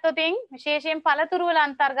පොටෑසියම් ගත්තොත් විශේෂයෙන් පළතුරු වල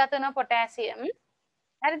අන්තර්ගත වෙන පොටෑසියම්.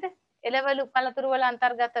 හරිද? එළවලු පළතුරු වල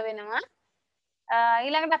අන්තර්ගත වෙනවා.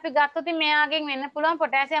 ඊළඟට අපි ගත්තොත් මෙයාගෙන් වෙන්න පුළුවන්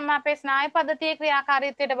පොටෑසියම් අපේ ස්නායු පද්ධතියේ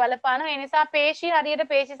ක්‍රියාකාරීත්වයට බලපානවා. ඒ නිසා පේශි හරියට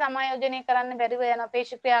පේශි සමායෝජනය කරන්න බැරිව යනවා.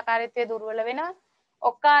 පේශි ක්‍රියාකාරීත්වය දුර්වල වෙනවා.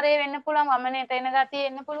 ඔක්කාරය වෙන්න පුළුවන්, වමනයට එන ගතිය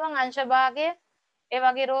එන්න පුළුවන්, අංශභාගය ඒ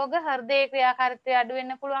වගේ රෝග හෘදයේ ක්‍රියාකාරීත්වය අඩු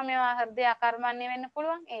වෙන්න පුළුවන්. මේවා හෘදය අකර්මණ්‍ය වෙන්න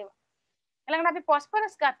පුළුවන් ඒවා. ඊළඟට අපි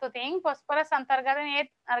ફોස්ෆරස් ගත්තොත් ફોස්ෆරස් අන්තර්ගත වෙන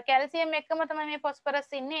අර කැල්සියම් එක්කම තමයි මේ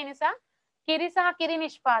ફોස්ෆරස් ඉන්නේ. ඒ නිසා කිරි සහ කිරි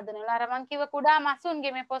නිෂ්පාදන වල අර මං කිව්ව කුඩා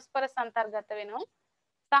මසුන්ගේ මේ ફોස්ෆරස් අන්තර්ගත වෙනවා.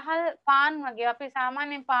 සහල් පාන් වගේ අපි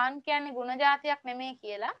සාමාන්‍යයෙන් පාන් කියන්නේ ගුණ જાතියක් නෙමෙයි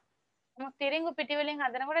කියලා. නමුත් තිරිඟු පිටි වලින්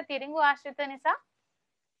හදනකොට තිරිඟු ආශ්‍රිත නිසා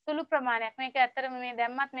සුළු ප්‍රමාණයක් මේක ඇත්තටම මේ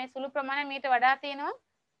දැම්මත් මේ සුළු ප්‍රමාණය මීට වඩා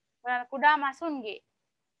තියෙනවා කුඩා මසුන්ගේ.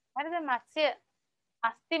 හරිද? මත්ස්‍ය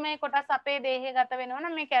අස්තිමය කොටස් අපේ දේහය ගත වෙනවා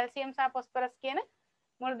නම් මේ කැල්සියම් සහ ફોස්ෆරස් කියන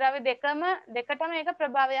මූලද්‍රව්‍ය දෙකටම ඒක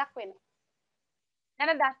ප්‍රභාවයක් වෙනවා. එන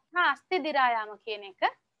දස්හා අස්ථි දිරා යාම කියන එක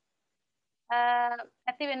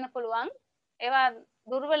ඇති වෙන්න පුළුවන්. ඒවා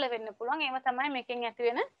දුර්වල වෙන්න පුළුවන්. ඒව තමයි මේකෙන් ඇති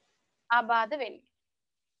වෙන ආබාධ වෙන්නේ.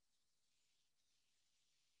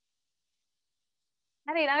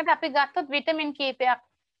 හරි ඊළඟට අපි ගත්තොත් විටමින් කීපයක්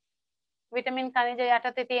විටමින් khනිජ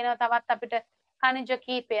යටතේ තියෙනවා තවත් අපිට khනිජ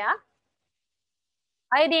කීපයක්.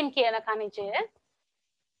 අයඩින් කියන khනිජය.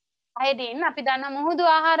 අයඩින් අපි දන්නා මුහුදු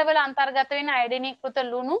ආහාරවල අන්තර්ගත වෙන අයඩිනීකృత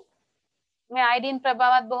ලුණු මේ අයඩින්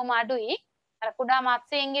ප්‍රභාවත් බොහොම අඩුයි. අර කුඩා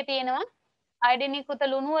මත්ස්‍යයන්ගේ තියෙනවා අයඩිනීකృత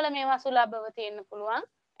ලුණු වල මේවා සුලභව තියෙන්න පුළුවන්.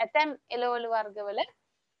 ඇතැම් එළවලු වර්ගවල.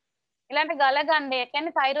 ඊළඟට ගල ගන්න ඒ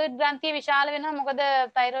කියන්නේ තයිරොයිඩ් ග්‍රන්ථිය විශාල වෙනවා. මොකද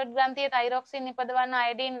තයිරොයිඩ් ග්‍රන්ථියේ තයිරොක්සින් නිපදවන්න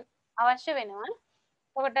අයඩින් අවශ්‍ය වෙනවා.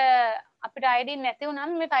 එතකොට අපිට අයඩින් නැති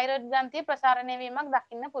වුණාම මේ තයිරොයිඩ් ග්‍රන්ථිය ප්‍රසාරණය වීමක්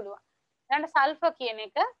දකින්න පුළුවන්. ඊළඟට සල්ෆර් කියන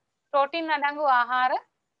එක ප්‍රෝටීන් අඩංගු ආහාර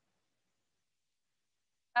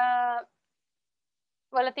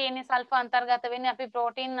වල තියෙන සල්ෆර් අන්තර්ගත වෙන්නේ අපි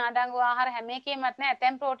ප්‍රෝටීන් අඩංගු ආහාර හැම එකෙමත් නෑ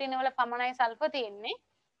ඇතැම් ප්‍රෝටීන් වල පමණයි සල්ෆර් තියෙන්නේ.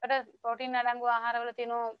 ඒකට ප්‍රෝටීන් අඩංගු ආහාරවල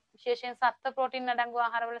තියෙන විශේෂයෙන් සත්ත්ව ප්‍රෝටීන් අඩංගු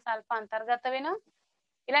ආහාරවල සල්ෆර් අන්තර්ගත වෙනවා.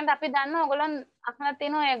 ඊළඟට අපි දන්නවා ඔයගොල්ලන් අහලා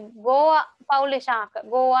තියෙනවා ඒ ගෝවා පවුලේ ශාක.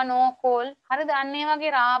 ගෝවා නෝකෝල් හරිද? අන්න ඒ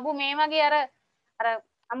වගේ රාබු මේ වගේ අර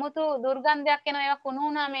අමුතු දුර්ගන්ධයක් එන ඒවා කුණු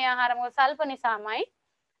වුණා මේ ආහාර මොකද සල්ෆර් නිසාමයි.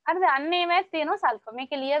 හරිද? අන්න ඒවත් තියෙනවා සල්ෆර්.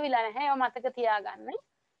 මේක ලියවිලා නැහැ. ඒවා මතක තියාගන්න.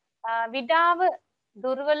 විඩාව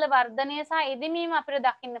දුර්වල වර්ධනය සහ ඉදිමීම අපිට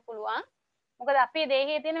දකින්න පුළුවන්. මොකද අපේ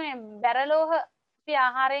දේහයේ තියෙන මේ බැරලෝහ අපි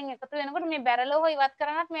ආහාරයෙන් එකතු වෙනකොට මේ බැරලෝහ ඉවත්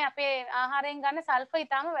කරනත් මේ අපේ ආහාරයෙන් ගන්න සල්ෆර්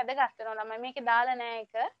ඊටාම වැදගත් වෙනවා ළමයි. මේකේ දාලා නැහැ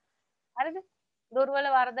ඒක. හරිද? දුර්වල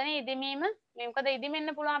වර්ධනය ඉදිමීම මේ මොකද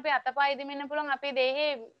ඉදිමෙන්න පුළුවන් අපේ අතපය ඉදිමෙන්න පුළුවන් අපේ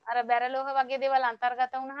දේහයේ අර බැරලෝහ වගේ දේවල්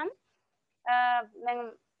අන්තර්ගත වුණාම දැන්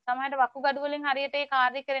සමහරට වකුගඩු වලින් හරියට ඒ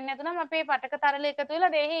කාර්ය කරන්නේ නැතුනම අපේ පටක තරල එකතු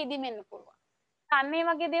වෙලා දේහය ඉදිමෙන්න පුළුවන්. කන්නේ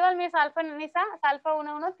වගේ දේවල් මේ සල්ෆර් නිසා සල්ෆර්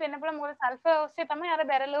වුණොත් වෙන්න පුළුවන්. මොකද සල්ෆර් ඔස්සේ තමයි අර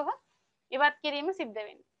බැරලෝහ ඉවත් කිරීම සිද්ධ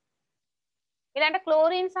වෙන්නේ. ඊළඟට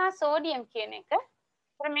ක්ලෝරින් සහ සෝඩියම් කියන එක.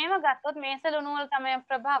 ඒතර මේව ගත්තොත් මේස ලුණු වල තමයි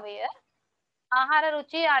ප්‍රභාවය. ආහාර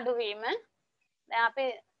රුචිය අඩුවීම. දැන් අපි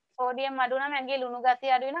සෝඩියම් අඩු නම් ඇඟේ ලුණු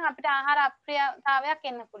ගතිය අඩු වෙනවා අපිට ආහාර අප්‍රියතාවයක්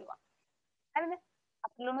එන්න පුළුවන්. හරිද?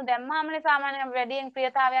 අපි ලුණු දැම්මාමනේ සාමාන්‍යයෙන් වැඩියෙන්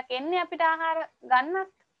ප්‍රියතාවයක් එන්නේ අපිට ආහාර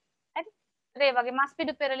ගන්නත්. හරි? ඒ වගේ මස්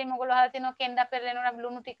පිඩු පෙරලි මොගොල්ලෝ අහලා තිනවා කෙන්ඩා පෙරලෙනවා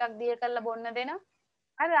ලුණු ටිකක් දිය කරලා බොන්න දෙනවා.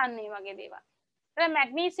 හරි අන්න ඒ වගේ දේවල්. ඊට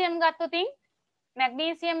මැග්නීසියම් ගත්තොත්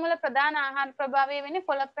මැග්නීසියම් වල ප්‍රධාන ආහාර ප්‍රභාවය වෙන්නේ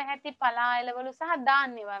පොළ පැහැති පලා එළවලු සහ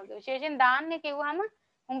ධාන්‍ය වර්ග. විශේෂයෙන් ධාන්‍ය කිව්වහම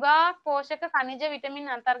හුඟා පෝෂක khනිජ විටමින්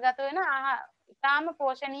අන්තර්ගත වෙන ඉතාම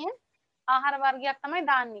පෝෂණීය ආහාර වර්ගයක් තමයි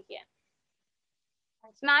ධාන්‍ය කියන්නේ.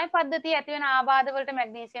 ස්නායු පද්ධතිය ඇති වෙන ආබාධ වලට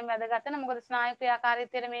මැග්නීසියම් වැදගත් වෙනවා. මොකද ස්නායු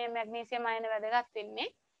ක්‍රියාකාරීත්වයට මේ මැග්නීසියම් අයන වැදගත් වෙන්නේ.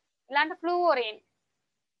 ඊළඟට ෆ්ලුෝරින්.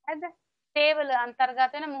 හරිද? තේවල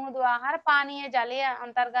අන්තර්ගත වෙන මුහුදු ආහාර පානීය ජලය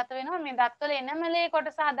අන්තර්ගත වෙනවා. මේ දත්වල එනමලේ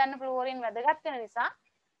කොටස හදන්න ෆ්ලුෝරින් වැදගත් වෙන නිසා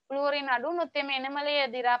ෆ්ලුෝරින් අඩු වුණොත් මේ එනමලේ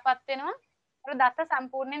දි รา පත් වෙනවා. ඒක දත්ත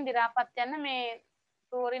සම්පූර්ණයෙන් දි รา පත් යන මේ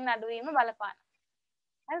ෆ්ලුෝරින් අඩු වීම බලපානවා.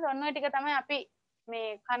 හරිද? ඔන්න ඔය ටික තමයි අපි මේ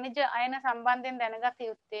khනිජ අයන සම්බන්ධයෙන් දැනගත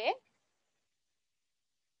යුත්තේ.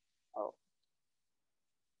 ඔව්.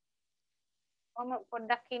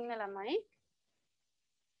 පොඩ්ඩක් ඉන්න ළමයි.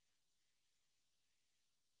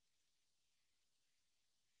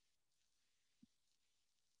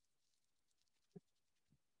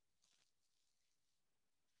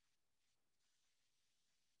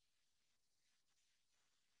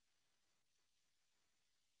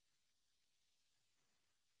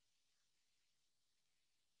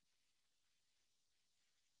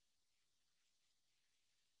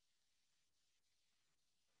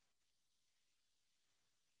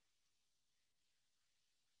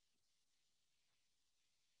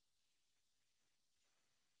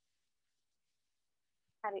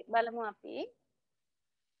 හරි බලමු අපි.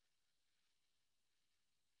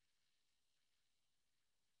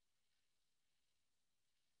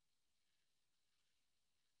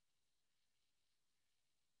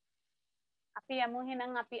 අපි යමු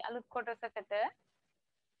එහෙනම් අපි අලුත් කොටසකට.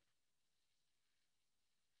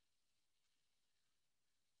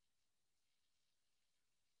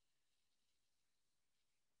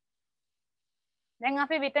 දැන්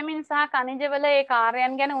අපි විටමින් සහ khනිජ වල ඒ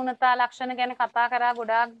කාර්යයන් ගැන උණතා ලක්ෂණ ගැන කතා කරා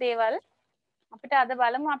ගොඩාක් දේවල්. අපිට අද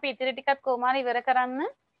බලමු අපි ඉතිරි ටිකත් කොහොම හරි ඉවර කරන්න.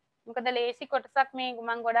 මොකද ලේසි කොටසක් මේ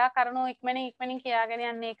මම ගොඩාක් කරුණු ඉක්මනින් කියාගෙන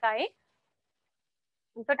යන්නේ ඒකයි.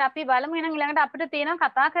 එතකොට අපි බලමු එහෙනම් ඊළඟට අපිට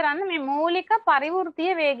තියෙනවා කතා කරන්න මේ මූලික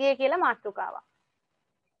පරිවෘත්තීය වේගය කියලා මාතෘකාවක්.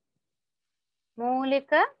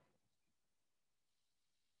 මූලික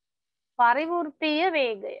පරිවෘත්තීය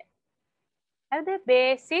වේගය. හරිද?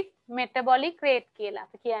 බේසික් මෙටබොලික් රේට් කියලා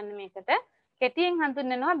අපි කියන්නේ මේකට. කෙටියෙන්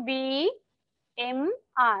හඳුන්වනවා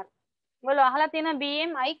BMR. ඔයගොල්ලෝ අහලා තියෙන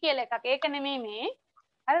BMI කියලා එකක්. ඒක නෙමෙයි මේ.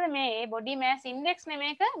 හරිද? මේ body mass index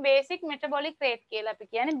නෙමේක basic metabolic rate කියලා අපි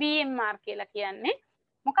කියන්නේ BMR කියලා කියන්නේ.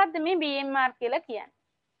 මොකද්ද මේ BMR කියලා කියන්නේ?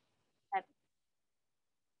 හරි.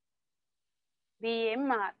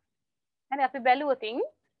 BMR. හරි අපි බැලුවොතින්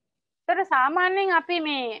ඒතර සාමාන්‍යයෙන් අපි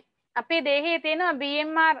මේ අපේ දේහයේ තියෙන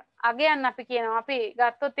BMR අගයන් අපි කියනවා. අපි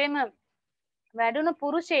ගත්තොත් එම වැඩුණු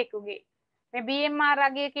පුරුෂයෙකුගේ මේ BMR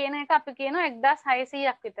අගය කියන එක අපි කියනවා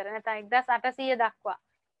 1600ක් විතර නැත්නම් 1800 දක්වා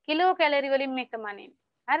කිලෝ කැලරි වලින් මේක මනින්න.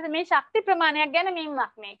 හරිද? මේ ශක්ති ප්‍රමාණයක් ගැන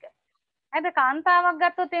මින්මක් මේක. හරිද? කාන්තාවක්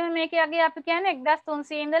ගත්තොත් එමේ මේකේ අගය අපි කියන්නේ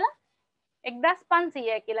 1300 ඉඳලා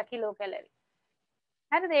 1500 කියලා කිලෝ කැලරි.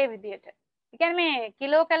 හරිද? ඒ විදිහට. ඒ කියන්නේ මේ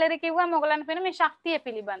කිලෝ කැලරි කිව්වම ඔයගලන්ට පේන මේ ශක්තිය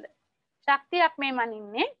පිළිබඳ. ශක්තියක් මේ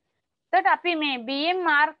මනින්නේ. එතකොට අපි මේ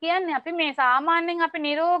BMR කියන්නේ අපි මේ සාමාන්‍යයෙන් අපි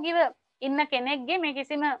නිරෝගීව ඉන්න කෙනෙක්ගේ මේ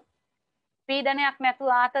කිසිම පීඩනයක් නැතුව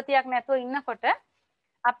ආතතියක් නැතුව ඉන්නකොට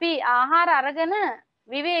අපි ආහාර අරගෙන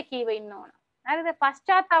විවේකීව ඉන්න ඕන. හරිද?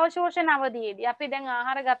 පශ්චාත් අවශෝෂණ අවධියේදී අපි දැන්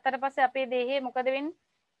ආහාර ගත්තට පස්සේ අපේ දේහයේ මොකද වෙන්නේ?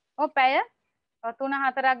 පැය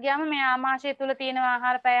 3-4ක් ගියාම මේ ආමාශය තුල තියෙන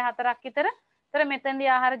ආහාර පැය 4ක් විතර. ඒතර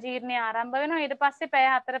මෙතනදී ආහාර ජීර්ණය ආරම්භ වෙනවා. ඊට පස්සේ පැය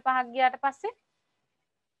 4-5ක් ගියාට පස්සේ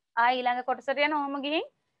ආයි ඊළඟ කොටසට යන ඕම ගිහින්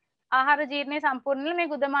ආහාර ජීර්ණය සම්පූර්ණයෙන් මේ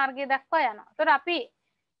ගුද මාර්ගය දක්වා යනවා. ඒතර අපි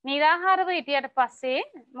නිරාහාරව හිටියට පස්සේ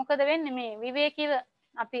මොකද වෙන්නේ? මේ විවේකීව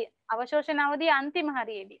අපි අවශෝෂණ අවධිය අන්තිම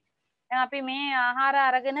හරියේදී. දැන් අපි මේ ආහාර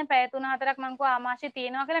අරගෙන පැය 3-4ක් මං කව ආමාශය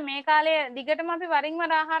තියෙනවා කියලා මේ කාලේ දිගටම අපි වරින්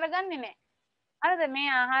වර ආහාර ගන්නෙ නෑ. හරිද? මේ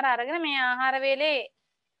ආහාර අරගෙන මේ ආහාර වේලේ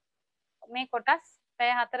මේ කොටස්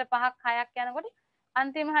පැය 4-5ක් 6ක් යනකොට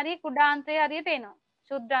අන්තිම හරිය කුඩාන්තයේ හරියට එනවා.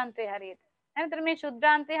 ශුද්ධාන්තයේ හරියට. එතන මේ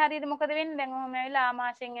ශුද්ධාන්තයේ හරියට මොකද වෙන්නේ? දැන් ඔහොම ඇවිල්ලා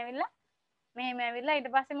ආමාශයෙන් ඇවිල්ලා මෙහෙම ඇවිල්ලා ඊට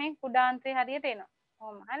පස්සේ මේ කුඩාන්තයේ හරියට එනවා.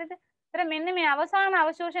 ඔහොම. හරිද? ඒතර මෙන්න මේ අවසාන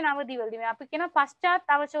අවශෝෂණ අවධිය වලදී මේ අපි කියන පශ්චාත්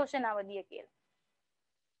අවශෝෂණ අවධිය කියලා.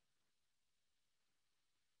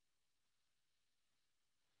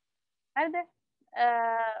 හරිද?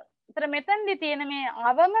 ඒතර මෙතනදී තියෙන මේ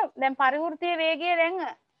අවම දැන් පරිවෘත්තීය වේගය දැන්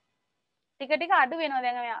ටික ටික අඩු වෙනවා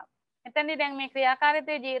දැන් මෙයා. මෙතනදී දැන් මේ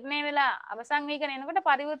ක්‍රියාකාරීත්වයේ ජීර්ණය වෙලා අවසන් වීගෙන එනකොට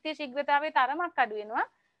පරිවෘත්තීය ශීඝ්‍රතාවයේ තරමක් අඩු වෙනවා.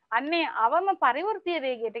 අන්නේ අවම පරිවෘත්තීය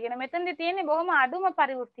වේගයට කියන මෙතනදී තියෙන්නේ බොහොම අඩුම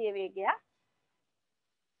පරිවෘත්තීය වේගයක්.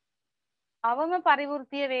 අවම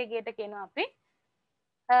පරිවෘත්තීය වේගයට කියනවා අපි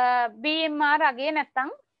BMR අගය නැත්තම්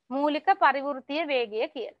මූලික පරිවෘත්තීය වේගය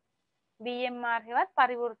කියලා. BMR හෙවත්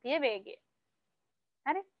පරිවෘත්තීය වේගය.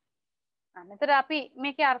 හරි? මෙතන අපි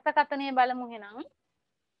මේකේ අර්ථකථනය බලමු එහෙනම්.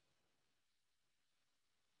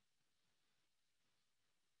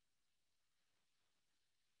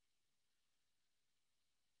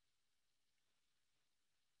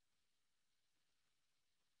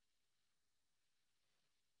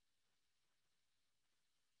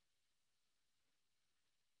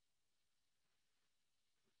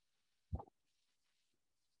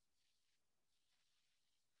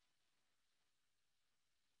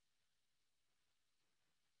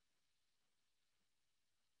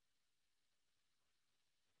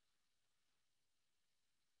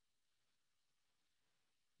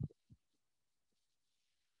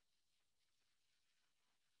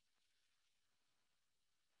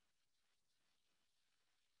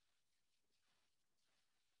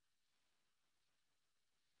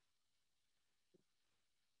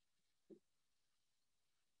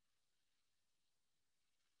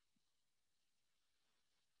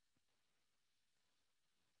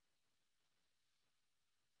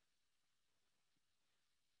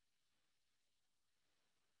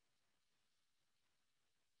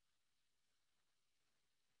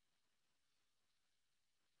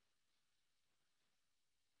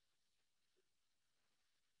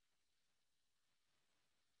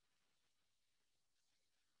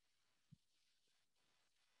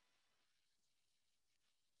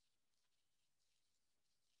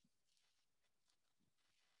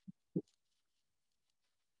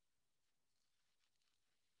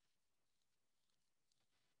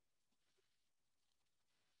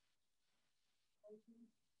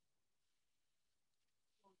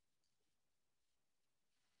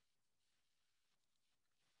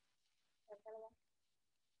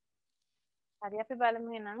 හරි අපි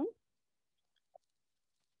බලමු එහෙනම්.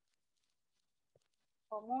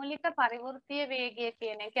 මූලික පරිවෘත්තීය වේගය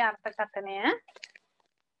කියන එකේ අර්ථකථනය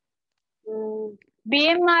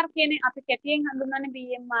BMR කියන්නේ අපි කැටියෙන් හඳුන්වන්නේ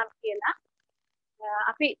BMR කියලා.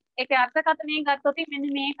 අපි ඒකේ අර්ථකථනය ගත්තොත් මෙන්න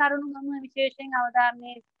මේ කරුණු මම විශේෂයෙන්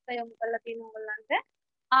අවධානය යොමු කරලා තියෙනවා ඔයගොල්ලන්ට.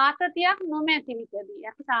 ආතතියක් නොමැති විටදී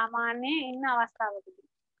අපි සාමාන්‍යයෙන් ඉන්න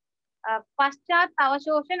අවස්ථාවකදී පශ්චාත්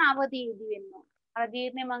අවශෝෂණ අවධියේදී වෙනවා. අර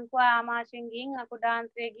දීර්ඝ මංකුව ආමාශයෙන් ගින්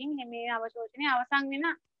කුඩාන්ත්‍රයෙන් ගින් මේ අවශෝෂණය අවසන් වෙන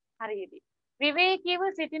හරියදී. විවේකීව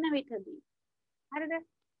සිටින විටදී. හරිද?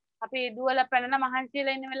 අපි දුවලා පැනලා මහන්සි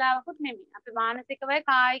වෙලා ඉන්න වෙලාවකුත් නෙමෙයි. අපි මානසිකවයි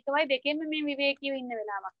කායිකවයි දෙකෙන්ම මේ විවේකීව ඉන්න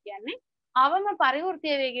වෙලාවක් කියන්නේ. අවම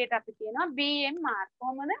පරිවෘත්තීය වේගයට අපි කියනවා BMR.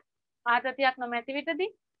 කොහොමද? ආතතියක් නොමැති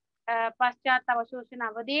විටදී පශ්චාත් අවශෝෂණ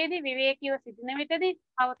අවධියේදී විවේකීව සිටින විටදී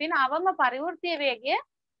පවතින අවම පරිවෘත්තීය වේගය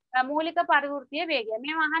මූලික පරිවෘත්තීය වේගය.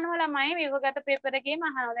 මේ අහනවා ළමයි විවගත පේපර් එකේම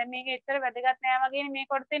අහනවා. දැන් මේක ඇත්තට වැදගත් නෑ වගේ මේ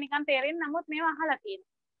කොටසේ නිකන් තේරෙන්නේ නමුත් මේවා අහලා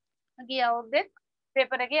තියෙනවා. ගිය අවුරුද්දේ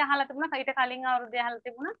පේපර් එකේ අහලා තිබුණා. ඊට කලින් අවුරුද්දේ අහලා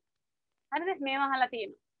තිබුණා. හරිද? මේවා අහලා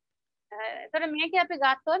තියෙනවා. එතකොට මේක අපි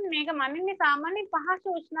ගත්තොත් මේක මනින්නේ සාමාන්‍යයෙන්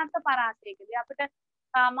පහසු උෂ්ණත්ව පරාසයකදී අපිට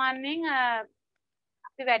සාමාන්‍යයෙන්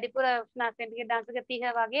අපි වැඩිපුර උෂ්ණත්වයෙන් ටික දශක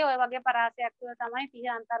 30 වගේ ඔය වගේ පරාසයක් තුළ තමයි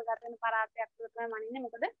 30 අන්තර්ගත වෙන පරාසයක් තුළ තමයි මනින්නේ.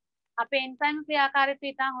 මොකද අපේ එන්සයිම් ක්‍රියාකාරීත්වය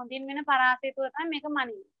ඉතා හොඳින් වෙන පරාසය තුළ තමයි මේක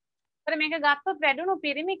මනින්නේ. ඒතර මේක ගත්තොත් වැඩුණු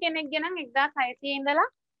පිරිමි කෙනෙක්ගේ නම් 1600 ඉඳලා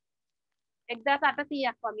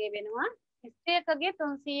 1800ක් වගේ වෙනවා. ස්ත්‍රියකගේ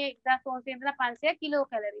 300 1300 ඉඳලා 500 කිලෝ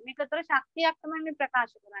කැලරි. මේකතර ශක්තියක් තමයි මේ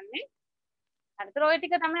ප්‍රකාශ කරන්නේ. හරිද? ඔය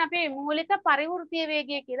ටික තමයි අපි මූලික පරිවෘත්තීය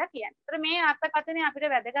වේගය කියලා කියන්නේ. ඒතර මේ අර්ථකථනය අපිට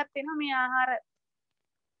වැදගත් වෙනවා මේ ආහාර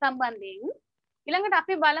සම්බන්ධයෙන්. ඊළඟට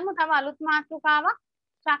අපි බලමු තව අලුත් මාතෘකාවක්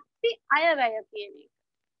ශක්ති අයවැය කියන එක.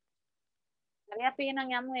 හරි අපි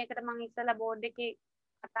එහෙනම් යමු ඒකට මම ඉස්සෙල්ලා බෝඩ් එකේ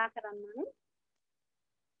කතා කරන්නම්.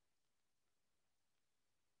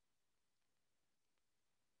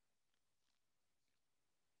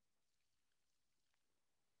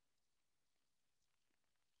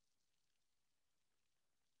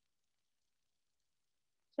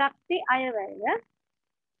 ශක්ති අයවැය.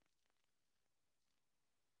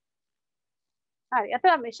 හරි.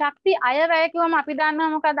 අතන මේ ශක්ති අයවැය කිව්වම අපි දන්නවා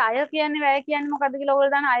මොකද්ද අය කියන්නේ වැය කියන්නේ මොකද්ද කියලා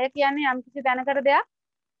ඔයගොල්ලෝ දන්නා අය කියන්නේ යම්කිසි දැනකට දෙයක්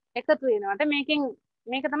එකතු වෙනවට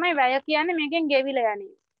මේක තමයි වැය කියන්නේ මේකෙන් ගෙවිලා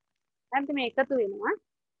යන්නේ. හරිද මේ එකතු වෙනවා.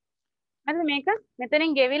 හරිද මේක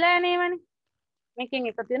මෙතනින් ගෙවිලා යනේවනේ. මේකෙන්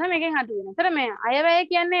එකතු වෙනවා මේකෙන් අඩු වෙනවා. ඒතර මේ අයවැය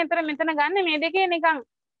කියන්නේ ඒතර මෙතන ගන්න මේ දෙකේ නිකන්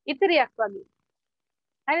ඉතිරියක් වගේ.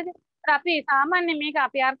 හරිද? ඒතර අපි සාමාන්‍ය මේක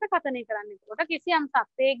අපි අර්ථකථනය කරන්නේ. ඒකට කිසියම්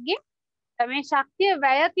සත්‍යයකගේ මේ ශක්තිය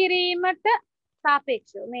වැය කිරීමට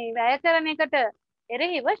සාපේක්ෂව මේ වැය කරන එකට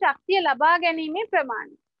එරෙහිව ශක්තිය ලබා ගැනීමේ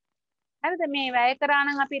ප්‍රමාණය. හරිද? මේ වැය කරා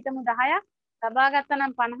නම් අපි හිතමු 10ක් ලබා ගත්තා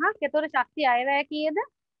නම් 50ක්. ඒතකොට ශක්තිය අයවැය කීයද?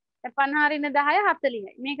 50 රින 10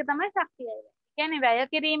 40යි. මේක තමයි ශක්තිය අයවැය. කියන්නේ වැය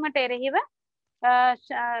කිරීමට එරෙහිව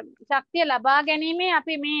ශක්තිය ලබා ගැනීමේ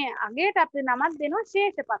අපි මේ අගයට අපි නමක් දෙනවා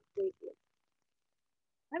ශේෂපත්‍රය කියලා.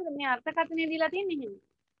 හරිද? මේ අර්ථකථනය දීලා තියෙන්නේ එහෙම.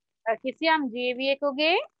 කිසියම්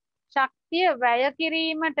ජීවියෙකුගේ ශක්තිය වැය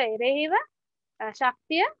කිරීමට එරෙහිව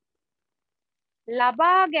ශක්තිය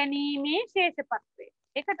ලබා ගැනීමේ ශේෂපත්‍රය.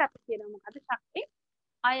 ඒකට අපි කියනවා මොකද? ශක්ති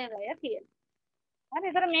අයවැය කියලා. හරි.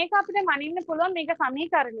 ඒතර මේක අපිට මනින්න පුළුවන් මේක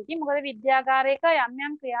සමීකරණයකින්. මොකද විද්‍යාගාරයක යම්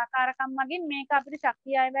යම් ක්‍රියාකාරකම් මගින් මේක අපිට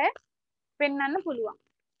ශක්තිය අයවැය පෙන්වන්න පුළුවන්.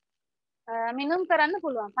 මිනුම් කරන්න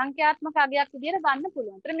පුළුවන්. සංඛ්‍යාත්මක අගයක් විදිහට ගන්න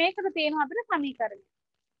පුළුවන්. ඒතර මේකට තියෙනවා අපිට සමීකරණය.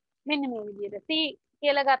 මෙන්න මේ විදිහට. C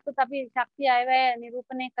කියලා ගත්තොත් අපි ශක්තිය අයවැය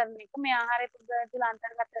නිරූපණය කරන එක මේ ආහාරය තුළ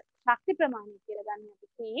අන්තර්ගත ශක්ති ප්‍රමාණය කියලා ගන්න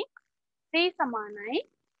අපි C සමානයි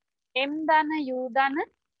m ධන u ධන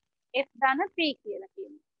f ධන p කියලා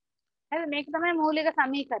කියනවා. හරි මේක තමයි මූලික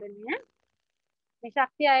සමීකරණය. මේ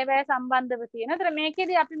ශක්තිය අයවැය සම්බන්ධව තියෙන. ඒතර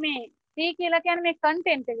මේකෙදි අපි මේ C කියලා කියන්නේ මේ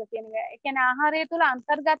කන්ටෙන්ට් එක කියන එක. ඒ කියන්නේ ආහාරය තුළ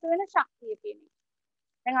අන්තර්ගත වෙන ශක්තිය කියන එක.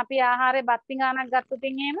 දැන් අපි ආහාරයේ බත් පිඟානක් ගත්තොත්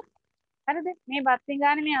එහෙම හරිද? මේ බත්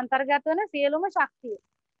පිඟානේ මේ අන්තර්ගත වෙන සියලුම ශක්තිය.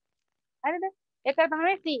 හරිද? ඒක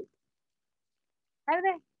තමයි C. හරිද?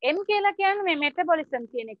 M කියලා කියන්නේ මේ මෙටබොලිසම්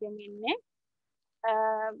කියන එකෙන් එන්නේ.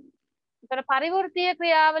 ඒතර පරිවෘත්තීය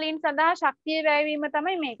ක්‍රියාවලීන් සඳහා ශක්තිය වැයවීම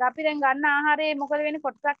තමයි මේක. අපි දැන් ගන්න ආහාරයේ මොකද වෙන්නේ?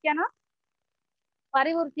 කොටසක් යනවා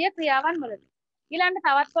පරිවෘත්තීය ක්‍රියාවන් වලට. ඊළඟට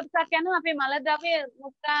තවත් කොටසක් යනවා අපේ මල ද්‍රව්‍ය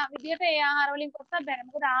මුත්‍රා විදියට ඒ ආහාර වලින් කොටසක් බැහැ.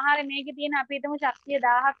 මොකද ආහාරයේ මේකේ තියෙන අපි හිතමු ශක්තිය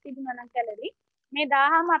 1000ක් තිබුණා නම් කැලරි. මේ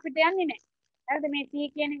 1000ම අපිට යන්නේ නැහැ. හරිද? මේ C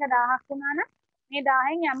කියන එක 1000ක් වුණා නම් මේ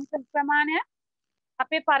 1000න් යම් ප්‍රමාණයක්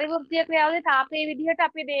අපේ පරිවෘත්තීය ක්‍රියාවලියේ තාපයේ විදිහට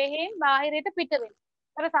අපේ දේහයෙන් බාහිරයට පිට වෙනවා.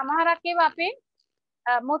 ඒතර සමහරක් ඒවා අපේ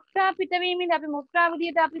මුත්‍රා පිටවීමෙන් අපි මුත්‍රා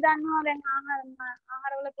විදිහට අපි දන්නවා දැන්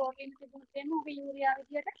ආහාරවල ප්‍රෝටීන් තිබුණොත් එන්නේ ඔබ යූරියා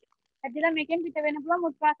විදිහට ඇදලා මේකෙන් පිට වෙන්න පුළුවන්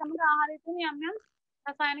මුත්‍රා සමග ආහාරය තුන යම් යම්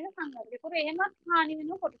රසායනික සංයෝජන. ඒක එහෙමත් හානි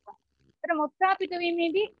වෙන කොටසක්. ඒතර මුත්‍රා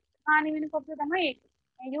පිටවීමේදී හානි වෙන කොටස තමයි ඒක.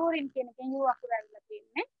 මේ යූරින් කියන එකෙන් යූ අකුර ඇවිල්ලා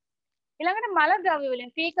තියෙන්නේ. ඊළඟට මල ද්‍රව්‍ය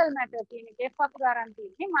වලින් ෆීකල් මැටර් කියන එක F අකුර අරන්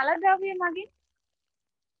තියෙන්නේ. මල ද්‍රව්‍ය මගින්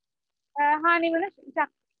හානි වෙන ශක්තිය.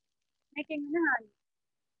 මේකෙන් වෙන හානි.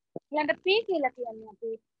 ඊළඟට P කියලා කියන්නේ අපි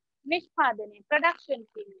නිෂ්පාදනය ප්‍රොඩක්ෂන්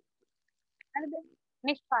කියන්නේ. හරිද?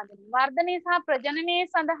 නිෂ්පාදනය වර්ධනය සහ ප්‍රජනනය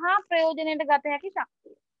සඳහා ප්‍රයෝජනයට ගත හැකි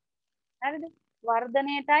ශක්තිය. හරිද?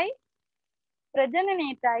 වර්ධනයටයි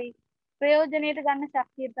ප්‍රජනනයටයි ප්‍රයෝජනයට ගන්න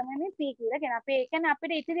ශක්තිය තමයි මේ P කියලා කියන්නේ. අපි ඒ කියන්නේ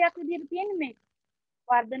අපිට ඉතිරියක් විදිහට තියෙන්නේ මේ.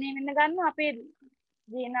 වර්ධනය වෙන්න ගන්නවා අපේ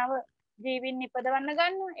ජීනව ජීවින් නිපදවන්න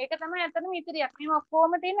ගන්නවා. ඒක තමයි අතනම ඉතිරියක්. මේ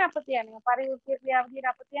ඔක්කොම තියෙන්නේ අපත යනවා. පරිවෘත්තීය ක්‍රියාව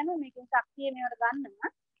විදිහට අපත යනවා. මේකෙන් ශක්තිය මේවට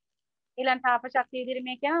ගන්නවා. ඊළඟ තාප ශක්තිය විදිහට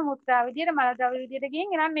මේක යනවා. මුත්‍රා විදිහට මල ද්‍රව්‍ය විදිහට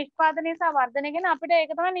ගිහින් ඊළඟ නිෂ්පාදනය සහ වර්ධනය ගැන අපිට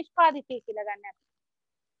ඒක තමයි නිෂ්පාදිතය කියලා ගන්න අපි.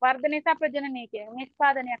 වර්ධනය සහ ප්‍රජනනය කියන්නේ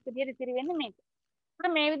නිෂ්පාදනයක් විදිහට ඉතිරි වෙන්නේ මේක.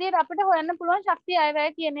 ඒත් මේ විදිහට අපිට හොයන්න පුළුවන් ශක්තිය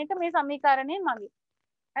අයවැය කියන එක මේ සමීකරණයෙන් මගින්.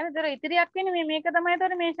 හරිද? ඒතර ඉතිරියක් වෙන්නේ මේක තමයි.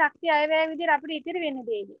 ඒතර මේ ශක්තිය අයවැය විදිහට අපිට ඉතිරි වෙන්නේ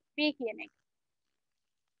දෙයද? P කියන එක.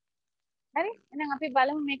 හරි? එහෙනම් අපි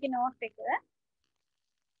බලමු මේකේ නෝට් එක.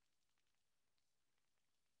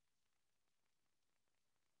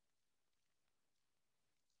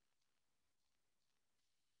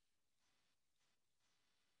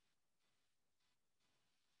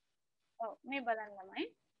 ඔව් මේ බලන්න ළමයි.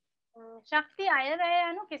 ශක්තිය අයවැය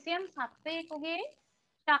යනු කිසියම් සත්වයකගේ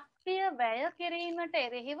ශක්තිය වැය කිරීමට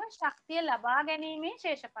එරෙහිව ශක්තිය ලබා ගැනීමේ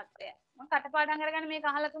ශේෂපත්‍රයයි. මම කටපාඩම් කරගන්න මේක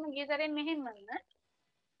අහලා තුමු ගිය සැරෙන් මෙහෙම වන්න.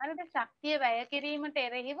 හරිද? ශක්තිය වැය කිරීමට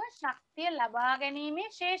එරෙහිව ශක්තිය ලබා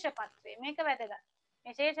ගැනීමේ ශේෂපත්‍රය. මේක වැදගත්.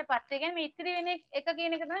 මේ ශේෂපත්‍රය කියන්නේ මේ ඉතිරි වෙන එක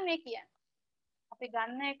කියන එක තමයි මේ කියන්නේ. අපි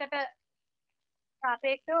ගන්න එකට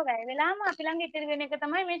සාපේක්ෂව වැය වෙලාම අපි ළඟ ඉතිරි වෙන එක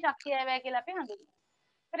තමයි මේ ශක්තිය අයවැය කියලා අපි හඳුන්වන්නේ.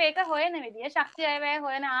 ඒක හොයන විදිය ශක්තිය අයවැය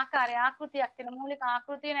හොයන ආකාරය ආකෘතියක් තියෙන මූලික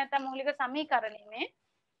ආකෘතිය නැත්නම් මූලික සමීකරණය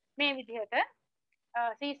මේ විදිහට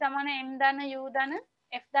C සමාන m ධන u ධන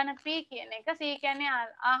f ධන p කියන එක. C කියන්නේ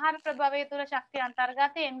ආහාර ප්‍රභවය තුළ ශක්තිය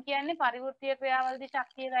අන්තර්ගතය, m කියන්නේ පරිවෘත්තීය ක්‍රියාවලදී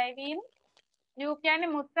ශක්තිය වැයවීම, u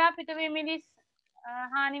කියන්නේ මුත්‍රා පිටවීමේදී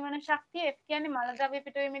හානි වන ශක්තිය, f කියන්නේ මල ද්‍රව්‍ය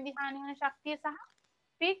පිටවීමේදී හානි වන ශක්තිය සහ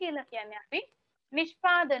p කියලා කියන්නේ අපි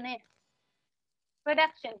නිෂ්පාදනය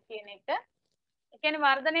ප්‍රොඩක්ෂන් කියන එක. ඒ කියන්නේ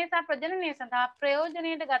වර්ධනය සහ ප්‍රජනනය සඳහා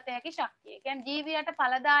ප්‍රයෝජනයට ගත හැකි ශක්තිය. ඒ කියන්නේ ජීවියට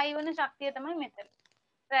ඵලදායී වන ශක්තිය තමයි මෙතන.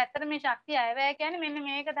 ඒත් ඇත්තට මේ ශක්තිය අයවැය කියන්නේ මෙන්න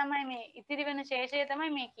මේක තමයි මේ ඉතිරි වෙන ශේෂය තමයි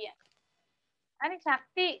මේ කියන්නේ. හරි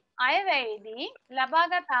ශක්ති අයවැයේදී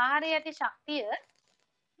ලබාගත් ආහාරයේ ඇති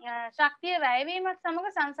ශක්තිය වැයවීමත් සමග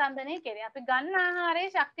සංසන්දනය කෙරේ. අපි ගන්න ආහාරයේ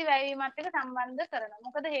ශක්ති වැයවීමත් එක්ක සම්බන්ධ කරනවා.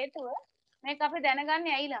 මොකද හේතුව මේක අපි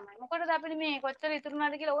දැනගන්නේ ඇයි ළමයි. මොකටද අපිට මේ කොච්චර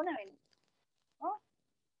ඉතුරුනාද කියලා ඕන වෙන්නේ. ඔව්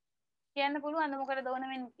කියන්න පුළුවන්ද මොකටද ඕන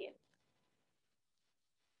වෙන්නේ කියලා.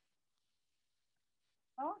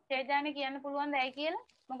 ඔව් තේජානි කියන්න පුළුවන්ද ඇයි කියලා.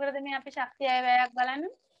 මොකටද මේ අපි ශක්තිය අයවැයක්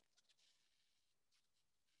බලන්නේ.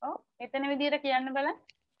 ඔව් එතන විදියට කියන්න බලන්න.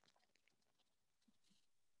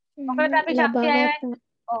 මොකටද අපි ශක්තිය අයවැය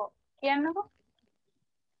ඔව් කියන්නකෝ.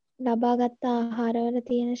 ලබාගත් ආහාරවල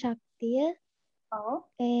තියෙන ශක්තිය ඔව්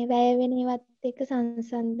ඒ වැය වෙනවත් එක්ක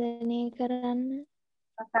සංසන්දනය කරන්න.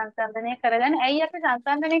 සංසන්දනය කරගන්න. ඇයි අපි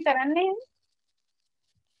සංසන්දනය කරන්නේ?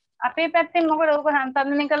 අපේ පැත්තෙන් මොකද ඕක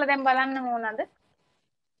සංසන්දනය කරලා දැන් බලන්න ඕනද?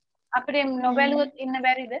 අපිට නොබැලුවොත් ඉන්න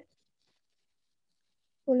බැරිද?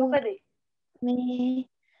 පුළුවන්. මොකද? මේ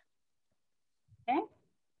ඈ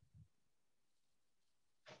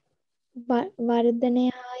වර්ධනය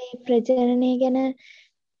හා ඒ ප්‍රජනනය ගැන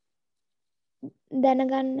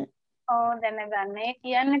දැනගන්න. ඔව් දැනගන්න. ඒ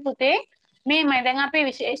කියන්නේ පුතේ මේමයි දැන් අපි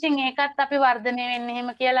විශේෂයෙන් ඒකත් අපි වර්ධනය වෙන්නේ එහෙම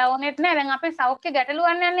කියලා ඕනෙත් නෑ. දැන් අපි සෞඛ්‍ය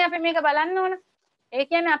ගැටලුවන් යන්නේ අපි මේක බලන්න ඕන. ඒ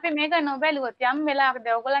කියන්නේ අපි මේක නොබැලුවොත් යම් වෙලාවකද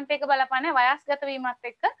ඔයගලන්ට ඒක බලපන්නේ වයස්ගත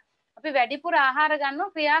වීමත් එක්ක අපි වැඩිපුර ආහාර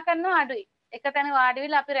ගන්නවා ක්‍රියා කරනවා අඩුයි. එක තැන වාඩි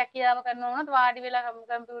වෙලා අපි රැකියාව කරනවා වුණත් වාඩි වෙලා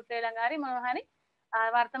කම්පියුටරේ ළඟ හරි මොනවා හරි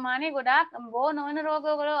වර්තමානයේ ගොඩාක් බෝ නොවන රෝග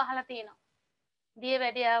ඔයගොල්ලෝ අහලා තියෙනවා. දිය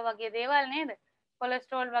වැඩියාව වගේ දේවල් නේද?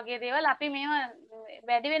 කොලෙස්ටරෝල් වගේ දේවල් අපි මේවා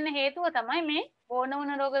වැඩි වෙන්න හේතුව තමයි මේ බෝන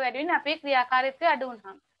වුණ රෝග වැඩි වෙන්නේ අපේ ක්‍රියාකාරීත්වය අඩු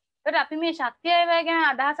වුනහම. ඒකට අපි මේ ශක්තිය අයවැය ගැන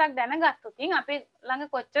අදහසක් දැනගත්තොත් අපි ළඟ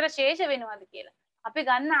කොච්චර ශේෂ වෙනවද කියලා. අපි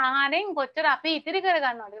ගන්න ආහාරයෙන් කොච්චර අපි ඉතිරි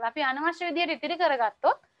කරගන්නවද කියලා. අපි අනවශ්‍ය විදියට ඉතිරි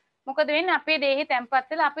කරගත්තොත් මොකද වෙන්නේ? අපේ දේහය තැම්පත්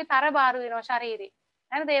වෙලා අපි තරබාරු වෙනවා ශරීරේ.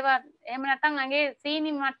 හරිද? ඒවා එහෙම නැත්නම් ඇඟේ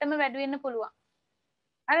සීනි මට්ටම වැඩි වෙන්න පුළුවන්.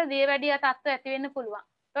 හරිද? දිය වැඩියා තත්ත්ව ඇති වෙන්න පුළුවන්.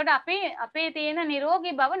 ඒකට අපේ තියෙන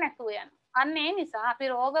නිරෝගී බව නැතුව යනවා. අන්න ඒ නිසා අපි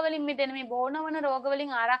රෝග වලින් මිදෙන මේ බෝන වන රෝග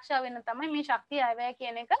වලින් ආරක්ෂා වෙන්න තමයි මේ ශක්තිය අයවැය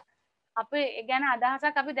කියන එක අපි ගැන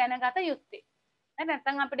අදහසක් අපි දැනගත යුත්තේ.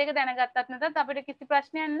 නැත්නම් අපිට ඒක දැනගත්තත් නැතත් අපිට කිසි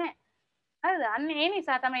ප්‍රශ්නයක් නැහැ. හරිද? අන්න ඒ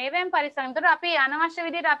නිසා තමයි ඒවෙන් පරිස්සම්. ඒතර අපි අනවශ්‍ය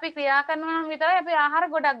විදිහට අපි ක්‍රියා කරනවා නම් විතරයි අපි ආහාර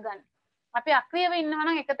ගොඩක් ගන්න. අපි අක්‍රියව ඉන්නවා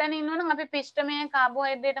නම් එකතැන ඉන්නවා නම් අපි පිෂ්ඨමය,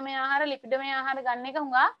 කාබෝහයිඩ්‍රේට්මය ආහාර, ලිපිඩමය ආහාර ගන්න එක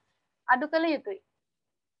හුඟා අඩු කළ යුතුයි.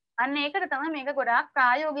 අන්න ඒකට තමයි මේක ගොඩාක්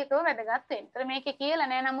ප්‍රායෝගිකව වැදගත් වෙන්නේ. ඒතර මේකේ කියලා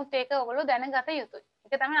නෑ නමුත් ඒක ඔයගොල්ලෝ දැනගත යුතුයි.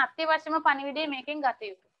 ඒක තමයි අත්‍යවශ්‍යම පණිවිඩය මේකෙන් ගත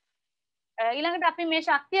යුතු. ඊළඟට අපි මේ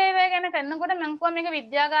ශක්තිය අයවැය ගැන කරනකොට මම කිව්වා මේක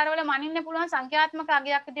විද්‍යාගාරවල මනින්න පුළුවන් සංඛ්‍යාත්මක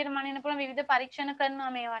අගයක් විදිහට මනින්න පුළුවන් විවිධ පරීක්ෂණ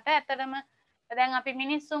කරනවා මේවට. ඇත්තටම දැන් අපි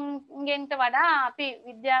මිනිස්සුන්ගෙන්ට වඩා අපි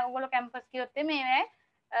ඔයගොල්ලෝ කැම්පස් ගියොත් මේවැ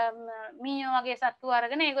මීයෝ වගේ සත්තු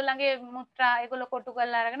අරගෙන ඒගොල්ලන්ගේ මුත්‍රා ඒගොල්ලෝ කොටු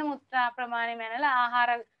කරලා අරගෙන මුත්‍රා ප්‍රමාණය මැනලා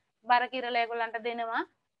ආහාර බර කිරලා ඒගොල්ලන්ට දෙනවා.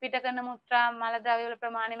 පිට කරන මුත්‍රා මල ද්‍රව්‍ය වල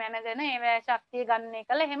ප්‍රමාණය මැනගෙන ඒවැ ශක්තිය ගන්න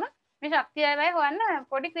එකල එහෙම මේ ශක්තිය අයවැය හොයන්න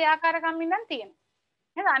පොඩි ක්‍රියාකාරකම් ඉඳන් තියෙනවා.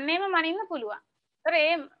 නේද? අන්න එහෙම මනින්න පුළුවන්. ඒතර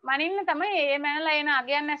ඒ මනින්න තමයි මේ මැනලා එන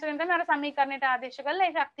අගයන් ඇසුරෙන් තමයි අර සමීකරණයට ආදේශ කරලා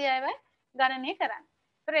ඒ ශක්තිය අයවැය ගණනය කරන්නේ.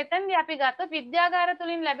 ඒතර එතෙන්දී අපි ගත්තොත් විද්‍යාගාර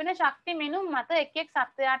තුලින් ලැබෙන ශක්ති මෙනුම් මත එක් එක්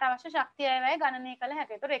සත්වයාට අවශ්‍ය ශක්තිය අයවැය ගණනය කළ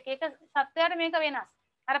හැකියි. ඒතර එක එක සත්වයාට මේක වෙනස්.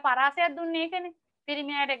 අර පරාසයක් දුන්නේ ඒකනේ.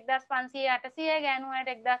 පිරිමි අයට 1500 800 ගෑනු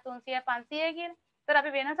අයට 1300 500 කියලා. ඒතර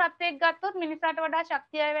අපි වෙන සත්වයක් ගත්තොත් මිනිසාට වඩා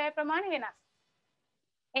ශක්තිය අයවැය ප්‍රමාණය වෙනස්.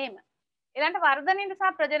 එහෙම. ඊළඟට වර්ධනයට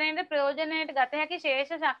සහ ප්‍රජනනයට ප්‍රයෝජනයට ගත හැකි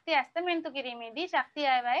ශේෂ ශක්තිය ඇස්තමෙන්තු කිරීමේදී ශක්තිය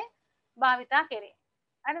අයවැය භාවිතා කෙරේ.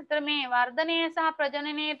 හරිද? ඒතර මේ වර්ධනය සහ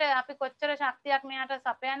ප්‍රජනනයට අපි කොච්චර ශක්තියක් මෙයාට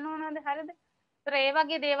සපයන්න ඕනද? හරිද? ඒතර ඒ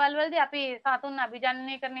වගේ දේවල් වලදී අපි සතුන්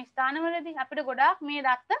අභිජනනය කරන ස්ථානවලදී අපිට ගොඩාක් මේ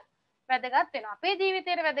දත්ත වැදගත් වෙනවා. අපේ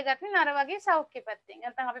ජීවිතේට වැදගත් වෙන අර වගේ සෞඛ්‍ය පැත්තෙන්.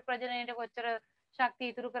 නැත්නම් අපි ප්‍රජනනයට කොච්චර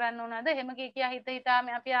ශක්තිය ඉතුරු කරන්න ඕනද? එහෙම කියා හිතා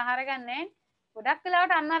අපි ආහාර ගන්නෑ. ගොඩක්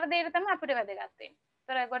වෙලාවට අන්න අර දෙයට තමයි අපිට වැදගත් වෙන්නේ.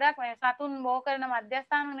 ඒතර ගොඩක් මේ සතුන් බෝ කරන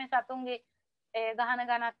මධ්‍යස්ථාන මේ සතුන්ගේ ගහන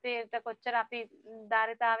ඝනත්වයට කොච්චර අපි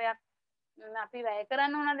ධාරිතාවයක් අපි වැය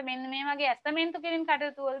කරන්න ඕනද මෙන්න මේ වගේ ඇස්තමෙන්තු කිරීම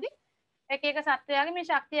කටයුතු වලදී එක එක සත්වයාගේ මේ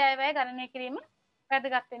ශක්තිය අයවැය ගණනය කිරීම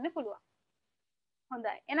වැදගත් වෙන්න පුළුවන්.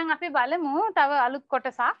 හොඳයි. එහෙනම් අපි බලමු තව අලුත්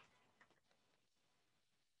කොටසක්.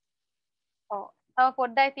 ඔව්. තව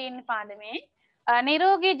පොඩ්ඩයි තියෙන පාඩමේ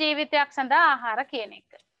නිරෝගී ජීවිතයක් සඳහා ආහාර කියන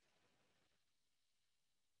එක.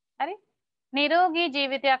 හරි? නිරෝගී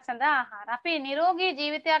ජීවිතයක් සඳහා ආහාර. අපි නිරෝගී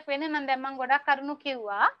ජීවිතයක් වෙන්න නම් දැන් මම ගොඩක් කරුණු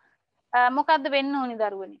කිව්වා. මොකද්ද වෙන්න ඕනි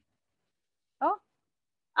දරුවනේ? ඔව්.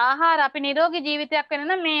 ආහාර අපි නිරෝගී ජීවිතයක් වෙන්න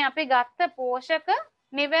නම් මේ අපි ගත්ත පෝෂක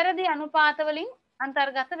නිවැරදි අනුපාත වලින්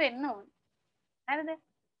අන්තර්ගත වෙන්න ඕන. හරිද?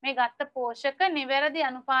 මේ ගත්ත පෝෂක නිවැරදි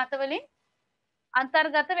අනුපාත වලින්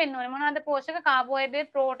අන්තර්ගත වෙන්න ඕනේ. මොනවාද පෝෂක?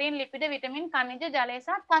 කාබෝහයිඩ්‍රේට්, ප්‍රෝටීන්, ලිපිඩ, විටමින්, khනිජ, ජලය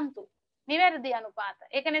සහ තන්තු. නිවැරදි අනුපාත.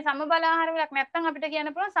 ඒ කියන්නේ සමබල ආහාර වේලක් නැත්නම් අපිට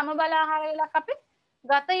කියන්න පුළුවන් සමබල ආහාර වේලක් අපි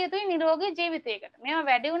ගත යුතුයි නිරෝගී ජීවිතයකට. මේවා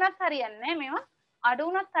වැඩි වුණත් හරියන්නේ නැහැ. මේවා අඩු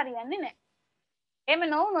වුණත් හරියන්නේ නැහැ. එහෙම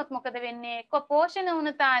නොවුනොත් මොකද වෙන්නේ? එක්ක පෝෂණ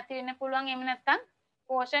වුණතා ඇති වෙන්න පුළුවන්. එහෙම නැත්නම්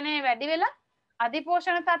පෝෂණය වැඩි වෙලා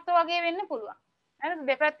අධිපෝෂණ තත්ත්ව වගේ වෙන්න පුළුවන්. හරිද?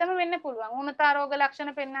 දෙපැත්තම වෙන්න පුළුවන්. වුණතා රෝග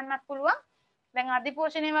ලක්ෂණ පෙන්වන්නත් පුළුවන්. දැන්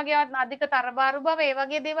අධිපෝෂණය වගේ අධික තරබාරු බව ඒ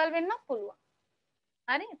වගේ දේවල් වෙන්නත් පුළුවන්.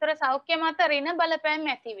 හරි? ඒතර සෞඛ්‍ය මත ඍණ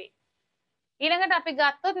බලපෑම් ඇති වේ. ඊළඟට අපි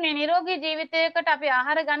ගත්තොත් මේ නිරෝගී ජීවිතයකට අපි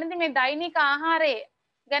ආහාර ගන්නදී මේ දෛනික ආහාරය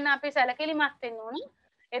ගැන අපි සැලකිලිමත් වෙන්න ඕනේ.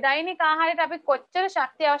 ඒ දෛනික ආහාරයට අපි කොච්චර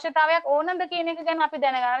ශක්තිය අවශ්‍යතාවයක් ඕනද කියන එක ගැන අපි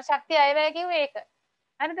දැනගන්න. ශක්තිය අයවැය කිව්වේ ඒක.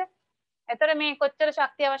 හරිද? එතකොට මේ කොච්චර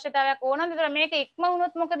ශක්තිය අවශ්‍යතාවයක් ඕනද? එතකොට මේක ඉක්ම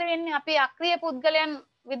වුණොත් මොකද වෙන්නේ? අපි අක්‍රීය පුද්ගලයන්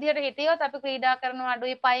විදියට හිටියොත් අපි ක්‍රීඩා කරනවා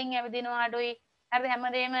අඩුයි, පයින් ඇවිදිනවා අඩුයි. හරිද?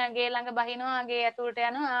 හැමදේම ගේ ළඟ බහිනවා, ගේ ඇතුළට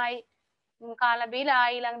යනවා, ආයි කාලා බීලා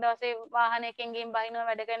ආයි ඊළඟ දවසේ වාහනයකින් ගිහින් බහිනවා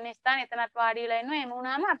වැඩ කරන ස්ථාන එතනත් වාඩි වෙලා ඉන්නවා. එහෙම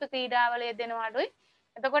වුණාම අපි ක්‍රීඩාවල යෙදෙනවා අඩුයි.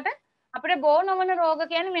 එතකොට අපිට බෝ නොවන රෝග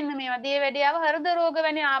කියන්නේ මෙන්න මේවා. දියවැඩියාව, හෘද රෝග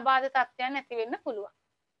වැනි ආබාධ තත්ත්වයන් ඇති වෙන්න පුළුවන්.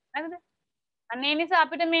 හරිද? අන්න ඒ නිසා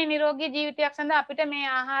අපිට මේ නිරෝගී ජීවිතයක් සඳහා අපිට මේ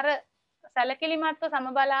ආහාර සැලකිලිමත්ව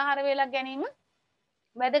සමබල ආහාර වේලක් ගැනීම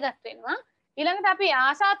වැදගත් වෙනවා. ඊළඟට අපි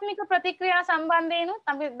ආසාත්මික ප්‍රතික්‍රියා සම්බන්ධයෙන්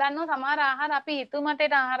අපි දන්නවා සමහර ආහාර අපි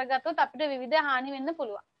හිතුමතේට ආහාර ගත්තොත් අපිට විවිධ හානි වෙන්න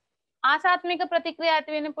පුළුවන්. ආසාත්මික ප්‍රතික්‍රියා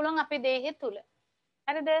ඇති වෙන්න පුළුවන් අපේ දේහය තුල.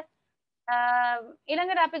 හරිද?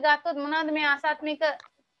 ඊළඟට අපි ගත්තොත් මොනවද මේ ආසාත්මික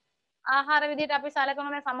ආහාර විදිහට අපි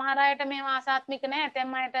සලකනවා. සමහර අයට මේවා ආසාත්මික නැහැ.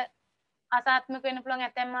 ඇතැම් අයට ආසාත්මික වෙන්න පුළුවන්.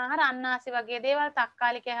 ඇතැම් ආහාර අන්නාසි වගේ දේවල්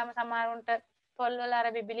තක්කාලි කෑම සමහරුන්ට තොල්වල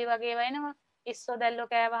අර බිබිලි වගේ වෙනවා. ඉස්සෝ දැල්ලෝ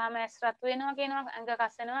කෑවහම ඇස් රතු වෙනවා කියනවා. ඇඟ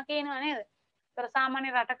කස් වෙනවා කියනවා නේද? ඒතර සාමාන්‍ය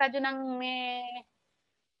රටකජු නම් මේ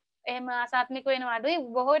එහෙම ආසාත්මික වෙනවා අඩුයි.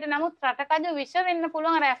 බොහෝ විට නමුත් රටකජු විෂ වෙන්න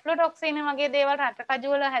පුළුවන්. අර ඇෆ්ලෝටොක්සින් වගේ දේවල්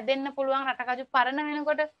රටකජු වල හැදෙන්න පුළුවන්. රටකජු පරණ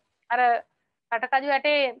වෙනකොට අර රටකජු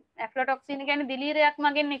ඇටේ ඇෆ්ලෝටොක්සින් කියන්නේ දිලීරයක්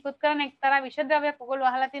මගෙන් නිකුත් කරන එක්තරා විෂ ද්‍රව්‍යයක්. ඔයගොල්ලෝ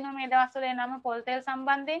අහලා තියෙනවා මේ දවස්වල ඒ නම පොල් තෙල්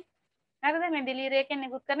සම්බන්ධයෙන්. හරිද? මේ දිලීරයකින්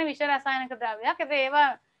නිකුත් කරන විෂ රසායනික ද්‍රව්‍යයක්. ඒවා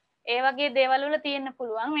ඒ වගේ දේවල් වල තියෙන්න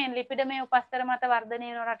පුළුවන්. මේ ලිපිඩ මේ උපස්තර මත වර්ධනය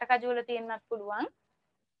වෙන රටකජු වල තියෙන්නත් පුළුවන්.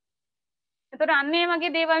 ඒතකොට අන්න ඒ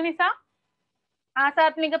වගේ දේවල් නිසා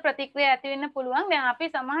ආසාත්මික ප්‍රතික්‍රියා ඇති වෙන්න පුළුවන්. දැන් අපි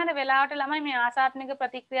සමහර වෙලාවට ළමයි මේ ආසාත්මික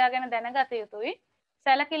ප්‍රතික්‍රියා ගැන දැනගත යුතුයි.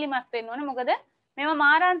 සැලකිලිමත් වෙන්න ඕනේ. මොකද මේවා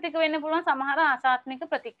මාරාන්තික වෙන්න පුළුවන් සමහර ආසාත්මික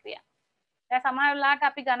ප්‍රතික්‍රියා. දැන් සමහර වෙලාවට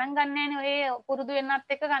අපි ගණන් ගන්නෑ නේ ඔය පුරුදු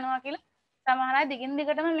වෙන්නත් එක්ක ගන්නවා කියලා. සමහර අය දිගින්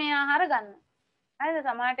දිගටම මේ ආහාර ගන්නවා. හරිද?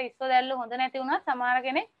 සමහරට ඉස්සෝ දැල්ල හොඳ නැති වුණත් සමහර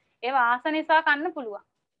කෙනෙක් ඒවා ආස නිසා කන්න පුළුවන්.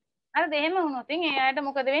 හරිද? එහෙම වුණොත් ඒ අයට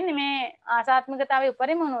මොකද වෙන්නේ? මේ ආසාත්මිකතාවය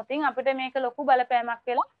උපරිම වුණොත් අපිට මේක ලොකු බලපෑමක්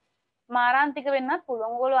වෙලා මාරාන්තික වෙන්නත්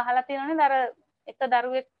පුළුවන්. ඔයගොල්ලෝ අහලා තියෙනවනේ අර එක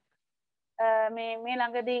දරුවෙක් මේ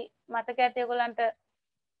ළඟදී මතක ඇති ඔයගොල්ලන්ට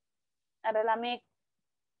අර ළමේ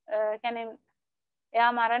කියන්නේ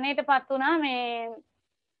එයා මරණයටපත් වුණා. මේ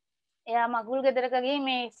එයා මගුල් ගෙදරක ගිහින්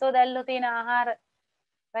මේ ඉස්සෝ දැල්ලෝ තියෙන ආහාර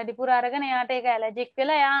වැඩිපුර අරගෙන එයාට ඒක ඇලර්ජික්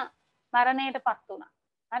වෙලා එයා මරණයටපත් වුණා.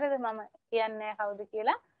 හරිද? මම කියන්නේ කවුද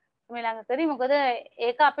කියලා මේ ළඟ කරේ. මොකද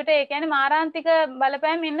ඒක අපිට ඒ කියන්නේ මාරාන්තික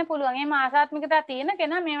බලපෑම් එන්න පුළුවන්. එහෙම ආසාත්මිකතාව තියෙන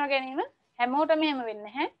කෙනා මේවා ගැනීම හැමෝටම එහෙම වෙන්නේ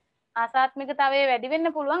නැහැ. ආසාත්මිකතාවය වැඩි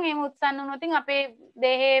වෙන්න පුළුවන්. එහෙම උත්සන්න වුණොත් අපේ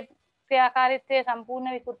දේහයේ ක්‍රියාකාරීත්වය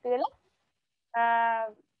සම්පූර්ණ විකෘති වෙලා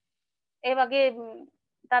ඒ වගේ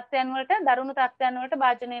තත්ත්වයන් වලට දරුණු තත්ත්වයන් වලට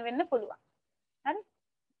භාජනය වෙන්න පුළුවන්. හරි?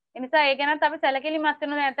 ඒ නිසා ඒ ගැනත් අපි සැලකිලිමත්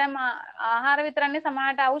වෙනවා. නැත්නම් ආහාර විතරන්නේ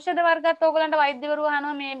සමහරට ඖෂධ වර්ගත් ඕගලන්ට වෛද්‍යවරු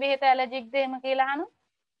අහනවා මේ බෙහෙත ඇලර්ජික්ද එහෙම කියලා අහනවා.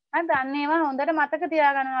 හරිද? අන්න ඒවා හොඳට මතක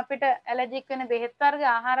තියාගන්න. අපිට ඇලර්ජික් වෙන බෙහෙත් වර්ග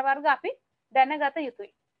ආහාර වර්ග අපි දැනගත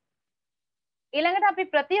යුතුයි. ඊළඟට අපි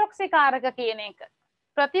ප්‍රතිඔක්සිකාරක කියන එක.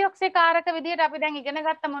 ප්‍රතිඔක්සිකාරක විදිහට අපි දැන් ඉගෙන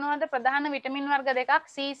ගත්ත මොනවද? ප්‍රධාන විටමින් වර්ග දෙකක්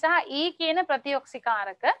C සහ E කියන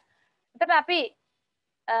ප්‍රතිඔක්සිකාරක. එතකොට අපි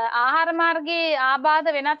ආහාර මාර්ගයේ ආබාධ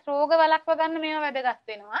වෙනත් රෝග වළක්ව ගන්න මේවා වැදගත්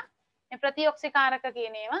වෙනවා. මේ ප්‍රතිඔක්සිකාරක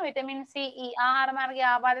කියන ඒවා විටමින් C E ආහාර මාර්ගයේ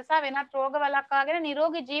ආබාධ සහ වෙනත් රෝග වළක්වාගෙන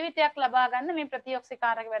නිරෝගී ජීවිතයක් ලබා ගන්න මේ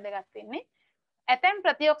ප්‍රතිඔක්සිකාරක වැදගත් වෙන්නේ. ඇතැම්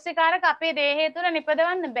ප්‍රතිඔක්සිකාරක අපේ දේහය තුළ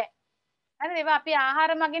නිපදවන්න බෑ. හරිද? ඒවා අපි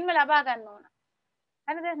ආහාර මගින්ම ලබා ගන්න ඕන.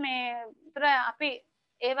 හරිද? මේ උතර අපි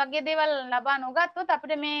ඒ වගේ දේවල් ලබා නොගත්තොත්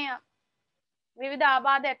අපිට මේ විවිධ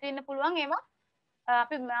ආබාධ ඇති වෙන්න පුළුවන්. ඒවා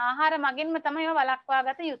අපි ආහාර මගින්ම තමයි ඒවා වළක්වා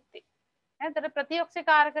ගත යුත්තේ. එතකොට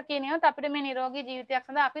ප්‍රතිඔක්සිකාරක කියන ඒවාත් අපිට මේ නිරෝගී ජීවිතයක්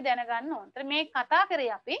සඳහා අපි දැනගන්න ඕන. ඒතර මේ කතා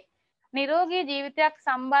කරේ අපි නිරෝගී ජීවිතයක්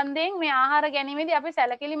සම්බන්ධයෙන් මේ ආහාර ගැනීමේදී අපි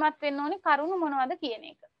සැලකිලිමත් වෙන්න ඕනේ කරුණු මොනවද කියන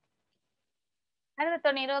එක. හරිද?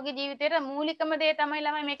 તો නිරෝගී ජීවිතේට මූලිකම දේ තමයි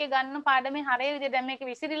ළමයි මේකේ ගන්න පාඩමේ හරය විදිහ දැන් මේක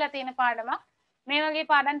විසිරීලා තියෙන පාඩමක්. මේ වගේ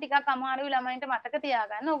පාඩම් ටිකක් අමාරුයි ළමයින්ට මතක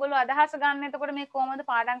තියාගන්න. ඕගොල්ලෝ අදහස ගන්න එතකොට මේ කොහොමද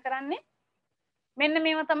පාඩම් කරන්නේ? මෙන්න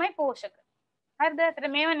මේවා තමයි පෝෂක. හරිද? ඒතර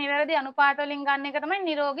මේවා නිවැරදි අනුපාත වලින් ගන්න එක තමයි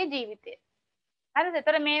නිරෝගී ජීවිතය. හරිද?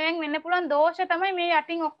 ඒතර මේවෙන් වෙන්න පුළුවන් දෝෂ තමයි මේ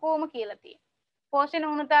යටින් ඔක්කොම කියලා තියෙන්නේ. පෝෂණ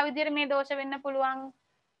උණුතාව විදිහට මේ දෝෂ වෙන්න පුළුවන්.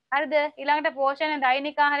 හරිද? ඊළඟට පෝෂණ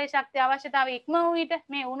දෛනික ආහාර ශක්තිය අවශ්‍යතාවය ඉක්ම වූ විට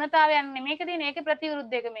මේ උණුතාවයන් මේක තියෙන ඒකේ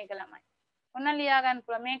ප්‍රතිවිරුද්ධ එක මේක ළමයි. ඔන්න ලියා ගන්න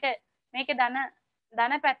පුළුවන්. මේකේ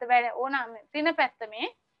ධන පැත්ත වැඩ ඕන ඍණ පැත්ත මේ.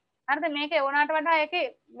 හරිද? මේකේ ඕනාට වඩා ඒකේ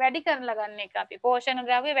වැඩි කරලා ගන්න එක අපි. පෝෂණ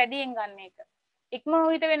ද්‍රව්‍ය වැඩියෙන් ගන්න එක. ඉක්ම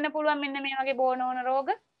වූ විට වෙන්න පුළුවන් මෙන්න මේ වගේ බෝන ඕන රෝග.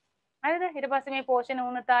 හරිද? ඊට පස්සේ මේ පෝෂණ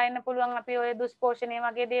උණුතා එන්න පුළුවන් අපි ඔය දුෂ්පෝෂණය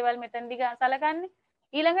වගේ දේවල් මෙතනදි සලකන්නේ.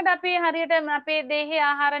 ඊළඟට අපි හරියට අපේ දේහයේ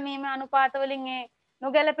ආහාර නියම අනුපාත වලින් ඒ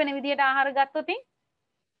නොගැලපෙන විදිහට ආහාර ගත්තොත්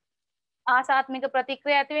ආසාත්මික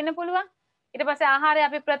ප්‍රතික්‍රියා ඇති වෙන්න පුළුවන්. ඊට පස්සේ ආහාරය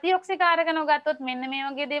අපි ප්‍රතිඔක්සිකාරක නොගත්තොත් මෙන්න මේ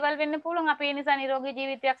වගේ දේවල් වෙන්න පුළුවන්. අපි ඒ නිසා නිරෝගී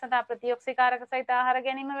ජීවිතයක් සඳහා ප්‍රතිඔක්සිකාරක සහිත ආහාර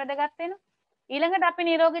ගැනීම වැදගත් වෙනවා. ඊළඟට අපි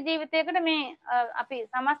නිරෝගී ජීවිතයකට මේ අපි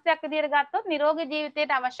සමස්තයක් විදිහට ගත්තොත් නිරෝගී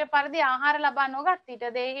ජීවිතයට අවශ්‍ය පරිදි ආහාර ලබා නොගත් විට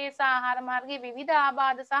දේහයේ සහ ආහාර මාර්ගයේ විවිධ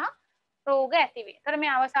ආබාධ සහ රෝග ඇති වේ. ඒතර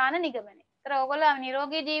මේ අවසාන නිගමනය. ඒතර ඕගොල්ලෝ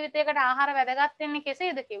නිරෝගී ජීවිතයකට ආහාර වැදගත් වෙන්නේ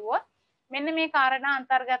කෙසේද කිව්වොත් මෙන්න මේ කාරණා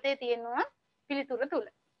අන්තර්ගතයේ තියෙනවා පිළිතුර තුල.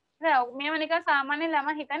 මේව නිකන් සාමාන්‍ය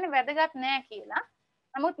ළමයි හිතන්නේ වැදගත් නෑ කියලා.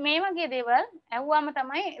 නමුත් මේ වගේ දේවල් ඇහුවාම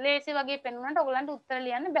තමයි ලේසි වගේ පෙන්වන්නට ඔයගලන්ට උත්තර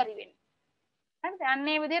ලියන්න බැරි වෙන්නේ. හරිද? අන්න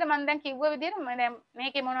ඒ විදිහට මම දැන් කිව්ව විදිහට දැන්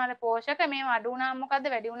මේකේ මොනවද පෝෂක මේවා අඩු වුණාම මොකද්ද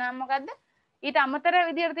වැඩි වුණාම මොකද්ද? ඊට අමතර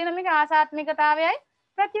විදිහට තියෙන මේක ආසාත්මිකතාවයයි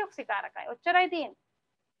ප්‍රතිඔක්සිකාරකයි. ඔච්චරයි තියෙන්නේ.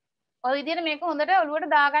 ඔය විදිහට මේක හොඳට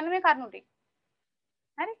ඔලුවට දාගන්න මේ කරුණු ටික.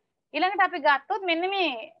 හරි? ඊළඟට අපි ගත්තොත් මෙන්න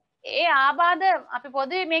මේ ඒ ආබාධ අපි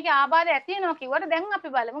පොදුවේ මේකේ ආබාධ ඇති වෙනවා කිව්වට දැන් අපි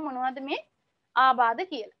බලමු මොනවද මේ ආබාධ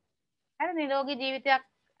කියලා. හරි නිරෝගී ජීවිතයක්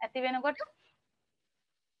ඇති වෙනකොට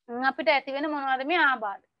අපිට ඇති වෙන මොනවද මේ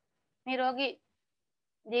ආබාධ? නිරෝගී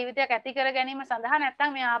ජීවිතයක් ඇති කර ගැනීම සඳහා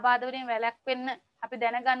නැත්නම් මේ ආබාධ වලින් වැළැක්වෙන්න අපි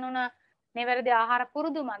දැනගන්න ඕන නිවැරදි ආහාර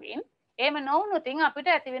පුරුදු මගින්. එහෙම නොවුනොත් අපිට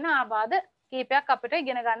ඇති වෙන ආබාධ කීපයක් අපිට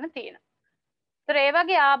ඉගෙන ගන්න තියෙනවා. ඒතර ඒ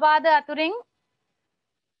වගේ ආබාධ අතුරින්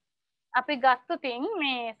අපි ගත්තොතින්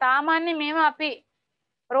මේ සාමාන්‍ය මේවා අපි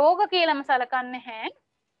රෝග කියලාම සලකන්නේ නැහැ.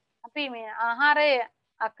 අපි මේ ආහාරයේ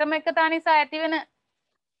අක්‍රමිකතා නිසා ඇතිවෙන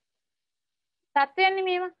තත්ත්වයන්නේ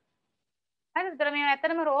මේවා. හරිද? ඒතර මේවා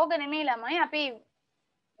ඇත්තටම රෝග නෙමෙයි ළමයි. අපි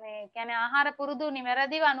මේ කියන්නේ ආහාර පුරුදු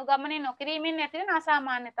නිවැරදිව අනුගමනය නොකිරීමෙන් ඇතිවෙන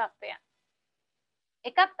අසාමාන්‍ය තත්ත්වයන්.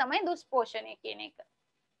 එකක් තමයි දුෂ්පෝෂණය කියන එක.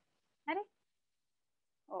 හරි?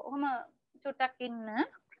 ඔහොම චුට්ටක් ඉන්න.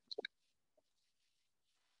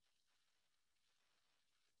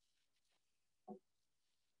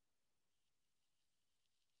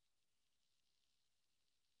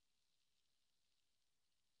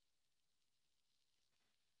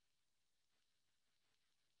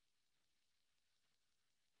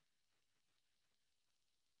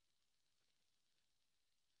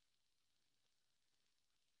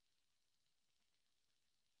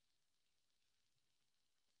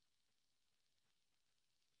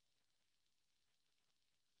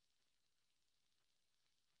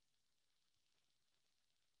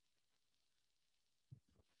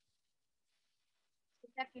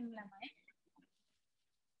 චුට්ටක් ඉන්න ළමයි.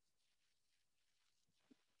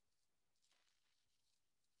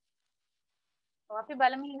 අපි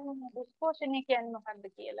බලමු දුෂ්පෝෂණය කියන්නේ මොකක්ද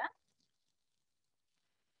කියලා.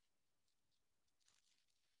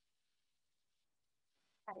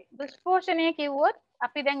 හරි. දුෂ්පෝෂණය කිව්වොත්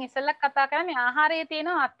අපි දැන් ඉස්සෙල්ලා කතා කරන්නේ ආහාරයේ තියෙන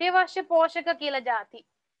අත්‍යවශ්‍ය පෝෂක කියලා ಜಾති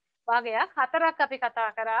වර්ගයක් හතරක් අපි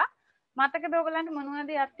කතා කරා. මතකද ඔයගලන්ට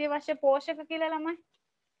මොනවද අත්‍යවශ්‍ය පෝෂක කියලා ළමයි?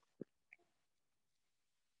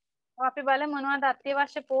 අපි බලමු මොනවද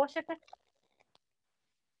අත්‍යවශ්‍ය පෝෂක?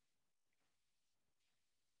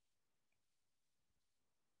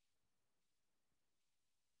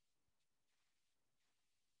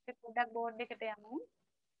 පොඩ්ඩක් බෝඩ් එකට යමු.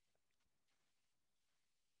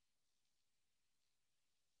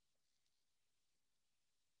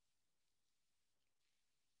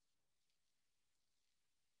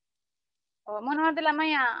 මොනවද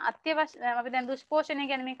ළමයි අත්‍යවශ්‍ය අපි දැන් දුෂ්පෝෂණය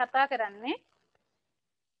ගැන මේ කතා කරන්නේ.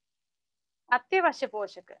 අත්‍යවශ්‍ය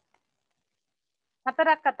පෝෂක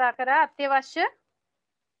හතරක් කතා කරා. අත්‍යවශ්‍ය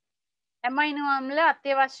ඇමයිනෝ අම්ල,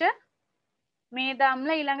 අත්‍යවශ්‍ය මේද අම්ල,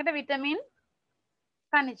 ඊළඟට විටමින්,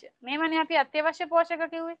 khනිජ. මේවනේ අපි අත්‍යවශ්‍ය පෝෂක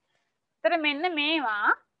කිව්වේ. ඒතර මෙන්න මේවා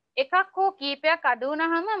එකක් හෝ කීපයක් අඩු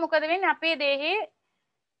වුණාම මොකද වෙන්නේ? අපේ දේහයේ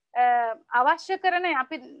අවශ්‍ය කරන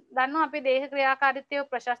අපි දන්නවා අපේ දේහ ක්‍රියාකාරීත්වය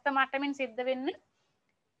ප්‍රශස්ත මට්ටමින් සිද්ධ වෙන්නේ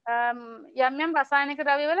යම් යම් රසායනික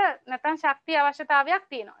ද්‍රව්‍යවල නැත්නම් ශක්තිය අවශ්‍යතාවයක්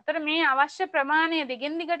තියෙනවා. ඒතර මේ අවශ්‍ය ප්‍රමාණය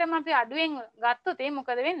දිගින් දිගටම අපි අඩුවෙන් ගත්තොත් ඒ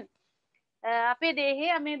මොකද වෙන්නේ? අපේ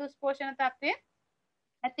දේහයේ මේ දුෂ්පෝෂණ තත්ත්වය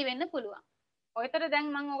ඇති වෙන්න පුළුවන්. ඔයතර දැන්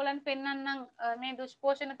මම ඔයගලන්ට පෙන්නන්නම් මේ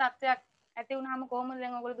දුෂ්පෝෂණ තත්ත්වයක් ඇති වුනහම කොහොමද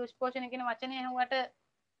දැන් ඔයගොල්ලෝ දුෂ්පෝෂණ කියන වචනේ අහුවට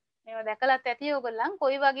මේවා දැකලත් ඇති ඔයගොල්ලන්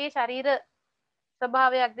කොයි වගේ ශරීර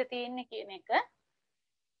ස්වභාවයක්ද තියෙන්නේ කියන එක.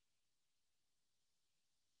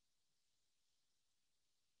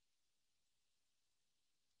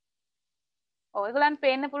 ඔයගලන්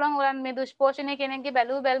පේන්න පුළුවන් ඔයගලන් මේ දුෂ්පෝෂණය කෙනෙක්ගේ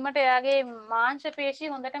බැලුව බැලමට එයාගේ මාංශ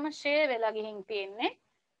පේශි හොඳටම ෂේ වෙලා ගිහින් තියෙන්නේ.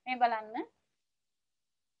 මේ බලන්න.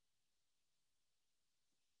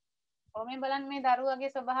 මේ බලන්න මේ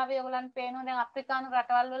දරුවගේ ස්වභාවය ඔයගලන් පේනවා දැන් අප්‍රිකානු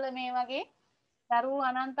රටවල් වල මේ වගේ දරුවෝ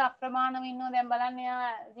අනන්ත අප්‍රමාණව ඉන්නවා. දැන් බලන්න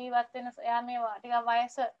එයා ජීවත් වෙන එයා මේ ටිකක්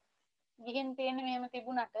වයස ගිහින් තියෙන්නේ මෙහෙම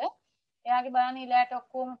තිබුණට එයාගේ බලන්න ඉලයට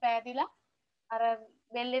ඔක්කොම පෑදිලා අර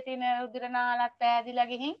බෙල්ලේ තියෙන රුධිර නාලත් පෑදිලා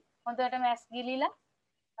ගිහින් හොඳටම ඇස් ගිලිලා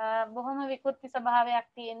බොහොම විකෘති ස්වභාවයක්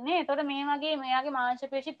තියෙන්නේ. ඒතකොට මේ වගේ මෙයාගේ මාංශ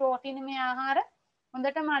පේශි ප්‍රෝටීන්මය ආහාර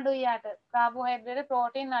හොඳටම අඩුයි යාට. කාබෝහයිඩ්‍රේට්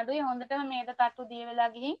ප්‍රෝටීන් අඩුයි හොඳටම මේද තට්ටු දිය වෙලා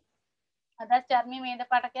ගිහින් අදස් චර්මී මේද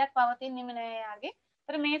පටකයක් පවතින්නෙම නෑ යාගේ.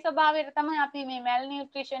 ඒතර මේ ස්වභාවයට තමයි අපි මේ මැල්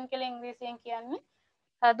නියුට්‍රිෂන් කියලා ඉංග්‍රීසියෙන් කියන්නේ.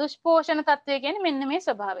 දුෂ්පෝෂණ තත්ත්වය කියන්නේ මෙන්න මේ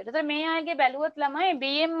ස්වභාවයට. ඒතර මේ අයගේ බැලුවොත් ළමයි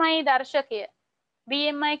BMI දර්ශකය.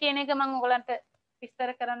 BMI කියන එක මම ඔයගලන්ට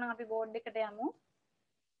විස්තර කරන්න අපි බෝඩ් එකට යමු.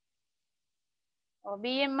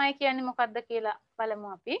 BMI කියන්නේ මොකක්ද කියලා බලමු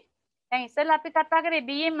අපි. දැන් ඉස්සෙල්ලා අපි කතා කරේ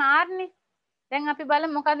BMR නේ. දැන් අපි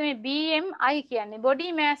බලමු මොකද්ද මේ BMI කියන්නේ.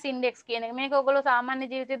 body mass index කියන එක. මේක ඔයගොල්ලෝ සාමාන්‍ය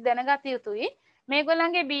ජීවිතේත් දැනගත යුතුයි.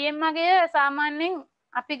 මේගොල්ලන්ගේ BMI අගය සාමාන්‍යයෙන්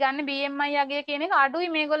අපි ගන්න BMI අගය කියන එක අඩුයි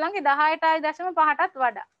මේගොල්ලන්ගේ 18.5ටත්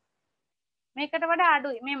වඩා. මේකට වඩා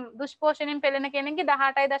අඩුයි. මේ දුෂ්පෝෂණයෙන් පෙළෙන කෙනෙක්ගේ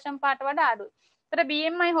 18.5ට වඩා අඩුයි. ඒතර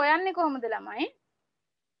BMI හොයන්නේ කොහොමද ළමයි?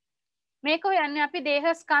 මේක හොයන්නේ අපි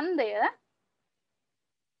දේහ ස්කන්ධය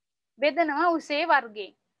බෙදනවා උසේ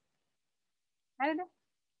වර්ගයෙන්. හරිද?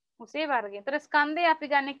 උසේ වර්ගයෙන්. ඒතර ස්කන්ධය අපි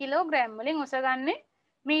ගන්න කිලෝග්‍රෑම් වලින් උස ගන්න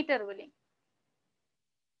මීටර වලින්.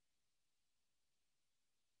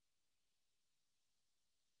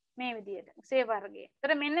 මේ විදිහට උසේ වර්ගය.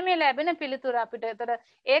 ඒතර මෙන්න මේ ලැබෙන පිළිතුර අපිට ඒතර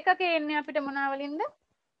ඒකකේ එන්නේ අපිට මොනවා වලින්ද?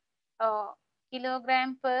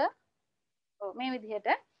 කිලෝග්‍රෑම් per මේ විදිහට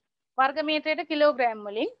වර්ග මීටරයට කිලෝග්‍රෑම්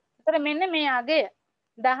වලින්. ඒතර මෙන්න මේ අගය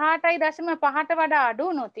 18.5ට වඩා අඩු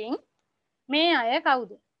වුණොතින් මේ අය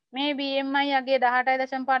කවුද? මේ BMI අගය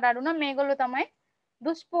 18.5ට අඩු නම් මේගොල්ලෝ තමයි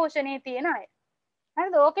දුෂ්පෝෂණයේ තියෙන අය.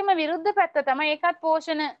 හරිද? ඕකෙම විරුද්ධ පැත්ත තමයි ඒකත්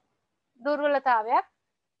පෝෂණ දුර්වලතාවයක්.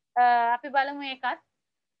 අපි බලමු ඒකත්.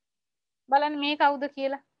 බලන්න මේ කවුද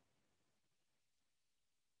කියලා.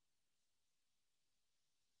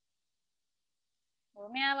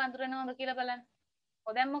 මෙයා වඳුරනවද කියලා බලන්න.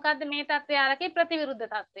 දැන් මොකද්ද මේ තත්ත්වය ආරකේ ප්‍රතිවිරුද්ධ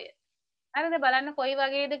තත්ත්වය. හරිද? බලන්න කොයි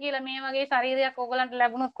වගේද කියලා මේ වගේ ශරීරයක් ඕගලන්ට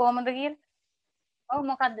ලැබුණොත් කොහොමද කියලා. ඔව්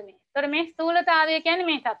මොකද්ද මේ? ඒතර මේ ස්ථූලතාවය කියන්නේ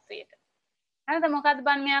මේ තත්ත්වයට. හරිද? මොකද්ද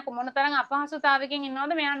බන් මෙයා මොනතරම් අපහසුතාවයකින්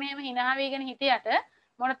ඉන්නවද මෙයා මෙහෙම hina වීගෙන හිටියට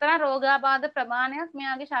මොනතරම් රෝගාබාධ ප්‍රමාණයක්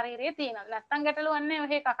මෙයාගේ ශරීරයේ තියෙනවද? නැත්තම් ගැටලුවක් නැහැ.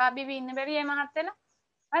 ඔහේ කකා බිබී ඉන්න බැරි මේ මහත් වෙලා.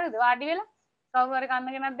 හරිද? වාඩි වෙලා කවුරු හරි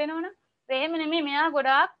කන්න ගෙනත් දෙනවනම් එහෙම නෙමෙයි මෙයා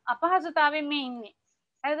ගොඩාක් අපහසුතාවයෙන් මේ ඉන්නේ.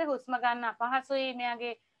 හරිද? හුස්ම ගන්න අපහසුයි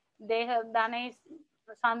මෙයාගේ දේහ ධනේ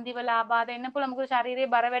සංදිවල ආබාධ එන්න පුළුවන්. මොකද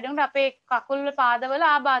ශරීරයේ බර වැඩි වුණොත් අපේ කකුල් පාදවල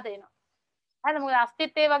ආබාධ එනවා. හරිද? මොකද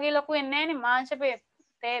අස්තිත්වයේ වගේ ලොකු වෙන්නේ නැහැ නේ මාංශ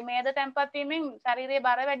මේද තැම්පත් වීමෙන් ශරීරයේ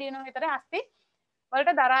බර වැඩි වෙනවා විතර අස්ති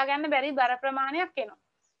වලට දරා ගන්න බැරි බර ප්‍රමාණයක් එනවා.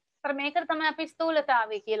 ඒතර මේකට තමයි අපි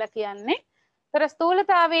ස්ථූලතාවය කියලා කියන්නේ. ඒතර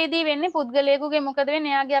ස්ථූලතාවයේදී වෙන්නේ පුද්ගලයෙකුගේ මොකද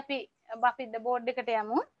වෙන්නේ? එයාගේ අපි බෝඩ් එකට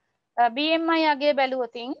යමු. BMI අගය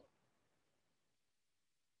බැලුවොතින්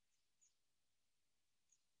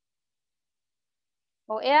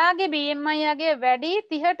එයාගේ BMI අගය වැඩි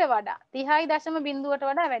 30ට වඩා 30.0ට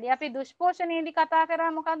වඩා වැඩි. අපි දුෂ්පෝෂණයේදී කතා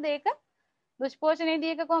කරා මොකද්ද ඒක?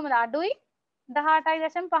 දුෂ්පෝෂණයේදී ඒක කොහොමද? අඩුයි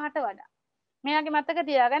 18.5ට වඩා. මෙයාගේ මතක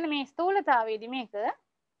තියාගන්න මේ ස්ථූලතාවයේදී මේක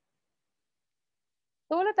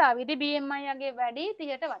ස්ථූලතාවයේදී BMI අගය වැඩි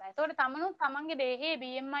 30ට වඩා. ඒතකොට තමනුත් තමන්ගේ දේහයේ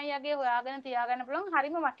BMI අගය හොයාගෙන තියාගන්න පුළුවන්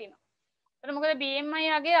හරිම වටිනවා. ඒතකොට මොකද BMI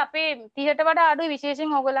අගය අපේ 30ට වඩා අඩුයි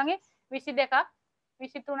විශේෂයෙන් ඕගොල්ලන්ගේ 22ක්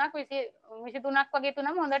 23ක් 23ක් වගේ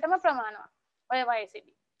තුනම හොඳටම ප්‍රමාණවත්. ඔය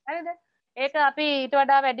වයසේදී. හරිද? ඒක අපි ඊට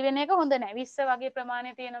වඩා වැඩි වෙන එක හොඳ නැහැ. 20 වගේ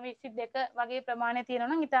ප්‍රමාණය තියෙනවා 22 වගේ ප්‍රමාණය තියෙනවා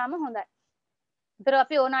නම් ඊටාම හොඳයි. ඒතර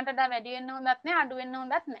අපි ඕනකට වඩා වැඩි වෙන්න හොඳත් නැහැ අඩු වෙන්න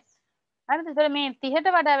හොඳත් නැහැ. හරිද? ඒතර මේ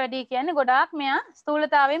 30ට වඩා වැඩි කියන්නේ ගොඩාක් මෙයා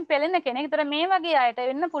ස්ථූලතාවයෙන් පෙළෙන කෙනෙක්. ඒතර මේ වගේ අයට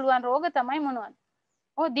වෙන්න පුළුවන් රෝග තමයි මොනවද?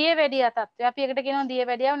 දියවැඩියා තත්ත්වය. අපි ඒකට කියනවා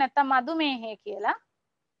දියවැඩියාව නැත්නම් මధుමේහය කියලා.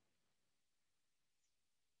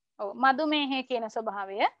 මధුමේහය කියන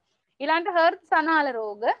ස්වභාවය. ඊළඟට හර්ට් සනාල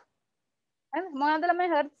රෝග. හරිද? මොනවද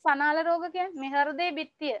ළමයි හර්ට් සනාල රෝග කියන්නේ? මේ හෘදේ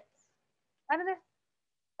බිත්තිය. හරිද?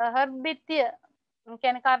 හර්ට් බිත්තිය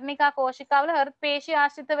කියන්නේ කර්ණිකා කෝෂිකාවල හර්ට් පේශි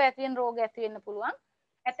ආශ්‍රිතව ඇති වෙන රෝග ඇති වෙන්න පුළුවන්.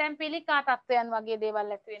 ඇතැම් පිළිකා තත්ත්වයන් වගේ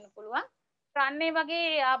දේවල් ඇති වෙන්න පුළුවන්. රන්නේ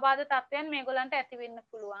වගේ ආබාධ තත්ත්වයන් මේගොල්ලන්ට ඇති වෙන්න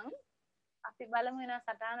පුළුවන්. අපි බලමු වෙන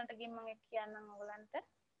සටහනට ගිහින් මම කියන්නම් ඔයගලන්ට.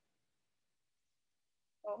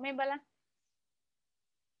 ඔව් මේ බලන්න.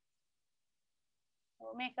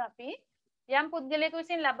 ඔව් මේක අපි යම් පුද්ගලයෙකු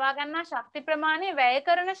විසින් ලබා ගන්නා ශක්ති ප්‍රමාණය වැය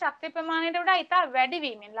කරන ශක්ති ප්‍රමාණයට වඩා ඉතා වැඩි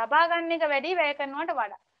වීමෙන් ලබා ගන්න එක වැඩි වැය කරනවට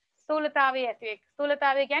වඩා ස්ථූලතාවයේ ඇති වේ.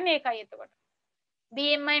 ස්ථූලතාවය කියන්නේ ඒකයි එතකොට.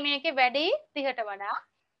 BMI මේකේ වැඩි 30ට වඩා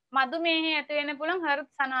මధుමේහය ඇති වෙන්න පුළුවන් හෘද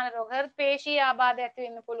සනාල රෝග, හෘද පේශී ආබාධ ඇති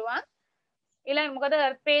වෙන්න පුළුවන්. ඊළඟ මොකද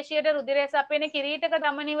හෘද පේශියට රුධිරය සපයන කිරීටක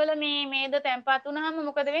ධමනිවල මේ මේද තැම්පත් වුනහම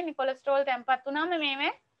මොකද වෙන්නේ? කොලෙස්ටරෝල් තැම්පත් වුනහම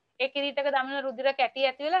මේ ඒ කිරීටක ධමනිවල රුධිර කැටි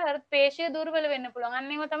ඇති වෙලා හෘද පේශිය දුර්වල වෙන්න පුළුවන්.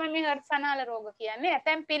 අන්න ඒව තමයි මේ හෘද සනාල රෝග කියන්නේ.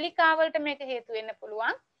 ඇතැම් පිළිකා වලට මේක හේතු වෙන්න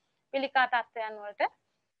පුළුවන්. පිළිකා තත්ත්වයන් වලට.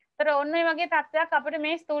 ඒතර ඔන්න ඔය වගේ තත්ත්වයක් අපිට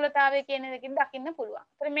මේ ස්ථූලතාවය කියන එකකින් දකින්න පුළුවන්.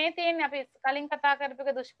 ඒතර මේ තියෙන්නේ අපි කලින් කතා කරපු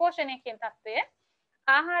එක දුෂ්පෝෂණය කියන තත්ත්වය.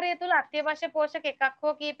 ආහාරය තුල අත්‍යවශ්‍ය පෝෂක එකක්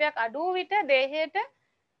හෝ කීපයක් අඩු විට දේහයට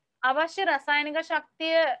අවශ්‍ය රසායනික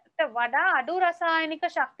ශක්තියට වඩා අඩු රසායනික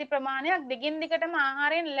ශක්ති ප්‍රමාණයක් දිගින් දිගටම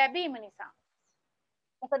ආහාරයෙන් ලැබීම නිසා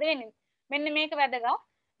මොකද වෙන්නේ? මෙන්න මේක වැදගත්.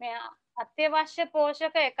 මේ අත්‍යවශ්‍ය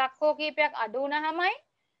පෝෂක එකක් හෝ කීපයක් අඩු වුනහමයි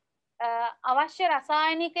අවශ්‍ය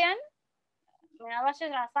රසායනිකයන් මේ අවශ්‍ය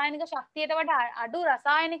රසායනික ශක්තියට වඩා අඩු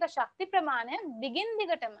රසායනික ශක්ති ප්‍රමාණය දිගින්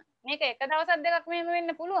දිගටම මේක එක දවසක් දෙකක් මෙහෙම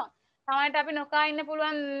වෙන්න පුළුවන්. සමහරවිට අපි නොකා ඉන්න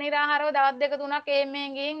පුළුවන් නිරාහාරව දවස් දෙක තුනක් මේ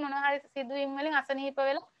ගිහින් මොනවා හරි සිදුවීම් වලින් අසනීප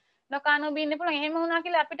වෙලා නොකා නොබී ඉන්න පුළුවන්. එහෙම වුණා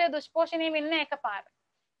කියලා අපිට දුෂ්පෝෂණය වෙන්නේ එකපාර.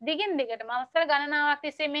 දිගින් දිගටම අවස්ථා ගණනාවක්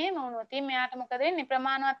තිස්සේ මෙහෙම වුණොත් මෙයාට මොකද වෙන්නේ?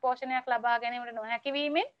 ප්‍රමාණවත් පෝෂණයක් ලබා ගැනීමට නොහැකි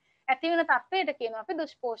වීමෙන් ඇතිවන තත්ත්වයට කියනවා අපි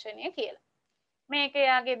දුෂ්පෝෂණය කියලා. මේක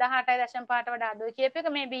යාගේ 18.5ට වඩා අඩුයි කියප එක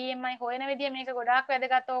මේ BMI හොයන විදිය මේක ගොඩාක්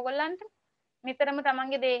වැදගත් ඕගොල්ලන්ට. නිතරම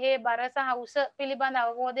තමන්ගේ දේහයේ බර සහ උස පිළිබඳ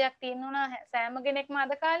අවබෝධයක් තියෙනවා සෑම කෙනෙක්ම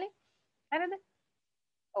අද කාලේ. හරිද?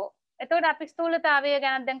 ඔව්. එතකොට අපි ස්ථූලතාවය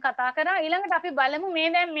ගැන දැන් කතා කරා. ඊළඟට අපි බලමු මේ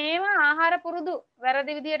දැන් මේවා ආහාර පුරුදු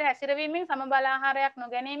වැරදි විදියට හැසිරවීමෙන් සමබල ආහාරයක්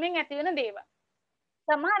නොගැනීමෙන් ඇතිවන දේවල්.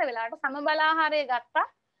 සමහර වෙලාවට සමබල ආහාරය ගත්තා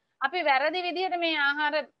අපි වැරදි විදියට මේ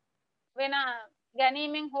ආහාර වෙන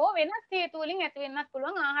ගැනීමෙන් හෝ වෙනත් හේතු වලින් ඇති වෙන්නත්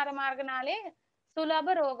පුළුවන් ආහාර මාර්ග නාලයේ සුලභ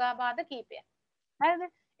රෝගාබාධ කීපයක්. හරිද?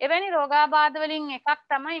 එවැනි රෝගාබාධ වලින් එකක්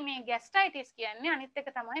තමයි මේ ગેස්ට්‍රයිටිස් කියන්නේ. අනිත්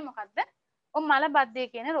එක තමයි මොකද්ද? මලබද්ධය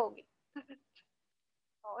කියන රෝගය.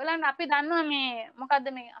 ඔයගලන් අපි දන්නවා මේ මොකද්ද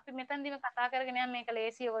මේ අපි මෙතනදිම කතා කරගෙන යන මේක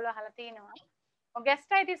ලේසි ඔයගොල්ලෝ අහලා තිනවා.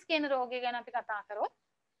 ગેස්ට්‍රයිටිස් කියන රෝගය ගැන අපි කතා කරොත්.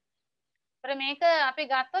 ඒතර මේක අපි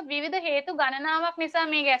ගත්තොත් විවිධ හේතු ගණනාවක් නිසා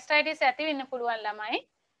මේ ગેස්ට්‍රයිටිස් ඇති වෙන්න පුළුවන් ළමයි.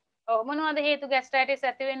 ඔව් මොනවද හේතු ગેස්ට්‍රයිටිස්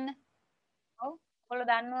ඇති වෙන්න? ඔව් ඔයගොල්ලෝ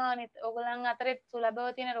දන්නවනේ ඔයගලන් අතරේ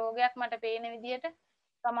සුලභව තියෙන රෝගයක් මට පේන විදියට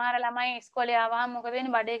සමහර ළමයි ඉස්කෝලේ ආවම මොකද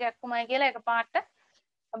වෙන්නේ බඩේ කැක්කුමයි කියලා එකපාරට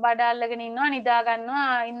බඩ අල්ලගෙන ඉන්නවා නිදා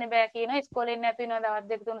ගන්නවා ඉන්න බෑ කියනවා ඉස්කෝලේ ඉන්න නැති වෙනවා දවස්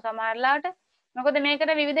දෙක තුන සමහරලාට. මොකද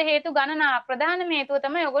මේකට විවිධ හේතු ගණනාවක් ප්‍රධානම හේතුව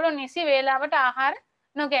තමයි ඔයගොල්ලෝ නිසි වේලාවට ආහාර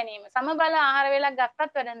නොගැනීම. සමබල ආහාර වේලක්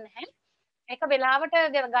ගත්තත් වැඩක් නැහැ. ඒක වෙලාවට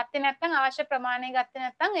ගත්තේ නැත්නම් අවශ්‍ය ප්‍රමාණය ගත්තේ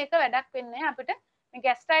නැත්නම් ඒක වැඩක් වෙන්නේ නැහැ අපිට. මේ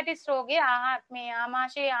ગેස්ට්‍රයිටිස් රෝගයේ මේ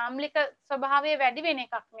ආමාශයේ ආම්ලික ස්වභාවය වැඩි වෙන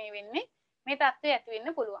එකක් මේ වෙන්නේ. මේ තත්ත්වය ඇති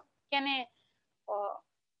වෙන්න පුළුවන්. කියන්නේ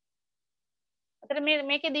අතර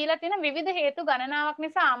මේකේ දීලා තියෙන විවිධ හේතු ගණනාවක්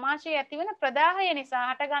නිසා ආමාශයේ ඇතිවන ප්‍රදාහය නිසා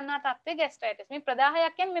හට ගන්නා තත්ත්වය ગેස්ට්‍රයිටිස්. මේ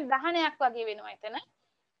ප්‍රදාහයක් කියන්නේ මේ දහනයක් වගේ වෙනවා එතන.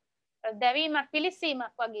 දැවීමක්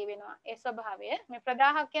පිලිස්සීමක් වගේ වෙනවා ඒ ස්වභාවය. මේ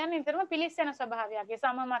ප්‍රදාහ කියන්නේ නිතරම පිලිස්සෙන ස්වභාවයක්. ඒ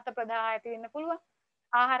සම මත ප්‍රදාහ ඇති වෙන්න පුළුවන්.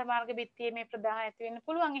 ආහාර මාර්ග බිත්තියේ මේ ප්‍රදාහ ඇති වෙන්න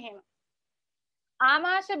පුළුවන් එහෙම.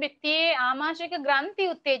 ආමාශය බිත්තියේ ආමාශයක ග්‍රන්ථි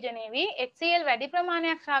උත්තේජනය වී HCl වැඩි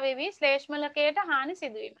ප්‍රමාණයක් ශ්‍රාවය වී ශ්ලේෂ්මලකයට හානි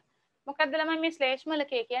සිදුවීම. මොකද්ද ළමයි මේ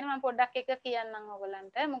ශ්ලේෂ්මලකය කියන්නේ? මම පොඩ්ඩක් එක කියන්නම්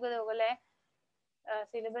ඔයගලන්ට. මොකද ඔයගොල්ලෝ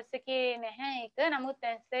සිලබස් එකේ නැහැ ඒක. නමුත්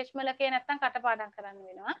ශ්ලේෂ්මලකය නැත්තම් කටපාඩම් කරන්න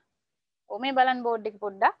වෙනවා. ඔව් මේ බලන්න බෝඩ් එක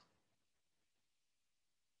පොඩ්ඩක්.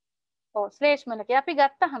 ඔව් ශ්ලේෂ්මලකය අපි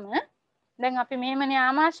ගත්තාම දැන් අපි මෙහෙමනේ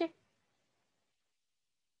ආමාශය.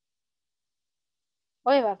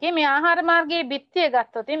 ඔය වගේ මේ ආහාර මාර්ගයේ බිත්තිය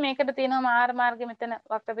ගත්තොත් මේකට තියෙනවා ආහාර මාර්ගෙ මෙතන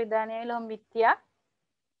වක්‍ර ප්‍රදානය වෙලොම් බිත්තියක්.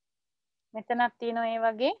 මෙතනක් තියෙනවා ඒ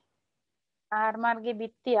වගේ ආහාර මාර්ගයේ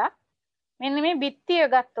බිත්තියක්. මෙන්න මේ බිත්තිය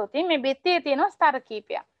ගත්තොත් මේ බිත්තියේ තියෙනවා ස්තර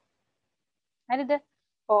කීපයක්. හරිද?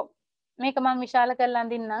 ඔව්. මේක මම විශාල කරලා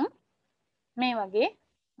අඳින්නම්. මේ වගේ.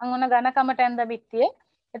 මම උන ඝනකමට ඇඳ බිත්තිය.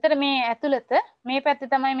 එතන මේ ඇතුළත මේ පැත්තේ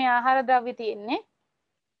තමයි මේ ආහාර ද්‍රව්‍ය තියෙන්නේ.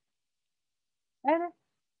 හරිද?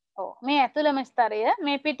 ඔව්. මේ ඇතුළම ස්තරය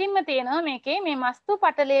මේ පිටින්ම තියෙනවා මේකේ මේ මස්තු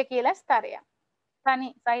පටලය කියලා ස්තරයක්. තනි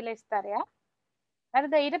සෛල ස්තරයක්.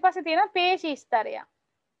 හරිද? ඊට පස්සේ තියෙනවා පේශි ස්තරයක්.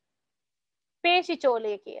 පේශි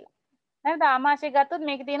චෝලය කියලා. හරිද? ආමාශය ගත්තොත්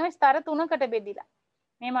මේකේ තියෙනවා ස්තර 3කට බෙදිලා.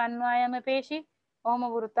 මේ මන්වායම පේශි, ඔහොම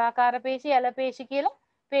වෘත්තාකාර පේශි, ඇල පේශි කියලා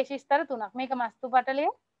පේශි ස්තර 3ක්. මේක මස්තු පටලය.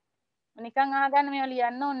 නිකන් අහගන්න මේවා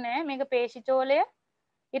ලියන්න ඕනේ නැහැ. මේක පේශි චෝලය.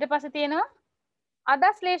 ඊට පස්සේ තියෙනවා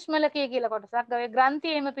අදස්ලේෂ්මලකය කියලා කොටසක්. ඔය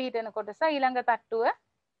ග්‍රන්ථියේම පිහිටන කොටස ඊළඟ තට්ටුව.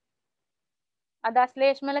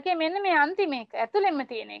 අදස්ලේෂ්මලකය මෙන්න මේ අන්තිම එක. ඇතුළෙන්ම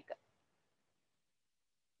තියෙන එක.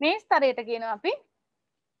 මේ ස්තරයට කියනවා අපි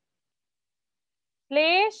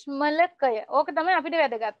ශ්ලේෂ්මලකය. ඕක තමයි අපිට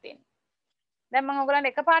වැදගත් වෙන්නේ. දැන් මම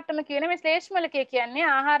ඔයගලන්ට එකපාරටම කියන මේ ශ්ලේෂ්මලකය කියන්නේ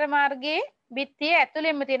ආහාර මාර්ගයේ බිත්තියේ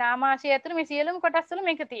ඇතුළෙන්ම තියෙන ආමාශය ඇතුළේ මේ සියලුම කොටස් වල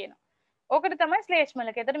මේක තියෙනවා. ඕකට තමයි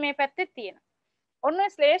ශ්ලේෂ්මලකය. එතකොට මේ පැත්තේ තියෙනවා. ඔන්න ඔය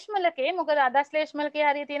ශ්ලේෂ්මලකේ මොකද අදස්ලේෂ්මලකේ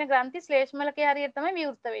හරිය තියෙන ග්‍රන්ථි ශ්ලේෂ්මලකේ හරියට තමයි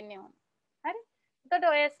විවෘත වෙන්නේ ඕන. හරි? එතකොට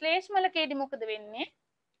ඔය ශ්ලේෂ්මලකේදී මොකද වෙන්නේ?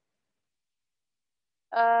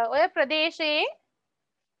 ඔය ප්‍රදේශයේ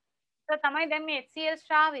තමයි දැන් මේ HCl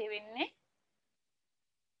ශ්‍රාවය වෙන්නේ.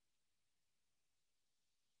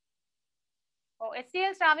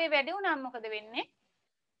 HCl ශ්‍රාවය වැඩි වුණාම මොකද වෙන්නේ?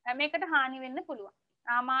 මේකට හානි වෙන්න පුළුවන්.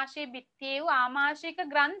 ආමාශය බිත්තියේ වූ ආමාශයික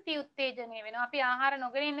ග්‍රන්ථි උත්තේජනය වෙනවා. අපි ආහාර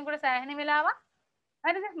නොගෙන ඉන්නකොට සෑහෙන වෙලාවක්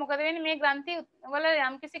හරිද? මොකද වෙන්නේ මේ ග්‍රන්ථි වල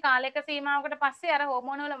යම්කිසි කාලයක සීමාවකට පස්සේ අර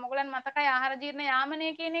හෝමෝන වල මොගලන් මතකයි ආහාර ජීර්ණ යාමනය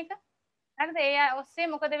කියන එක. හරිද? ඒ ඔස්සේ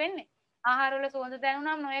මොකද වෙන්නේ? ආහාර වල සුවඳ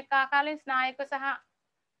දැනුණාම නොඑක ආකාරයෙන් ස්නායුක සහ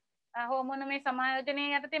හෝමෝන මේ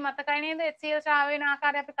සමායෝජනයේ යටතේ මතකයි නේද? HCl ශ්‍රාව වෙන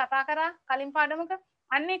ආකාරය අපි කතා කරා කලින් පාඩමක.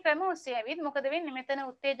 අන්නේ ක්‍රම ඔස්සේ ඇවිත් මොකද වෙන්නේ? මෙතන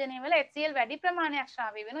උත්තේජනය වල HCl වැඩි ප්‍රමාණයක්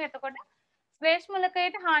ශ්‍රාවය වෙනවා. එතකොට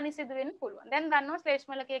ශ්ලේෂ්මලකයට හානි සිදු වෙන්න පුළුවන්. දැන් දන්නවා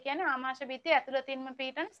ශ්ලේෂ්මලකය කියන්නේ ආමාශය බිත්තිය ඇතුළතින්ම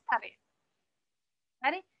පිහිටන ස්තරය.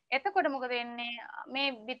 හරි? එතකොට මොකද වෙන්නේ?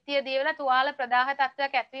 මේ බිත්තිය දිය වෙලා තුවාල ප්‍රදාහ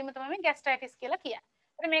තත්ත්වයක් ඇතිවීම තමයි මේ ગેස්ට්‍රයිටිස් කියලා කියන්නේ.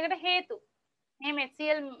 ඒත් මේකට හේතු මේ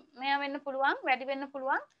HCl මෙයා වෙන්න පුළුවන්, වැඩි වෙන්න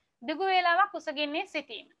පුළුවන් දිගු වේලාවක් කුසගින්නේ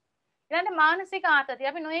සිටීම. ඊළඟට මානසික ආතතිය.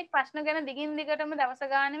 අපි නොයෙක් ප්‍රශ්න ගැන දිගින් දිගටම දවස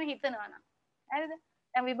ගානෙම හිතනවා නම්. හරිද?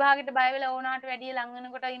 දැන් විභාගෙට බය වෙලා ඕනාට වැඩි ලඟ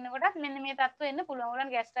වෙනකොට ඉන්නකොටත් මෙන්න මේ තත්ත්වෙ එන්න පුළුවන්.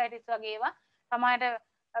 උලන් ગેස්ට්‍රයිටිස් වගේ ඒවා. සමහරට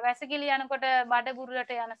වැසිකිලි යනකොට බඩ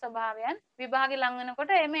බුරුලට යන ස්වභාවයන් විභාගෙ ලඟ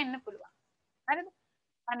වෙනකොට එමෙ එන්න පුළුවන්. හරිද?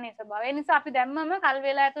 අන්නේ ස්වභාවය. ඒ නිසා අපි දැම්මම කල්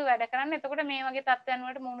වේලා ඇතුව වැඩ කරන්න. එතකොට මේ වගේ තත්ත්වයන්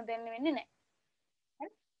වලට මුහුණ දෙන්න වෙන්නේ නැහැ.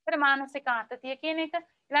 හරි? ඒතර මානසික ආතතිය කියන එක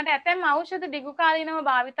ඊළඟට ඇතැම් ඖෂධ දිගු කාලීනව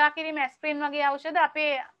භාවිතා කිරීම ඇස්ප්‍රින් වගේ ඖෂධ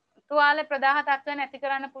අපේ තුවාල ප්‍රදාහ තත්ත්වයන් ඇති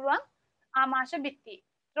කරන්න පුළුවන් ආමාශය බිත්තිය.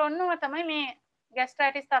 ඒතර ඔන්නෝම තමයි මේ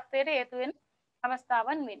ગેස්ට්‍රයිටිස් තත්ත්වයට හේතු වෙන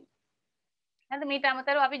අවස්ථාවන් වෙන්නේ. හරිද? මීට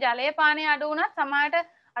අමතරව අපි ජලය පානය අඩු වුණත්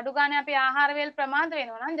සමහරට අඩු ගානේ අපි ආහාර වේල් ප්‍රමාද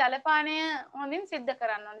වෙනවා නම් ජල පානය හොඳින් සිද්ධ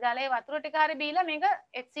කරන්න ඕනේ. ජලයේ වතුර ටික හරි බීලා මේක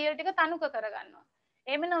HCl ටික තනුක කරගන්නවා.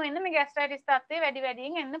 එහෙම නොවෙන්න මේ ગેස්ට්‍රයිටිස් තත්ත්වය වැඩි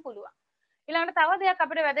වැඩියෙන් එන්න පුළුවන්. ඊළඟට තව දෙයක්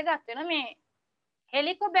අපිට වැදගත් වෙනවා මේ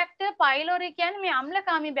හෙලිකොබැක්ටර් පයිලෝරි කියන්නේ මේ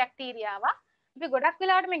අම්ලකාමී බැක්ටීරියාවක්. අපි ගොඩක්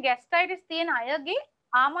වෙලාවට මේ ગેස්ට්‍රයිටිස් තියෙන අයගේ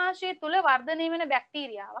ආමාශය තුල වර්ධනය වෙන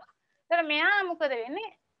බැක්ටීරියාවක්. ඒතර මෙයා මොකද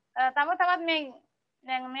වෙන්නේ? තව තවත් මේ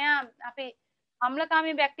දැන් මෙයා අපි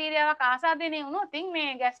අම්ලකාමී බැක්ටීරියාවක් ආසාදනය වුණොත්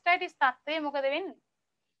මේ ગેස්ට්‍රයිටිස් තත්ත්වය මොකද වෙන්නේ?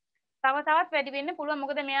 තව තවත් වැඩි වෙන්න පුළුවන්.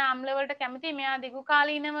 මොකද මෙයා අම්ල වලට කැමති. මෙයා දිගු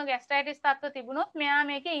කාලීනව ગેස්ට්‍රයිටිස් තත්ත්ව තිබුණොත් මෙයා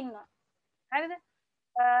මේකේ ඉන්නවා. හරිද?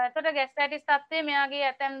 එතකොට ગેස්ට්‍රයිටිස් තත්ත්වය මෙයාගේ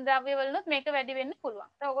ඇතැම් ද්‍රව්‍ය වලුත් මේක වැඩි වෙන්න පුළුවන්.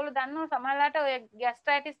 ඒත් ඔයගොල්ලෝ දන්නවා සමහරවිට ඔය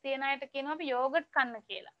ગેස්ට්‍රයිටිස් තියෙන අයට කියනවා අපි යෝගට් කන්න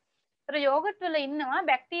කියලා. ඒතර යෝගට් වල ඉන්නවා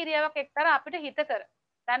බැක්ටීරියාවක් එක්තරා අපිට හිතකර.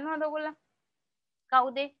 දන්නවද ඔයගොල්ලෝ?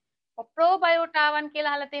 කවුද? ප්‍රෝබයෝටාවන්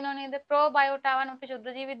කියලා අහලා තියෙනව නේද? ප්‍රෝබයෝටාවන් අපි ශුද්ධ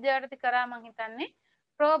ජීව විද්‍යාවටදී කරා මං හිතන්නේ.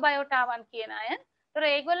 ප්‍රෝබයෝටාවන් කියන අය. ඒතර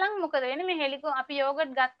ඒගොල්ලන් මොකද වෙන්නේ? මේ අපි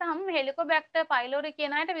යෝගට් ගත්තාම හෙලිකොබැක්ටර් පයිලෝරි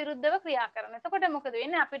කියන අයට විරුද්ධව ක්‍රියා කරනවා. එතකොට මොකද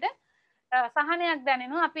වෙන්නේ? අපිට සහනයක්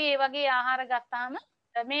දැනෙනවා. අපි මේ වගේ ආහාර ගත්තාම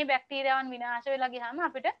මේ බැක්ටීරියාවන් විනාශ වෙලා ගියාම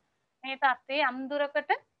අපිට මේ තත්ත්වයේ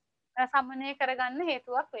අම්දුරකට සමනය කරගන්න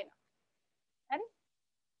හේතුවක් වෙනවා. හරි?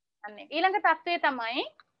 අන්න ඊළඟ තත්ත්වය තමයි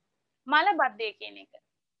මලබද්ධය කියන එක.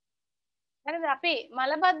 හරිද? අපි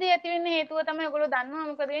මලබද්ධය ඇති වෙන්න හේතුව තමයි ඔයගොල්ලෝ දන්නවා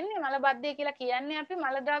මොකද වෙන්නේ? මලබද්ධය කියලා කියන්නේ අපි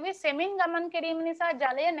මල ද්‍රව්‍ය සෙමින් ගමන් කිරීම නිසා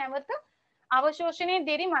ජලය නැවත අවශෝෂණයේ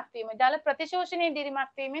දිරිමත් වීම. ජල ප්‍රතිශෝෂණයේ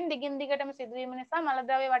දිරිමත් වීමෙන් දිගින් දිගටම සිදුවීම නිසා මල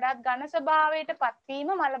ද්‍රව්‍ය වඩාත් ඝන ස්වභාවයට පත්වීම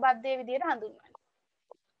මලබද්ධය විදිහට හඳුන්වනවා.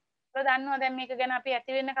 ඔයගොල්ලෝ දන්නවා දැන් මේක ගැන අපි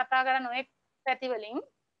ඇති වෙන්න කතා කරන ඔය පැති වලින්.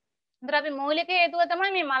 ඉතින් අපි මූලික හේතුව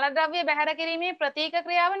තමයි මේ මල ද්‍රව්‍ය බැහැර කිරීමේ ප්‍රතීක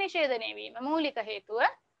ක්‍රියාව නිෂේධනය වීම. මූලික හේතුව.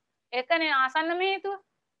 ඒකනේ ආසන්නම හේතුව.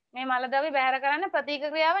 මේ මල ද්‍රව්‍ය බැහැර කරන්න ප්‍රතීක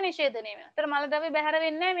ක්‍රියාව නිෂේධනය වෙනවා. ඒතර මල ද්‍රව්‍ය බැහැර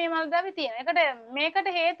වෙන්නේ මේ මල ද්‍රව්‍ය තියෙන. මේකට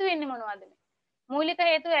හේතු වෙන්නේ මොනවද මේ? මූලික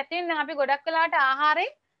හේතුව ඇති වෙන්නේ අපි ගොඩක් වෙලාවට ආහාරේ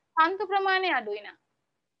සන්තු ප්‍රමාණය අඩුයි නා.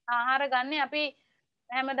 ආහාර ගන්න අපි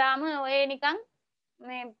හැමදාම ඔය නිකන්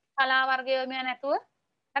මේ පලා වර්ගයම නැතුව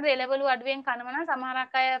අර එළවලු අඩුවෙන් කනවා නම්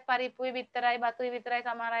සමහරක් අය පරිප්පුයි විතරයි බතුයි විතරයි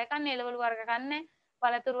සමහර අය කන්නේ එළවලු වර්ග කන්නේ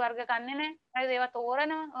පළතුරු වර්ග කන්නේ නැහැ. හරිද? ඒවා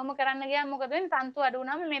තෝරනවා. ඔහොම කරන්න ගියාම මොකද වෙන්නේ? තන්තු අඩු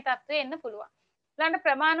වුණාම මේ තත්ත්වෙ එන්න පුළුවන්. ඊළඟට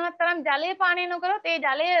ප්‍රමාණවත් තරම් ජලය පානය නොකරොත් ඒ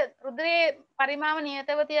ජලය රුධිරයේ පරිමාව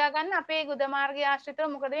නියතව තියාගන්න අපේ ගුද මාර්ගය ආශ්‍රිතව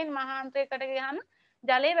මොකද වෙන්නේ? මහාන්ත්‍රයකට ගියාම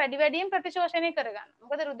ජලය වැඩි වැඩියෙන් ප්‍රතිශෝෂණය කරගන්නවා.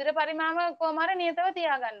 මොකද රුධිර පරිමාව කොහොම හරි නියතව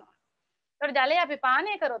තියාගන්නවා. ඒකට ජලය අපි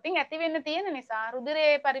පානය කරොත් ඇති වෙන්න තියෙන නිසා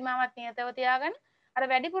රුධිරයේ පරිමාවත් නියතව තියාගන්න අර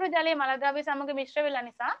වැඩිපුර ජලය මල ද්‍රව්‍ය සමග මිශ්‍ර වෙලා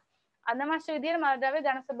නිසා අනවශ්‍ය විදිහට මල ද්‍රව්‍ය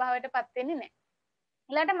ඝන ස්වභාවයටපත් වෙන්නේ නැහැ.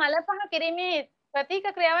 ඊළඟට මල පහ කිරීමේ ප්‍රතීක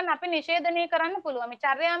ක්‍රියාවන් අපි නිෂේධනය කරන්න පුළුවන්. මේ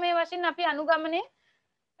චර්යාමය වශයෙන් අපි අනුගත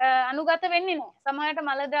වෙන්නේ නැහැ. සමහරවිට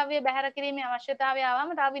මල ද්‍රව්‍ය බැහැර කිරීමේ අවශ්‍යතාවය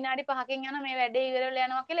ආවම තව විනාඩි 5කින් යන මේ වැඩේ ඉවර වෙලා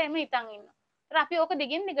යනවා කියලා එමෙ හිතන් ඉන්නවා. ඒත් අපි ඕක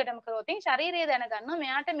දිගින් දිගටම කරොත් ශරීරය දැනගන්නවා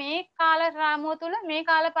මෙයාට මේ කාල රාමුව තුල මේ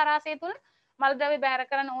කාල පරාසය තුල මල ද්‍රව්‍ය බැහැර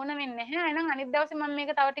කරන්න ඕන වෙන්නේ නැහැ. එහෙනම් අනිත් දවසේ මම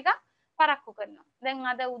මේක තව ටිකක් පරක්කු කරනවා. දැන්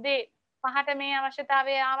අද උදේ 5ට මේ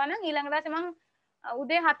අවශ්‍යතාවය ආවනම් ඊළඟ දවසේ මම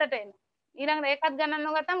උදේ 7ට එනවා. ඊළඟට ඒකත් ගණන්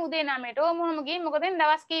නොගත්තම උදේ 9ට. ඕමම ගිහින් මොකද වෙන්නේ?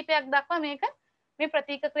 දවස් කීපයක් දක්වා මේ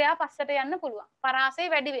ප්‍රතීක ක්‍රියාව පස්සට යන්න පුළුවන්. පරාසය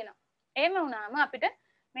වැඩි වෙනවා. එහෙම වුණාම අපිට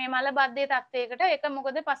මේ මල බද්ධයේ තත්ත්වයකට ඒක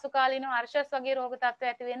මොකද පසු කාලීනව අර්ශස් වගේ රෝග තත්ත්ව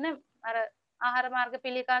ඇති වෙන්න අර ආහාර මාර්ග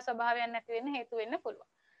පිළිකා ස්වභාවයන් නැති වෙන්න හේතු වෙන්න පුළුවන්.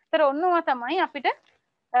 ඒතර ඔන්නවා තමයි අපිට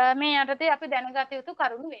මේ යටතේ අපි දැනගත යුතු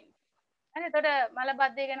කරුණු වෙන්නේ. හරි එතකොට මල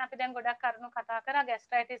බද්ධය ගැන අපි දැන් ගොඩක් කරුණු කතා කරා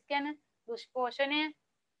ગેස්ට්‍රයිටිස් ගැන දුෂ්පෝෂණය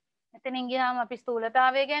එතනින් ගියාම අපි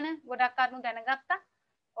ස්ථූලතාවය ගැන ගොඩක් කරුණු දැනගත්තා.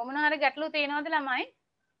 මොනවා හරි ගැටලු තියෙනවද ළමයි?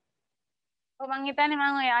 ඔව් මං හිතන්නේ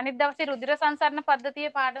මම ඔය අනිත් දවසේ රුධිර සංසරණ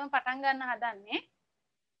පද්ධතියේ පාඩම පටන් ගන්න හදන්නේ.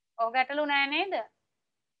 ඔව් ගැටලු නෑ නේද?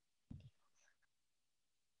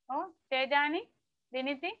 ඔව් තේජානි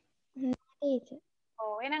දිනිති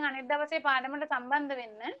ඔව් එහෙනම් අනිත් දවසේ පාඩමට සම්බන්ධ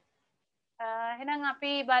වෙන්න. එහෙනම්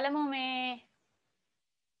අපි බලමු මේ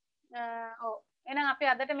ඔව් එහෙනම්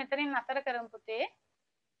අපි අදට මෙතනින් නතර කරමු පුතේ.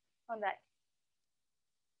 හොඳයි.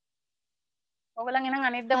 ඔයගොල්ලන් එහෙනම්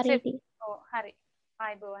අනිත් දවසේ ඔව් හරි.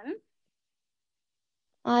 ආයිබෝවන්.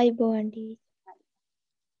 ආයිබෝවන් ටීචර්.